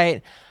last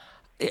fight.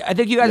 I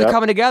think you guys are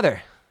coming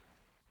together.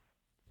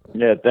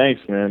 Yeah,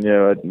 thanks, man.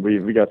 Yeah,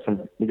 we got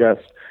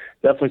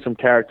definitely some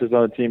characters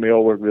on the team. We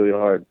all work really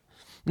hard.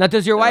 Now,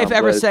 does your wife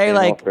ever say,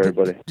 like,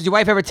 does your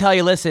wife ever tell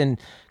you, listen,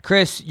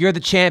 Chris, you're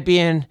the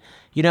champion,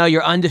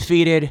 you're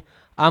undefeated,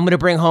 I'm going to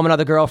bring home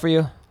another girl for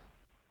you?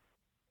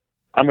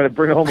 I'm going to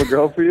bring home a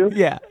girl for you?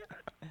 Yeah.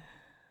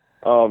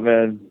 Oh,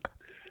 man.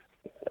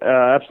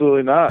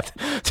 Absolutely not.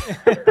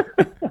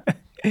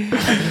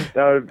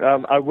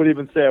 I would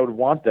even say I would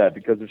want that,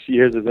 because if she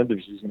hears this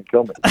interview, she's going to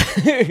kill me.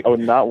 I would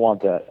not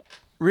want that.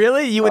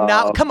 Really? You would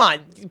not? Come on,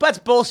 that's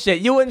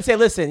bullshit. You wouldn't say,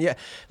 listen.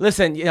 I'm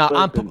saying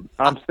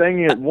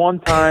it one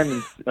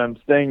time, and I'm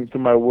staying to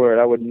my word.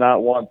 I would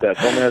not want that.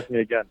 Don't ask me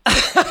again.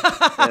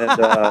 And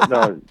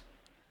no,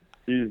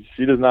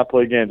 she does not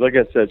play games. Like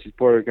I said, she's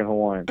Puerto Rican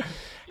Hawaiian.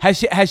 Has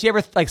she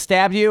ever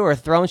stabbed you or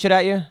thrown shit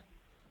at you?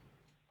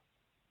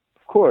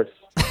 Of course,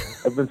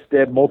 I've been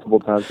stabbed multiple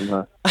times from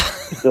her.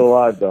 Still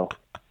alive though.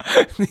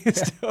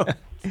 She's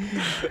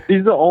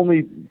the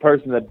only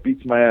person that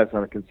beats my ass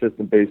on a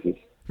consistent basis.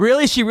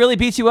 Really? She really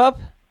beats you up?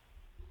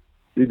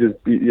 She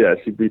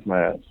beats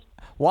my ass.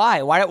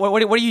 Why? What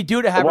do you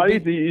do to have her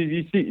beat?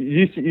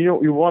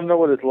 You want to know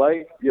what it's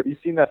like? You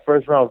seen that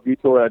first round of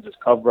Vitor where I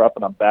just cover up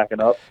and I'm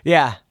backing up?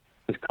 Yeah.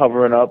 Just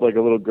covering up like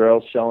a little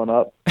girl, shelling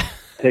up,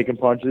 taking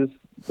punches.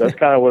 That's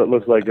kind of what it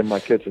looks like in my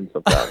kitchen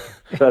sometimes.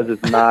 Besides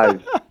just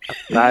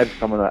knives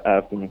coming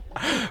after me.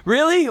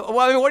 Really?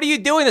 Well, what are you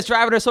doing that's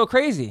driving her so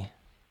crazy?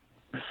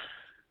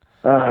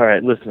 All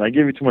right, listen, I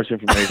gave you too much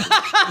information.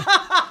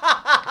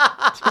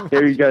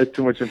 Gave you guys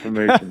too much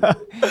information.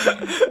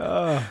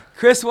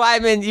 Chris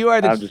Weidman, you are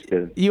the. I'm just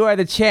kidding. You are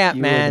the champ,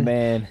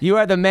 man. You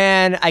are the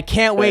man. I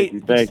can't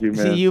wait. Thank you,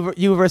 man. See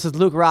you versus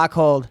Luke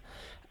Rockhold.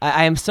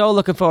 I am so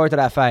looking forward to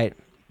that fight.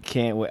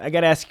 Can't wait. I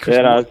got to ask Chris.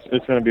 Yeah, no,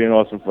 it's going to be an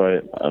awesome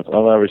fight. I have a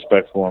lot of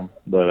respect for him,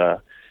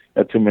 but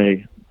got too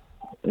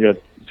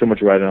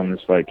much riding on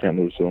this fight. Can't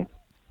lose to him.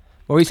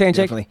 What were you saying,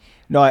 Jake? Definitely.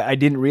 No, I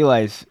didn't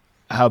realize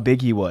how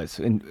big he was.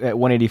 At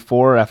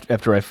 184,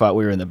 after I fought,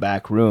 we were in the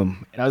back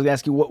room. And I was going to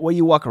ask you, what do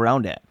you walk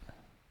around at?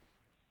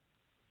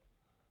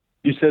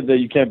 You said that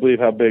you can't believe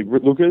how big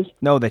Luke is?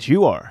 No, that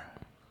you are.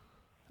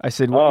 I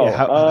said,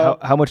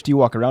 how much do you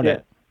walk around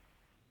at?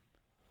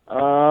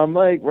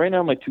 Like right now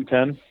I'm like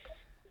 210.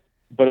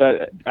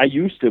 but I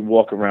used to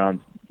walk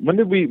around. When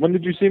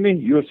did you see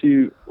me?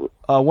 UFC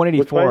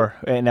 184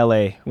 in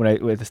LA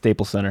with the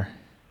Staples Center.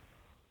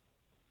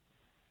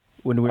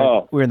 When we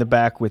were in the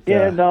back with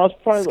I was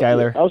probably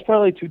Skyler. I was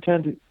probably like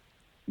 210.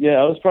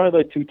 I was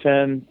probably like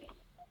 210,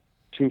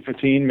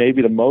 215,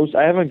 maybe the most.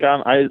 I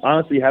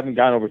honestly haven't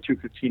gone over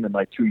 215 in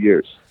like 2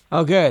 years.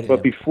 Oh, good.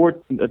 But before,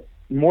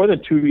 more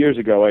than 2 years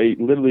ago, I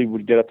literally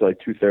would get up to like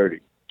 230.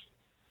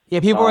 Yeah,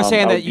 people were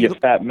saying I that would be a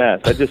fat mess.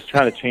 I just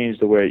try to change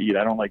the way I eat.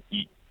 I don't like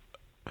eat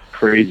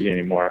crazy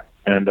anymore.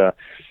 And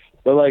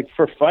but like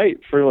for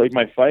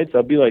my fights,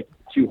 I'll be like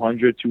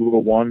 200,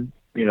 201.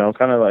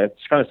 Kind of like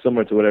it's kind of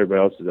similar to what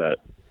everybody else is at.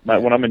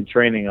 When I'm in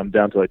training, I'm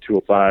down to like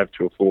 205,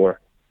 204.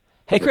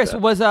 Hey, Chris,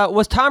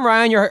 was Tom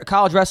Ryan your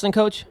college wrestling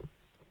coach?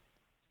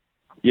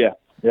 Yeah.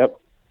 Yep.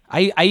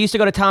 I used to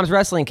go to Tom's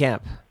wrestling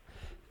camp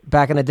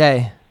back in the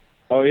day.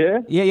 Oh yeah.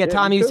 Yeah.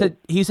 Tom used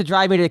to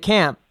drive me to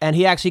camp, and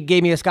he actually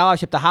gave me a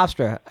scholarship to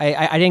Hofstra.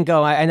 I didn't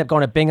go. I ended up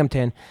going to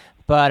Binghamton,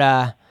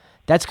 but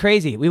that's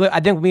crazy. I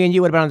think me and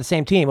you would have been on the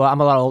same team. Well,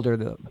 I'm a lot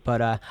older, but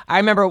I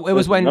remember it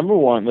was when. Number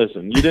one,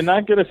 listen, you did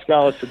not get a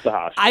scholarship to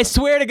Hofstra. I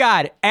swear to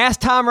God, ask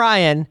Tom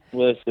Ryan.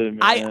 Listen,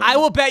 man. I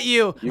will bet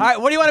you. All right,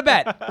 what do you want to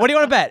bet? What do you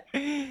want to bet?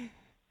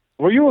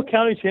 Were you a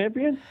county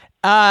champion?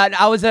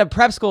 I was a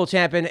prep school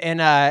champion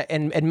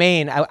in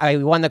Maine. I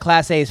won the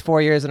Class A's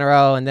 4 years in a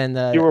row, and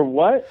then You were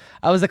what?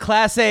 I was a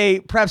Class A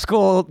prep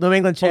school New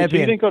England champion. So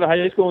you didn't go to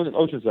high school in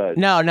Oceanside?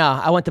 No,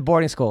 I went to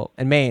boarding school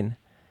in Maine.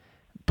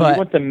 You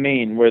went to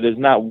Maine, where there's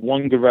not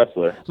one good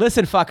wrestler.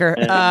 Listen, fucker.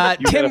 You got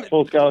a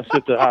full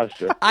scholarship to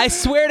Hofstra. I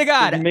swear to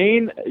God. Is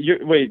Maine?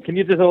 Wait, can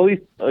you just at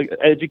least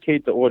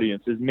educate the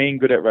audience? Is Maine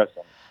good at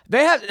wrestling?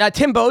 They have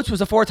Tim Boach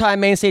was a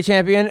 4-time Maine state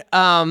champion.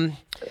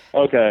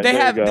 Okay.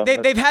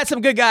 They've had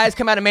some good guys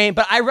come out of Maine,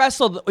 but we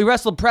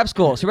wrestled prep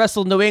schools. We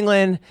wrestled New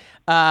England.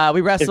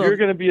 We wrestled. If you're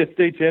going to be a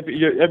state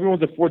champion,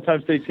 everyone's a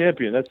 4-time state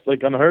champion. That's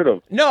like unheard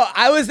of. No,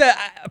 I was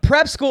at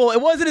prep school.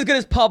 It wasn't as good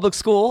as public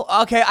school.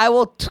 Okay, I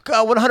will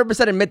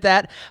 100% admit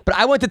that. But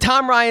I went to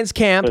Tom Ryan's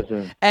camp,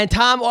 and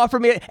Tom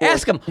offered me.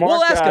 Ask him.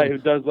 We'll ask him. Who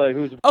does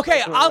who's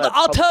okay,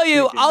 I'll tell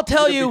you. I'll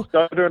tell you.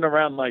 Stuttering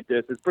around like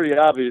this, it's pretty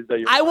obvious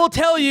that I will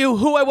tell you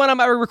who I went on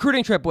my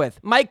recruiting trip with.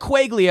 Mike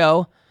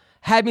Quaglio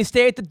had me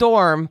stay at the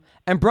dorm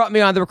and brought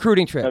me on the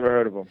recruiting trip. Never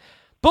heard of him.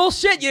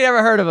 Bullshit, you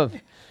never heard of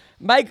him.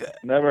 Mike,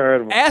 never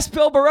heard of him. Ask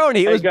Bill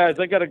Baroni. Guys,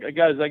 I gotta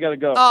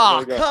go.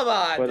 Oh, come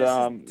on! But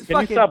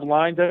can you stop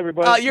lying to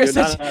everybody? Oh, you're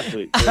not an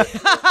athlete.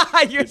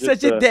 You're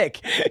such a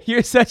dick.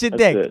 You're such a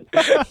dick.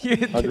 I'll just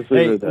leave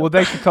it at that. Well,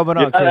 thanks for coming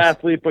on, You're not Chris. an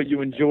athlete, but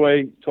you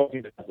enjoy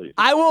talking to athletes.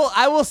 I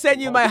will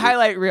send you my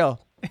highlight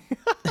reel.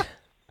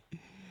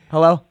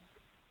 Hello.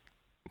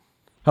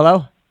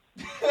 I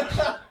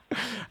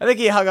think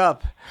he hung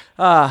up.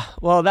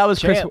 Well, that was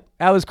Chris.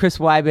 That was Chris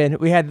Weidman.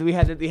 We had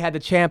the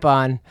champ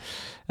on.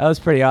 That was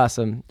pretty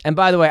awesome. And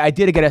by the way, I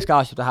did get a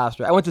scholarship to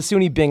Hofstra. I went to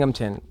SUNY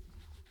Binghamton.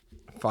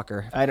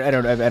 Fucker. I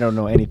don't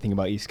know anything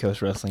about East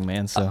Coast wrestling,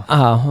 man. So.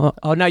 Oh,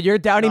 now you're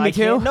doubting me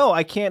too? No,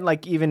 I can't. I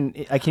can't even.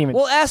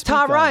 We'll ask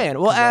Tom Ryan.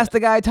 We'll ask the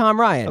guy Tom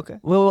Ryan. Okay.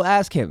 We'll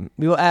ask him.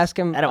 We will ask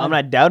him. I'm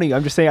not doubting you.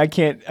 I'm just saying I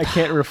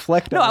can't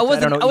reflect. No, I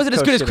wasn't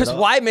as good as Chris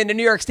Weidman, the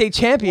New York State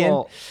champion.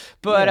 Well,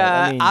 but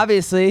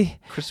obviously,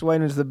 Chris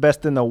Weidman's the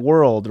best in the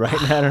world right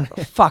now.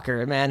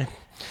 Fucker, man.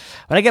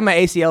 When I get my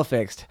ACL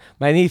fixed,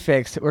 my knee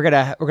fixed, we're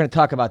gonna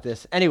talk about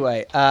this.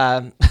 Anyway,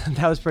 that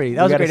was pretty.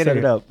 That was a great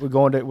interview. Set it up.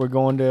 We're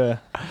going to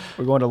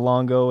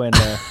Longo and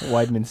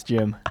Weidman's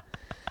gym,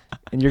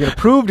 and you're gonna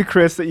prove to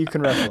Chris that you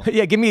can wrestle.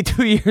 Yeah, give me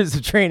 2 years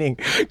of training,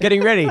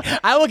 getting ready.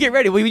 I will get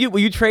ready. Will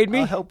you trade me?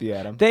 I'll help you,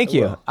 Adam. Thank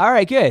you. All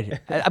right, good.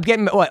 I'm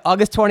getting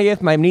August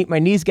 20th. My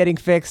knee's getting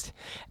fixed,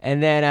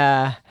 and then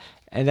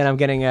I'm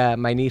getting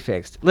my knee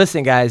fixed.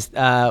 Listen, guys,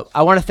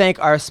 I want to thank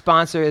our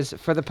sponsors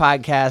for the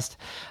podcast.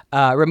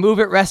 Remove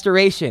It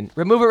Restoration.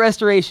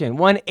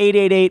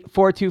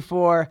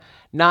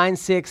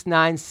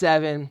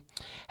 1-888-424-9697.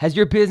 Has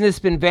your business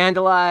been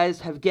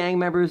vandalized? Have gang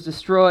members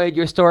destroyed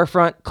your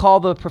storefront?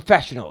 Call the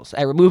professionals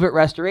at Remove It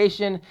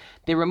Restoration.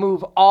 They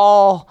remove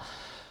all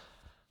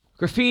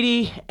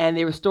graffiti and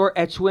they restore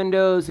etched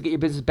windows to get your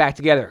business back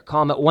together.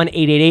 Call them at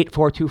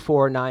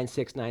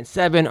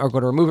 1-888-424-9697 or go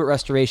to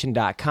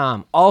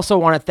removitrestoration.com. Also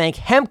want to thank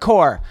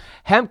Hempcore.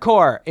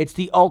 Hempcore, it's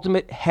the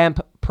ultimate hemp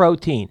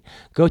protein.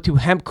 Go to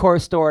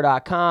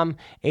hempcorestore.com,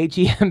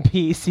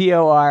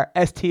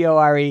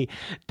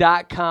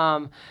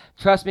 HEMPCORSTORE.com.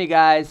 Trust me,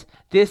 guys,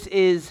 this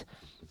is...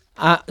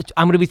 I'm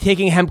going to be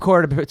taking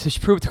Hempcore to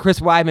prove to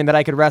Chris Weidman that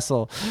I could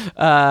wrestle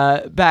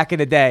back in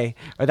the day,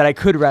 or that I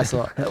could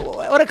wrestle.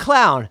 What a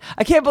clown.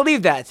 I can't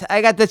believe that.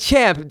 I got the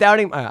champ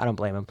doubting... I don't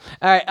blame him.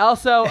 All right,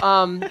 also...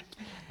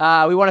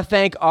 we want to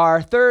thank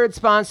our third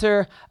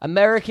sponsor,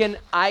 American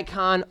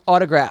Icon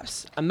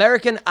Autographs.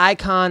 American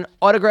Icon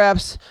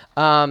Autographs,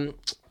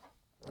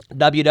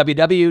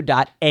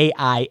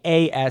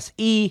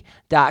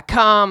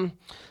 www.aiase.com.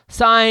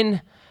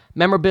 Sign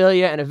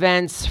memorabilia and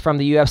events from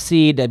the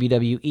UFC,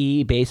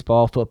 WWE,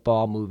 baseball,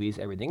 football, movies,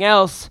 everything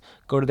else.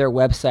 Go to their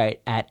website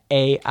at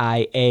aiase.com.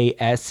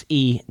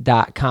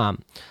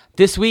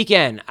 This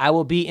weekend, I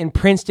will be in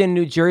Princeton,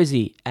 New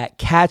Jersey at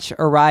Catch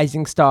a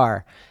Rising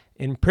Star.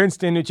 In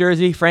Princeton, New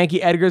Jersey,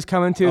 Frankie Edgar's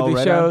coming to the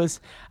right shows.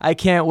 I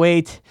can't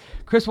wait.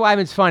 Chris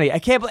Weidman's funny. I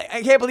can't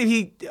believe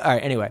he. All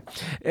right. Anyway,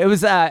 it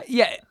was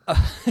yeah.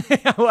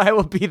 I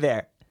will be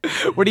there.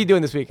 What are you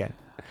doing this weekend?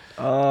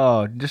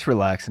 Oh, just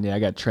relaxing. Yeah, I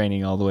got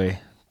training all the way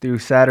through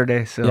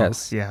Saturday. So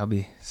Yes. yeah, I'll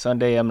be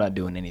Sunday. I'm not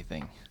doing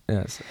anything.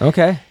 Yes.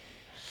 Okay.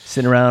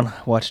 Sitting around,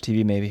 watch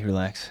TV, maybe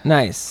relax.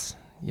 Nice.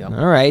 Yum.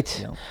 All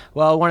right. Yum.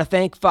 Well, I want to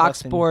thank Fox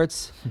Nothing.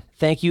 Sports.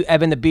 Thank you,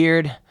 Evan the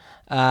Beard.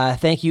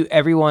 Thank you,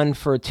 everyone,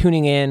 for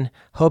tuning in.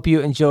 Hope you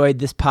enjoyed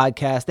this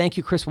podcast. Thank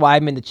you, Chris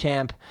Weidman, the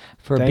champ,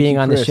 for Thank being you,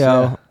 on the Chris,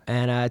 show.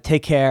 yeah. And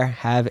take care.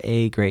 Have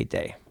a great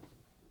day.